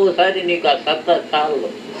 చేసిన ఒక్కోసారి నీకు ఆ సత్తా చాలు.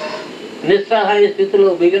 నిస్సహాయ స్థితిలో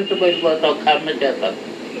బిగించబడిపోతావు కర్మ చేత.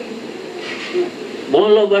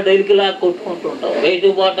 భూమిలో పడ్డ ఎలికిలా కొట్టుకుంటుంటావు.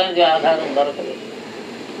 బయటకు పోవటానికి ఆధారం దొరకదు.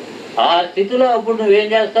 ఆ స్థితిలో అప్పుడు నువ్వేం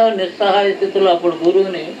చేస్తావు? నిస్సహాయ స్థితిలో అప్పుడు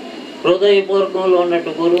గురువుని, హృదయపూర్వకంలో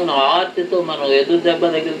ఉన్నట్టు గురువుని ఆర్తితో మనం ఎదురు దెబ్బ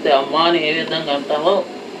తగిలితే అమ్మా అని ఏ విధంగా అంటామో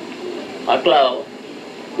అట్లా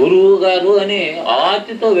గురువు గారు అని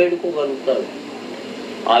ఆర్తితో వేడుకోగలుగుతాడు.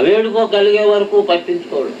 ఆ వేడుకోగలిగే వరకు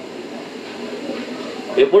పట్టించుకోడు.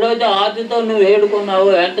 ఎప్పుడైతే ఆర్తితో నువ్వు వేడుకున్నావో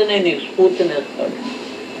వెంటనే నీకు స్ఫూర్తినిస్తాడు.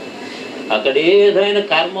 అక్కడ ఏ విధమైన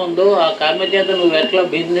కర్మ ఉందో ఆ కర్మ చేత నువ్వు ఎట్లా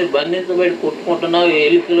బంధించబడి కొట్టుకుంటున్నావు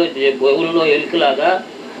ఎలికలో, బొగుల్లో ఎలికలాగా,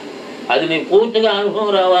 అది నీ పూర్తిగా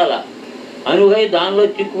అనుభవం రావాలా. అనుభవి దానిలో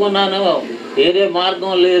చిక్కుకున్నాను, వేరే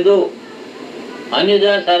మార్గం లేదు,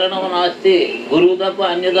 అన్యదా శరణం నాస్తి, గురువు తప్ప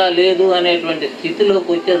అన్యదా లేదు అనేటువంటి స్థితిలోకి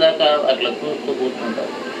వచ్చేదాకా అట్లా చూస్తూ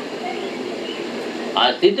కూర్చుంటావు. ఆ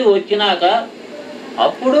స్థితి వచ్చినాక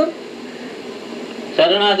అప్పుడు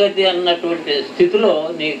శరణాగతి అన్నటువంటి స్థితిలో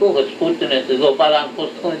నీకు ఒక స్ఫూర్తినిస్తుంది. పలానా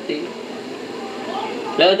పుస్తకం ఇచ్చి,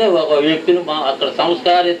 లేకపోతే ఒక వ్యక్తిని అక్కడ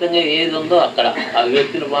సంస్కారితంగా ఏది ఉందో అక్కడ ఆ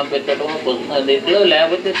వ్యక్తిని పంపించటం పుస్తకం దీంట్లో,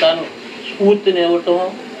 లేకపోతే తాను స్ఫూర్తిని ఇవ్వటం,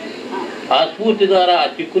 ఆ స్ఫూర్తి ద్వారా ఆ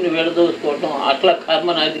చిక్కుని విడదోసుకోవటం, అట్లా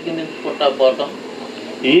కర్మను అధిగమించుకుంటా పోవటం.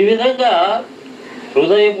 ఈ విధంగా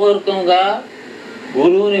హృదయపూర్వకంగా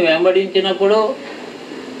గురువుని వెంబడించినప్పుడు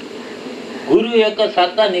గురువు యొక్క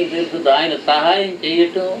సత్తా నీకు తెలుస్తుంది. ఆయన సహాయం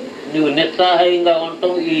చేయటం, నువ్వు నిస్సహాయంగా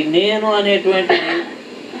ఉండటం, ఈ నేను అనేటువంటి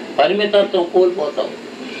పరిమితత్వం కోల్పోతావు.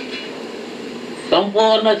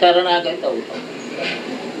 సంపూర్ణ శరణాగతి అవుతావు.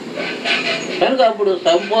 కనుక అప్పుడు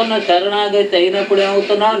సంపూర్ణ శరణాగతి అయినప్పుడు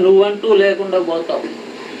ఏమవుతున్నావు? నువ్వంటూ లేకుండా పోతావు.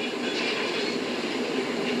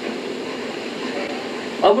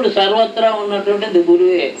 అప్పుడు సర్వత్రా ఉన్నటువంటిది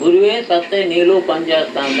గురువే. గురువే సత్తే నీలో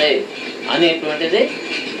పనిచేస్తుంది అనేటువంటిది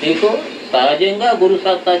నీకు సహజంగా గురు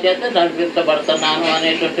సత్తా చేత నడిపించబడుతున్నాను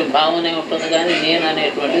అనేటువంటి భావనే ఉంటుంది. కానీ నేను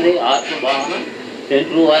అనేటువంటిది ఆత్మభావన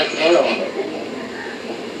సెంట్రల్ వాయిస్ కూడా ఉండదు.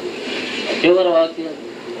 చివరి వాక్యం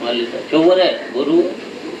మళ్ళీ చివరే గురువు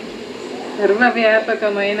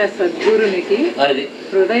సర్వవ్యాపకమైన సద్గురునికి అది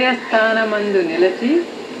హృదయస్థానమందు నిలచి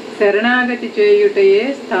శరణాగతి చేయుటయే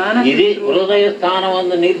స్థాన. ఇది హృదయ స్థానం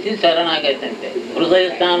అందు నిలిచి శరణాగతి అంటే హృదయ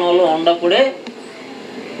స్థానంలో ఉన్నప్పుడే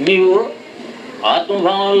నీవు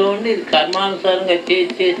ఆత్మభావంలో ఉండి కర్మానుసారంగా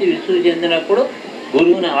చేసి విసుగు చెందినప్పుడు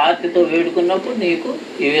గురువుని ఆర్తితో వేడుకున్నప్పుడు నీకు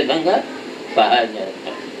ఈ విధంగా సహాయం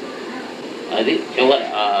చేస్తాడు. అది చివరి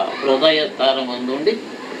ఆ హృదయ స్థానం అందుండి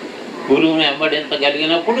గురువుని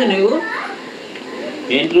వెంబడించగలిగినప్పుడు నీవు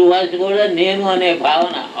ఇంటి వాసి కూడా నేను అనే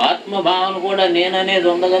భావన, ఆత్మభావన కూడా నేననేది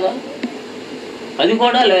ఉంది కదా, అది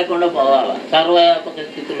కూడా లేకుండా పోవాలా. సర్వవ్యాపక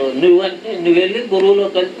స్థితిలో నువ్వంటే నువ్వు వెళ్ళి గురువులో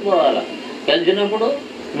కలిసిపోవాలా. కలిసినప్పుడు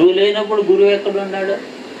నువ్వు లేనప్పుడు గురువు ఎక్కడున్నాడు?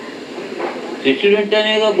 శిష్యుడు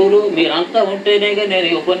ఉంటేనేగా గురువు. మీరంతా ఉంటేనేగా నేను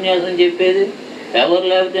ఈ ఉపన్యాసం చెప్పేది. ఎవరు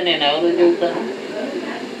లేకపోతే నేను ఎవరు చెబుతాను?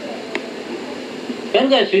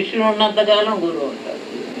 కనుక శిష్యుడు ఉన్నంతకాలం గురువు ఉంటాడు.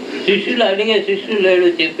 శిష్యులు అడిగే శిష్యుడు లేడు,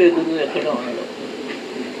 చెప్పే గురువు ఎక్కడ ఉన్నాడు.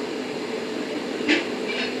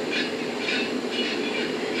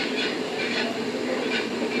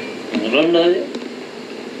 రెండోది,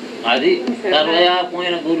 అది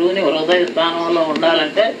సర్వవ్యాపమైన గురువుని హృదయ స్థానంలో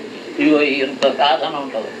ఉండాలంటే ఇదిగో ఇంత సాధన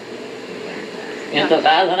ఉంటుంది. ఇంత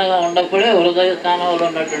సాధనగా ఉన్నప్పుడే హృదయ స్థానంలో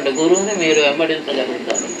ఉన్నటువంటి గురువుని మీరు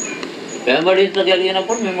వెంబడించగలుగుతారు.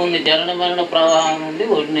 వెంబడించగలిగినప్పుడు మిమ్మల్ని జనన మరణ ప్రవాహం నుండి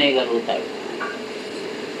వదిలేయగలుగుతాడు.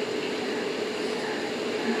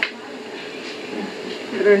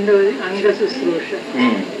 రెండోది అంగ శుశ్రూష.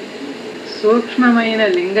 సూక్ష్మమైన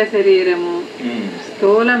లింగ శరీరము,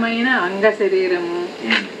 స్థూలమైన అంగ శరీరము,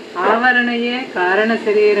 ఆవరణయే కారణ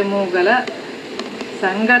శరీరము గల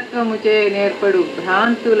సంగత్వముచే నేర్పడు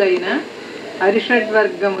భ్రాంతులైన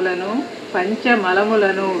అరిషడ్వర్గములను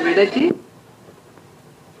పంచమలములను విడచి